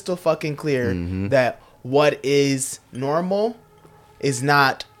 crystal fucking clear, that what is normal is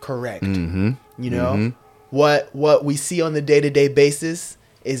not correct. What we see on the day-to-day basis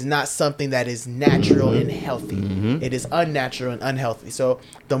is not something that is natural and healthy. It is unnatural and unhealthy. So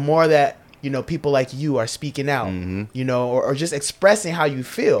the more that people like you are speaking out, or just expressing how you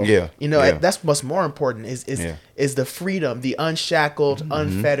feel, that's what's more important is the freedom, the unshackled,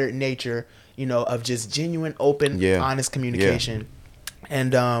 unfettered nature, of just genuine, open, honest communication.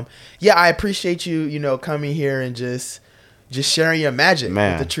 And I appreciate you, coming here and just sharing your magic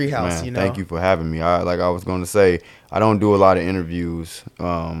with the Treehouse. Thank you for having me. Like I was going to say, I don't do a lot of interviews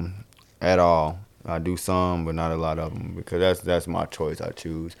at all. I do some, but not a lot of them, because that's my choice. I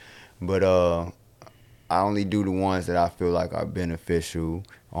choose. But I only do the ones that I feel like are beneficial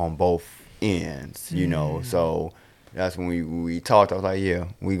on both ends, So that's when we talked. I was like, yeah,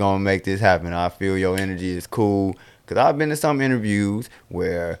 we going to make this happen. I feel your energy is cool. Because I've been to some interviews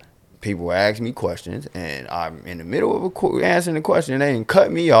where people ask me questions, and I'm in the middle of answering the question, and they didn't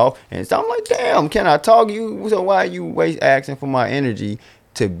cut me off. And so I'm like, damn, can I talk to you? So why are you asking for my energy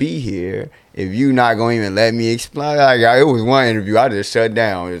to be here if you not going to even let me explain? Like, it was one interview, I just shut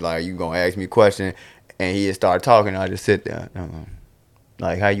down. It was like, you going to ask me a question, and he just started talking, I just sit there.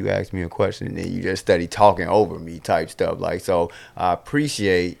 Like, how you ask me a question and then you just study talking over me type stuff. Like, so I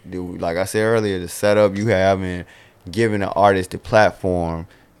appreciate, like I said earlier, the setup you have and giving the artist the platform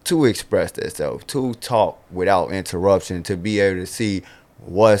to express themselves, to talk without interruption, to be able to see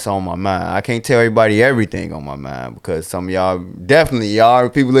what's on my mind. I can't tell everybody everything on my mind, because some of y'all,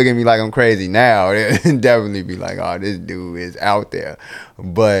 people look at me like I'm crazy now. They definitely be like, oh, this dude is out there.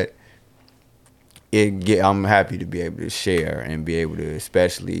 But I'm happy to be able to share and be able to,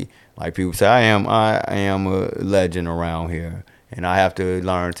 especially like people say, I am a legend around here, and I have to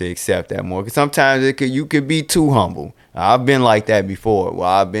learn to accept that more. Because sometimes you could be too humble. I've been like that before. Well,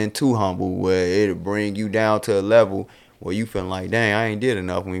 I've been too humble, where it'll bring you down to a level where you feel like, dang, I ain't did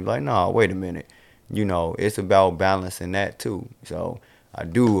enough. And we be like, no, wait a minute. It's about balancing that too. So I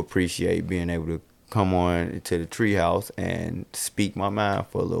do appreciate being able to come on to the Treehouse and speak my mind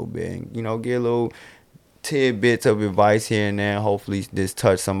for a little bit, and get a little tidbits of advice here and there. Hopefully this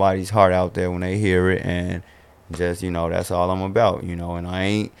touch somebody's heart out there when they hear it, and just that's all I'm about. And I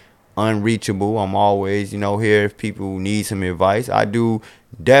ain't unreachable. I'm always here if people need some advice. I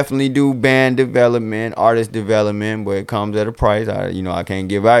definitely do band development, artist development, but it comes at a price. I can't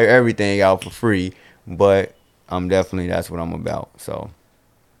give out everything out for free, but that's what I'm about. So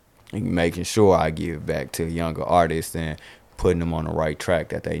making sure I give back to younger artists and putting them on the right track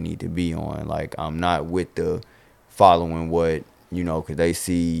that they need to be on. Like, I'm not with the following what, because they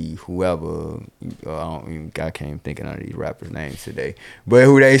see whoever, I can't even think of none of these rappers' names today, but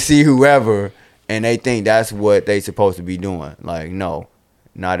they see whoever, and they think that's what they supposed to be doing. Like, no,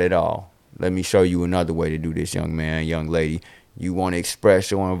 not at all. Let me show you another way to do this, young man, young lady. You want to express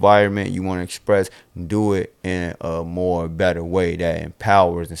your environment, do it in a more better way that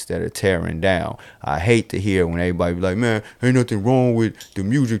empowers instead of tearing down. I hate to hear when everybody be like, man, ain't nothing wrong with the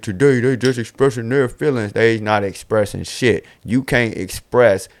music today. They just expressing their feelings. They not expressing shit. You can't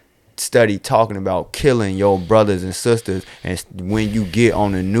express study talking about killing your brothers and sisters, and when you get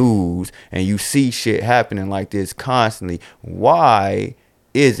on the news and you see shit happening like this constantly, why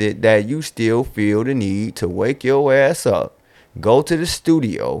is it that you still feel the need to wake your ass up, go to the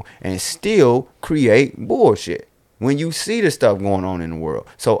studio, and still create bullshit when you see the stuff going on in the world?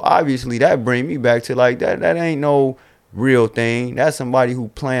 So obviously that bring me back to like that ain't no real thing. That's somebody who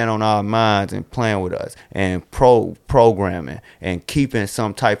playing on our minds and playing with us and programming and keeping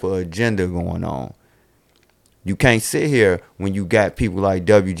some type of agenda going on. You can't sit here when you got people like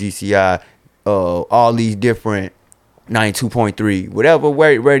WGCI, all these different 92.3, whatever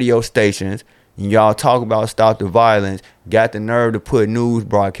radio stations, and y'all talk about stop the violence, got the nerve to put news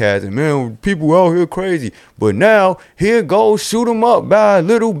broadcasts, and man, people out here crazy. But now, here goes shoot 'em up by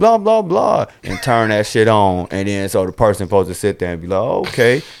little blah, blah, blah, and turn that shit on. And then so the person supposed to sit there and be like, oh,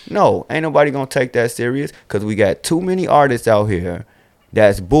 okay. No, ain't nobody gonna take that serious, because we got too many artists out here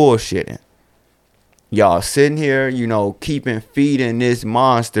that's bullshitting. Y'all sitting here, feeding this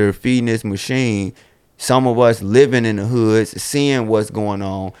monster, feeding this machine. Some of us living in the hoods, seeing what's going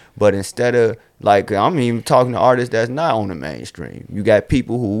on, but instead of, like, I'm even talking to artists that's not on the mainstream. You got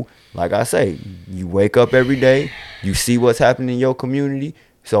people who, like I say, you wake up every day, you see what's happening in your community,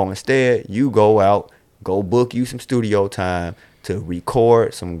 so instead you go out, go book you some studio time to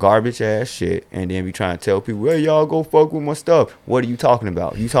record some garbage ass shit, and then be trying to tell people, hey, y'all go fuck with my stuff. What are you talking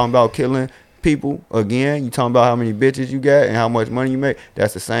about? You talking about killing people again? You talking about how many bitches you got and how much money you make?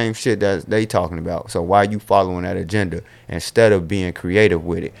 That's the same shit that they talking about. So why you following that agenda instead of being creative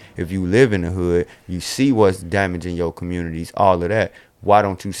with it? If you live in the hood, you see what's damaging your communities, all of that. Why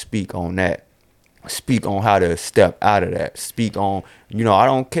don't you speak on that? Speak on how to step out of that. Speak on, I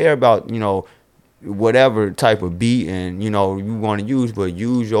don't care about, whatever type of beat and, you want to use, but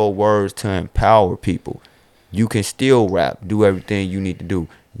use your words to empower people. You can still rap, do everything you need to do.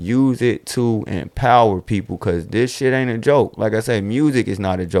 Use it to empower people, because this shit ain't a joke. Like I say, music is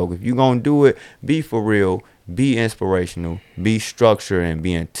not a joke. If you gonna do it, be for real, be inspirational, be structured, and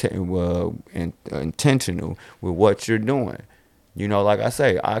be intentional with what you're doing. Like I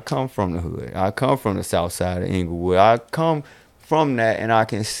say, I come from the hood. I come from the south side of Inglewood. I come from that, and I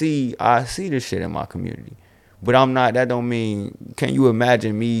see this shit in my community. But I'm not, that don't mean, can you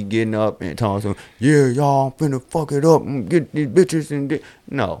imagine me getting up and telling someone, yeah, y'all, I'm finna fuck it up and get these bitches and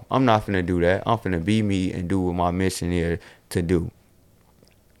no, I'm not finna do that. I'm finna be me and do what my mission is to do.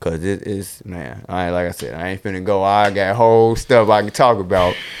 Cause it's, man, like I said, I ain't finna go, I got whole stuff I can talk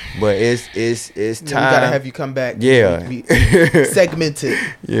about, but it's time. We gotta have you come back. Yeah. Segmented.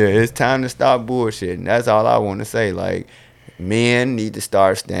 Yeah, it's time to stop bullshitting. That's all I want to say. Like, men need to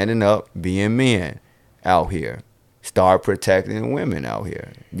start standing up, being men out here. Start protecting women out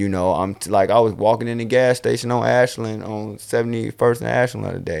here. I'm I was walking in the gas station on Ashland, on 71st and Ashland the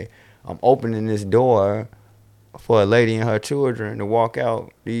other day. I'm opening this door for a lady and her children to walk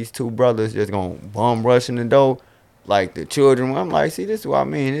out. These two brothers just gonna bum rush in the door like the children. I'm like, see, this is what I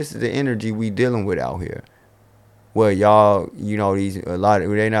mean. This is the energy we dealing with out here. Well, y'all, a lot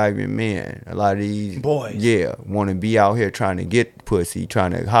of, they not even men. A lot of these boys, want to be out here trying to get pussy,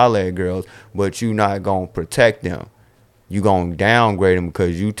 trying to holler at girls, but you not going to protect them. You going to downgrade them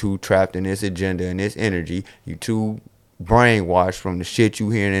because you too trapped in this agenda and this energy. You too brainwashed from the shit you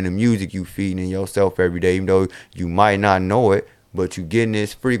hearing and the music you feeding in yourself every day, even though you might not know it, but you getting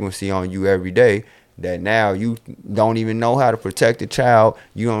this frequency on you every day. That now you don't even know how to protect a child.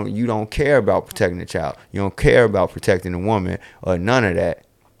 You don't care about protecting the child. You don't care about protecting the woman or none of that.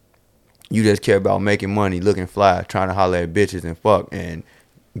 You just care about making money, looking fly, trying to holler at bitches and fuck and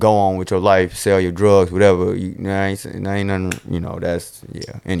go on with your life, sell your drugs, whatever. Ain't nothing, that's,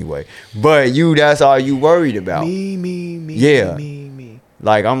 yeah. Anyway, but that's all you worried about. Me. Yeah. Me.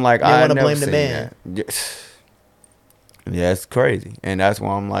 Like, I'm like, I want to never blame the seen man. that. Yeah, it's crazy. And that's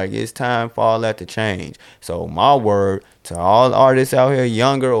why I'm like, it's time for all that to change. So my word to all artists out here,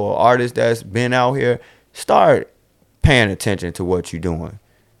 younger or artists that's been out here, start paying attention to what you're doing.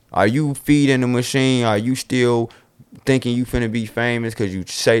 Are you feeding the machine? Are you still thinking you finna be famous because you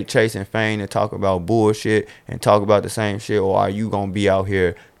chasing fame and talk about bullshit and talk about the same shit? Or are you going to be out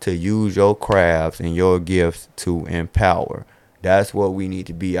here to use your crafts and your gifts to empower? That's what we need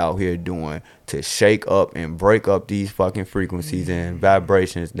to be out here doing, to shake up and break up these fucking frequencies and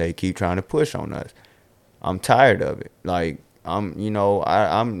vibrations they keep trying to push on us. I'm tired of it. Like,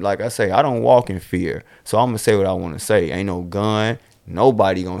 I'm like I say, I don't walk in fear. So I'm going to say what I want to say. Ain't no gun.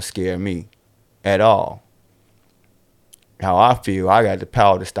 Nobody going to scare me at all. How I feel, I got the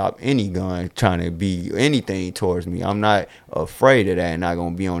power to stop any gun trying to be anything towards me. I'm not afraid of that and not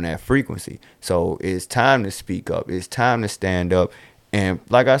going to be on that frequency. So it's time to speak up. It's time to stand up And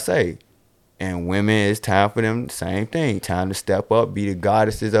like I say, and women, it's time for them, same thing. Time to step up, be the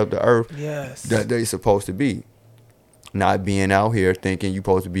goddesses of the earth Yes. that they supposed to be. Not being out here thinking you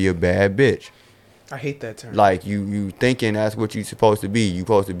supposed to be a bad bitch. I hate that term. Like you thinking that's what you supposed to be. You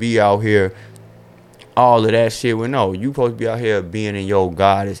supposed to be out here all of that shit. Well, no, you supposed to be out here being in your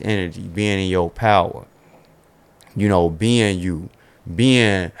goddess energy, being in your power. You know, being you,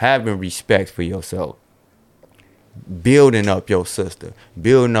 having respect for yourself, building up your sister,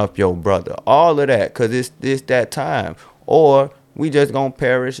 building up your brother, all of that, cause it's that time. Or we just gonna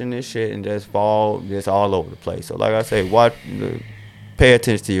perish in this shit and just fall just all over the place. So like I say, pay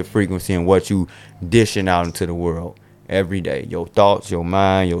attention to your frequency and what you dishing out into the world every day. Your thoughts, your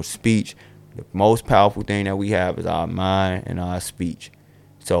mind, your speech. The most powerful thing that we have is our mind and our speech.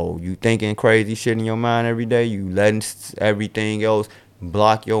 So you thinking crazy shit in your mind every day, you letting everything else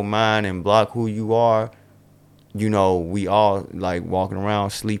block your mind and block who you are. You know, we all like walking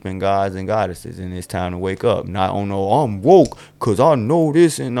around sleeping gods and goddesses, and it's time to wake up. Not on no, I'm woke because I know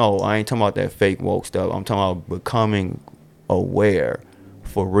this, and no, I ain't talking about that fake woke stuff. I'm talking about becoming aware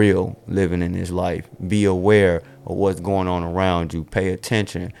for real, living in this life. Be aware of what's going on around you. Pay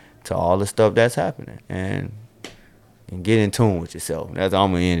attention to all the stuff that's happening, and get in tune with yourself. That's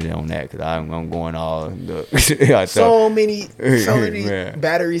I'm gonna end it on that because I'm going all the so many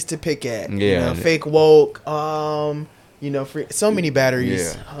batteries to pick at. Yeah, you know, fake woke. You know, so many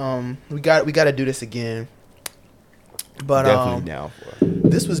batteries. Yeah. We got to do this again. But definitely down for it.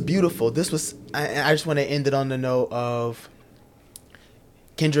 This was beautiful. This was. I just want to end it on the note of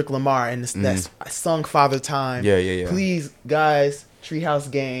Kendrick Lamar and that song "Father Time." Yeah. Please, guys. Treehouse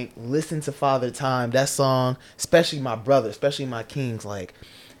Gang, listen to Father Time. That song, especially my brother, especially my kings, like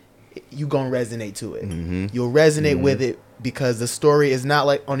you gonna resonate to it. You'll resonate with it because the story is not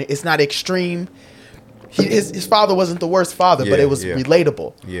like it's not extreme. His father wasn't the worst father, but it was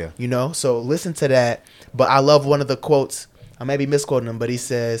relatable. Yeah, you know. So listen to that. But I love one of the quotes. I may be misquoting him, but he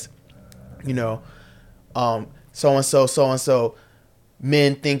says, you know, so and so.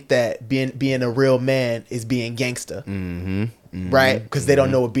 Men think that being a real man is being gangster. Right? Because they don't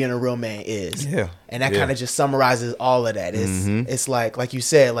know what being a real man is. Yeah. And that kind of just summarizes all of that. It's like you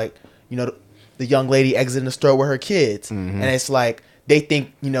said, like, you know, the young lady exiting the store with her kids. And it's like, they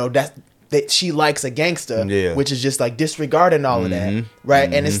think, you know, that she likes a gangster, which is just like disregarding all of that.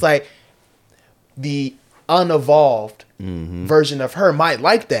 Right? And it's like the unevolved version of her might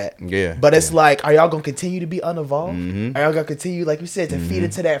like that. But it's like, are y'all going to continue to be unevolved? Are y'all going to continue, like you said, to feed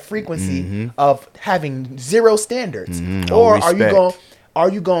into that frequency of having zero standards? Or are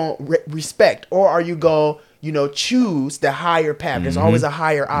you going to respect? Or are you going to, you know, choose the higher path? There's always a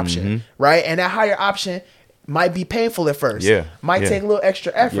higher option, right? And that higher option might be painful at first. Might take a little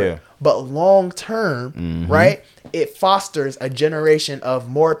extra effort. But long term, right? It fosters a generation of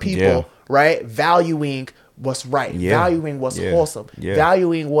more people, right? Valuing what's right, valuing what's wholesome,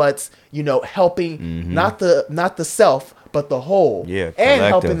 valuing what's, you know, helping not the self but the whole, and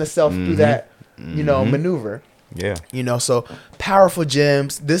helping the self through that, you know, maneuver. You know, so powerful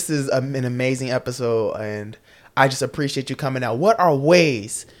gems. This is an amazing episode, and I just appreciate you coming out. What are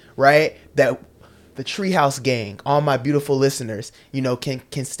ways, right, that the Treehouse Gang, all my beautiful listeners, you know,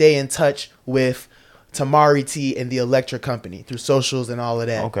 can stay in touch with Tamarie T and the Electra Company through socials and all of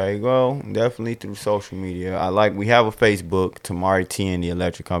that? Okay, well, definitely through social media. We have a Facebook, Tamarie T and the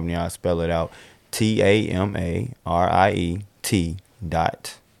Electra Company. I'll spell it out. TAMARIE T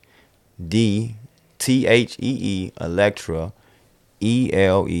DTHEE Electra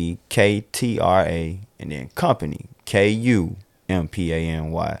ELEKTRA and then Company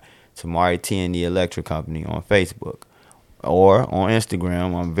KUMPANY. Tamarie T and the Electra Company on Facebook or on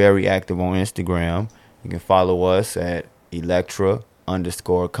Instagram. I'm very active on Instagram. You can follow us at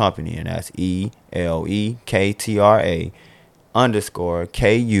Electra_Company, and that's ELEKTRA_KUMPANY.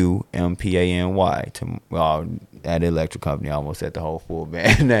 At Electra Company, I almost said the whole full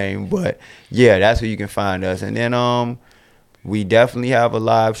band name, but yeah, that's where you can find us. And then we definitely have a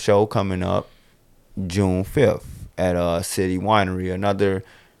live show coming up June 5th at City Winery, another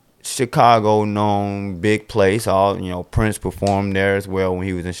Chicago known big place. Prince performed there as well when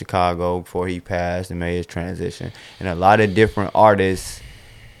he was in Chicago before he passed and made his transition, and a lot of different artists,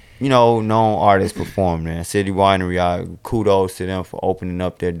 known artists performed there. City Winery, kudos to them for opening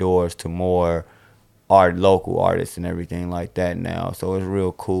up their doors to more local artists and everything like that now. So it's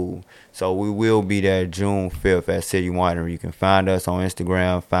real cool. So we will be there June 5th at City Winery. You can find us on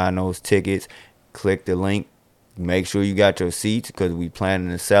Instagram, find those tickets, click the link. Make sure you got your seats because we planning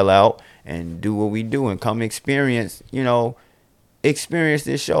to sell out and do what we do and come experience, experience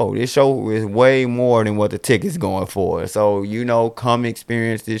this show. This show is way more than what the ticket's going for. So, come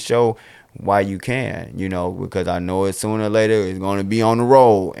experience this show while you can, because I know it sooner or later it's going to be on the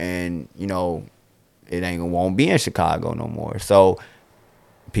road, and, it won't be in Chicago no more. So,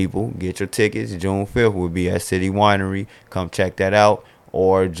 people, get your tickets. June 5th will be at City Winery. Come check that out.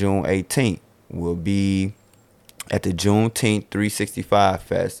 Or June 18th will be at the Juneteenth 365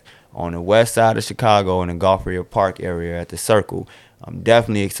 Fest on the west side of Chicago in the Golfria Park area at the Circle. I'm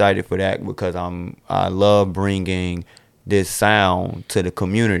definitely excited for that because I love bringing this sound to the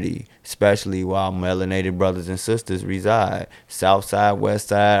community, especially while melanated brothers and sisters reside. South side, west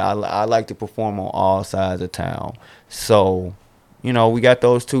side, I like to perform on all sides of town. So, we got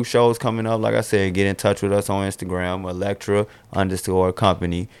those 2 shows coming up. Like I said, get in touch with us on Instagram,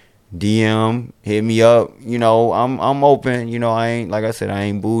 Electra_company. DM, hit me up. I'm open. I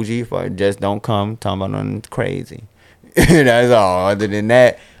ain't bougie. If I just don't come, talking about nothing crazy. That's all. Other than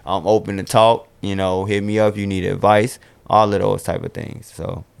that, I'm open to talk. Hit me up if you need advice. All of those type of things.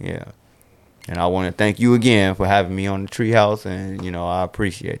 So, yeah. And I want to thank you again for having me on the Treehouse. And, I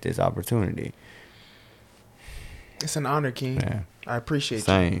appreciate this opportunity. It's an honor, King. Yeah. I appreciate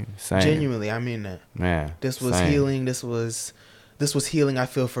you. Same. Genuinely, I mean that. Yeah. This was healing. This was healing, I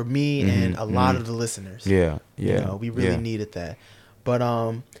feel, for me and a lot of the listeners. Yeah. We really needed that. But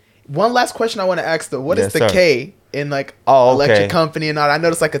one last question I want to ask, though. What is the K in, Electric Company and all? I know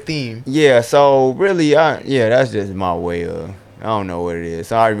it's like a theme. Yeah, so really, that's just my way of... I don't know what it is.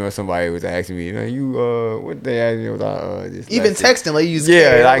 So I remember somebody was asking me, what they asked me was even texting, you use K.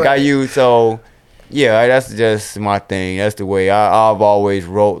 Yeah, I use, so... Yeah, that's just my thing. That's the way I've always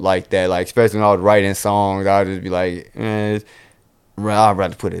wrote like that. Especially when I was writing songs, I'd just be like, I'd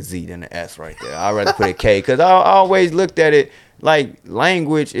rather put a Z than an S right there. I'd rather put a K. Because I always looked at it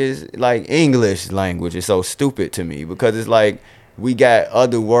language is English language is so stupid to me. Because it's we got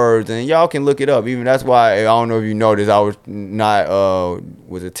other words, and y'all can look it up. Even that's why, I don't know if you noticed, I was not,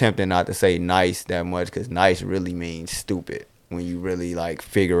 was attempting not to say nice that much. Because nice really means stupid. When you really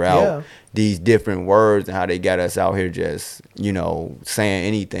figure out these different words and how they got us out here just, saying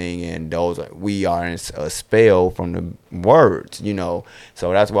anything, and those we are in a spell from the words,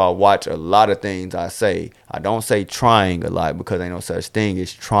 So that's why I watch a lot of things I say. I don't say trying a lot because ain't no such thing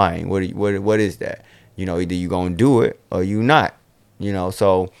as trying. What is that? Either you gonna do it or you not.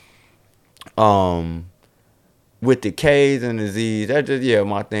 So with the K's and the Z's, that's just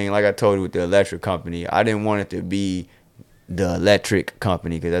my thing. Like I told you with the Electric Company, I didn't want it to be the Electric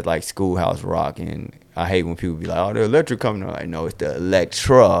Company because that's like Schoolhouse Rock, and I hate when people be like, the Electric Company. I'm like, no, it's the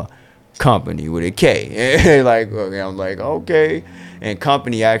Electra Company with a K. I'm like, okay. And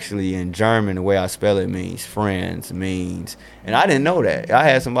company actually in German, the way I spell it, means friends, and I didn't know that. I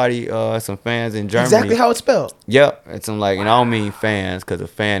had somebody, some fans in Germany. Exactly how it's spelled. Yep. And I'm like, and I don't mean fans because a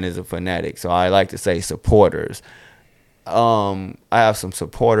fan is a fanatic, so I like to say supporters. I have some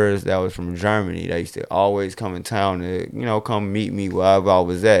supporters that was from Germany. They used to always come in town to, come meet me wherever I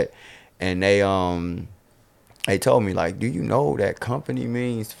was at. And they told me, do you know that company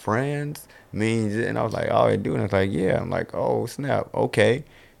means friends? And I was like, oh, it do? And I was like, yeah. I'm like, oh, snap. Okay.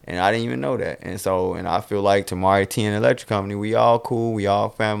 And I didn't even know that. And I feel like Tamarie T and Electric Company, we all cool. We all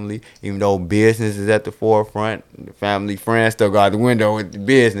family. Even though business is at the forefront, the family, friends still go out the window with the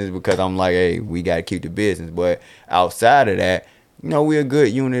business because I'm like, hey, we got to keep the business. But outside of that, we're a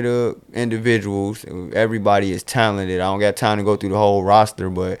good unit of individuals. Everybody is talented. I don't got time to go through the whole roster,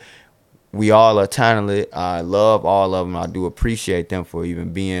 but we all are talented. I love all of them. I do appreciate them for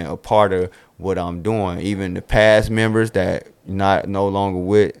even being a part of what I'm doing. Even the past members that no longer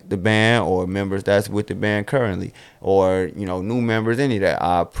with the band, or members that's with the band currently, or new members, any of that.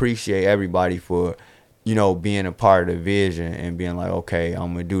 I appreciate everybody for being a part of the vision and being like, okay,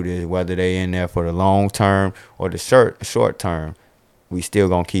 I'm gonna do this, whether they in there for the long term or the short term. We still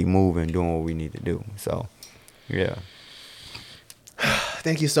gonna keep moving, doing what we need to do. So, yeah.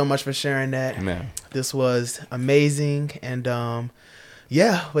 Thank you so much for sharing that. Man. This was amazing. And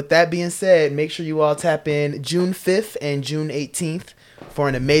with that being said, make sure you all tap in June 5th and June 18th for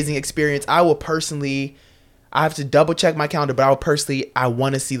an amazing experience. I have to double check my calendar, but I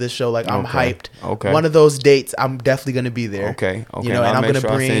want to see the show. I'm hyped. Okay. One of those dates, I'm definitely going to be there. Okay. And I'm going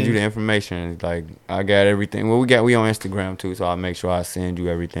to I send you the information. I got everything. Well, we on Instagram too, so I'll make sure I send you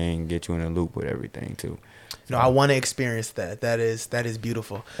everything, get you in a loop with everything too. No, I want to experience that. That is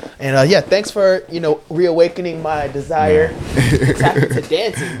beautiful. And thanks for reawakening my desire to tap into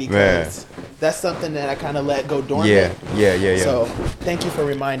dancing, because that's something that I kind of let go dormant. Yeah. So thank you for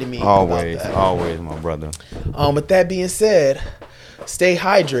reminding me. Always, about that. Always, my brother. With that being said, stay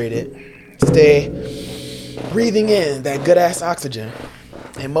hydrated. Stay breathing in that good ass oxygen.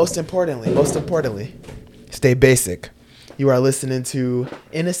 And most importantly, stay basic. You are listening to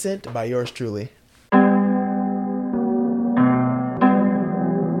Innocent by yours truly.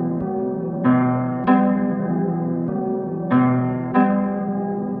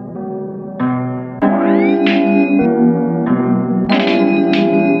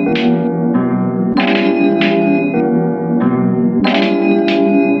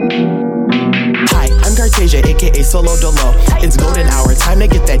 aka Solo Dolo. It's golden hour, time to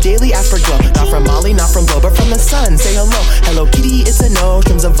get that daily afterglow. Not from Molly, not from Glow, but from the sun. Say hello, Hello Kitty, it's a no.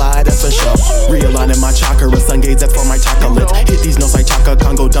 Streams of vibe, that's for sure. Realigning my chakra, sun gates, that's for my chocolates. Hit these notes like Chaka,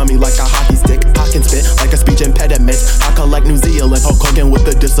 Congo dummy like a hockey stick. Hawk and spit like a speech impediment. Haka like New Zealand, Hulk Hogan with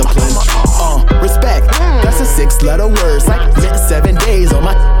the discipline. Respect, that's a 6-letter word. Like mint 7 days on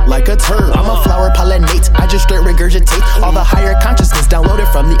my like a turd. I'm a flower pollinate, I just straight regurgitate all the higher consciousness downloaded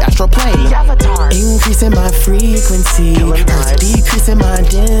from the astral plane. Increasing my frequency, decreasing my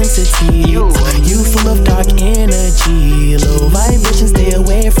density. You full of dark energy, low vibration, stay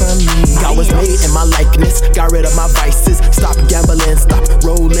away from me. I was made in my likeness, got rid of my vices. Stop gambling, stop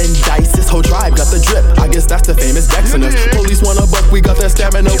rolling dice. This whole tribe got the drip, I guess that's the famous Dexinus. Police want a buck, we got that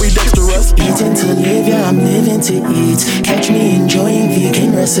stamina, we dexterous. Eating to live, yeah, I'm living to eat. Catch me enjoying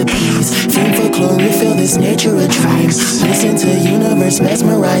vegan recipes. Fiend for chlorophyll, this nature a dream. Listen to universe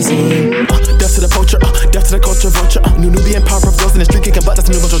mesmerizing. Death to the poacher, death to the culture vulture. New Nubian power of girls in the street kicking butt, that's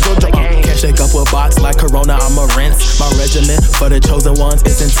a new bunch of Georgia. Can't shake up with box like Corona, I'm a rinse. My regimen for the chosen ones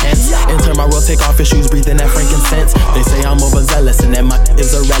is intense. Enter my world, take off your shoes, breathing that frankincense. They say I'm overzealous and that my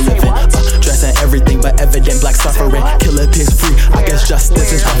is irrelevant. Dressing everything but evident black suffering. Killer pigs free, I guess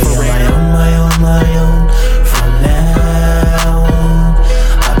justice is suffering. My own, from now on.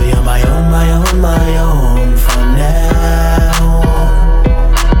 I'll be on my own from now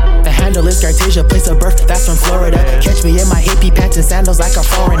on. The handle is Cartasia, place of birth, that's from Florida. Catch me in my hippie pants and sandals like a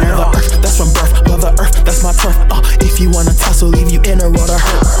foreigner. The earth, that's from birth, Mother Earth, that's my turf. If you wanna tussle, leave you in a world of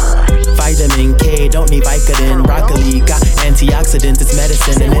hurt. Vitamin K, don't need Vicodin. Broccoli got antioxidants, it's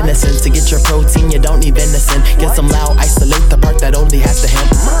medicine and innocence. To get your protein, you don't need venison. Get some loud, isolate the part that only has the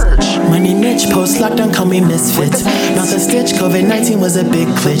hemp. Money Mitch, post-lockdown, call me misfit. Not the stitch, COVID-19 was a big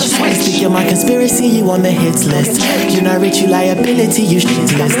glitch. Speak of my conspiracy, you on the hits list. You're not rich, you liability, you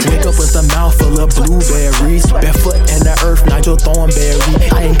shit list. Wake up with a mouth full of blueberries. Barefoot in the earth, Nigel Thornberry.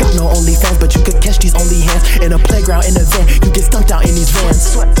 I ain't got no OnlyFans, but you could catch these only hands. In a playground, in a van, you get stumped out in these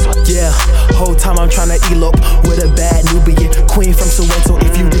vans. Yeah, whole time I'm tryna elope with a bad Nubian queen from Soweto.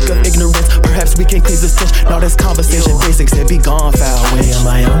 If you reek of ignorance, perhaps we can cleanse the stench. Now this conversation basics, it be gone foul way.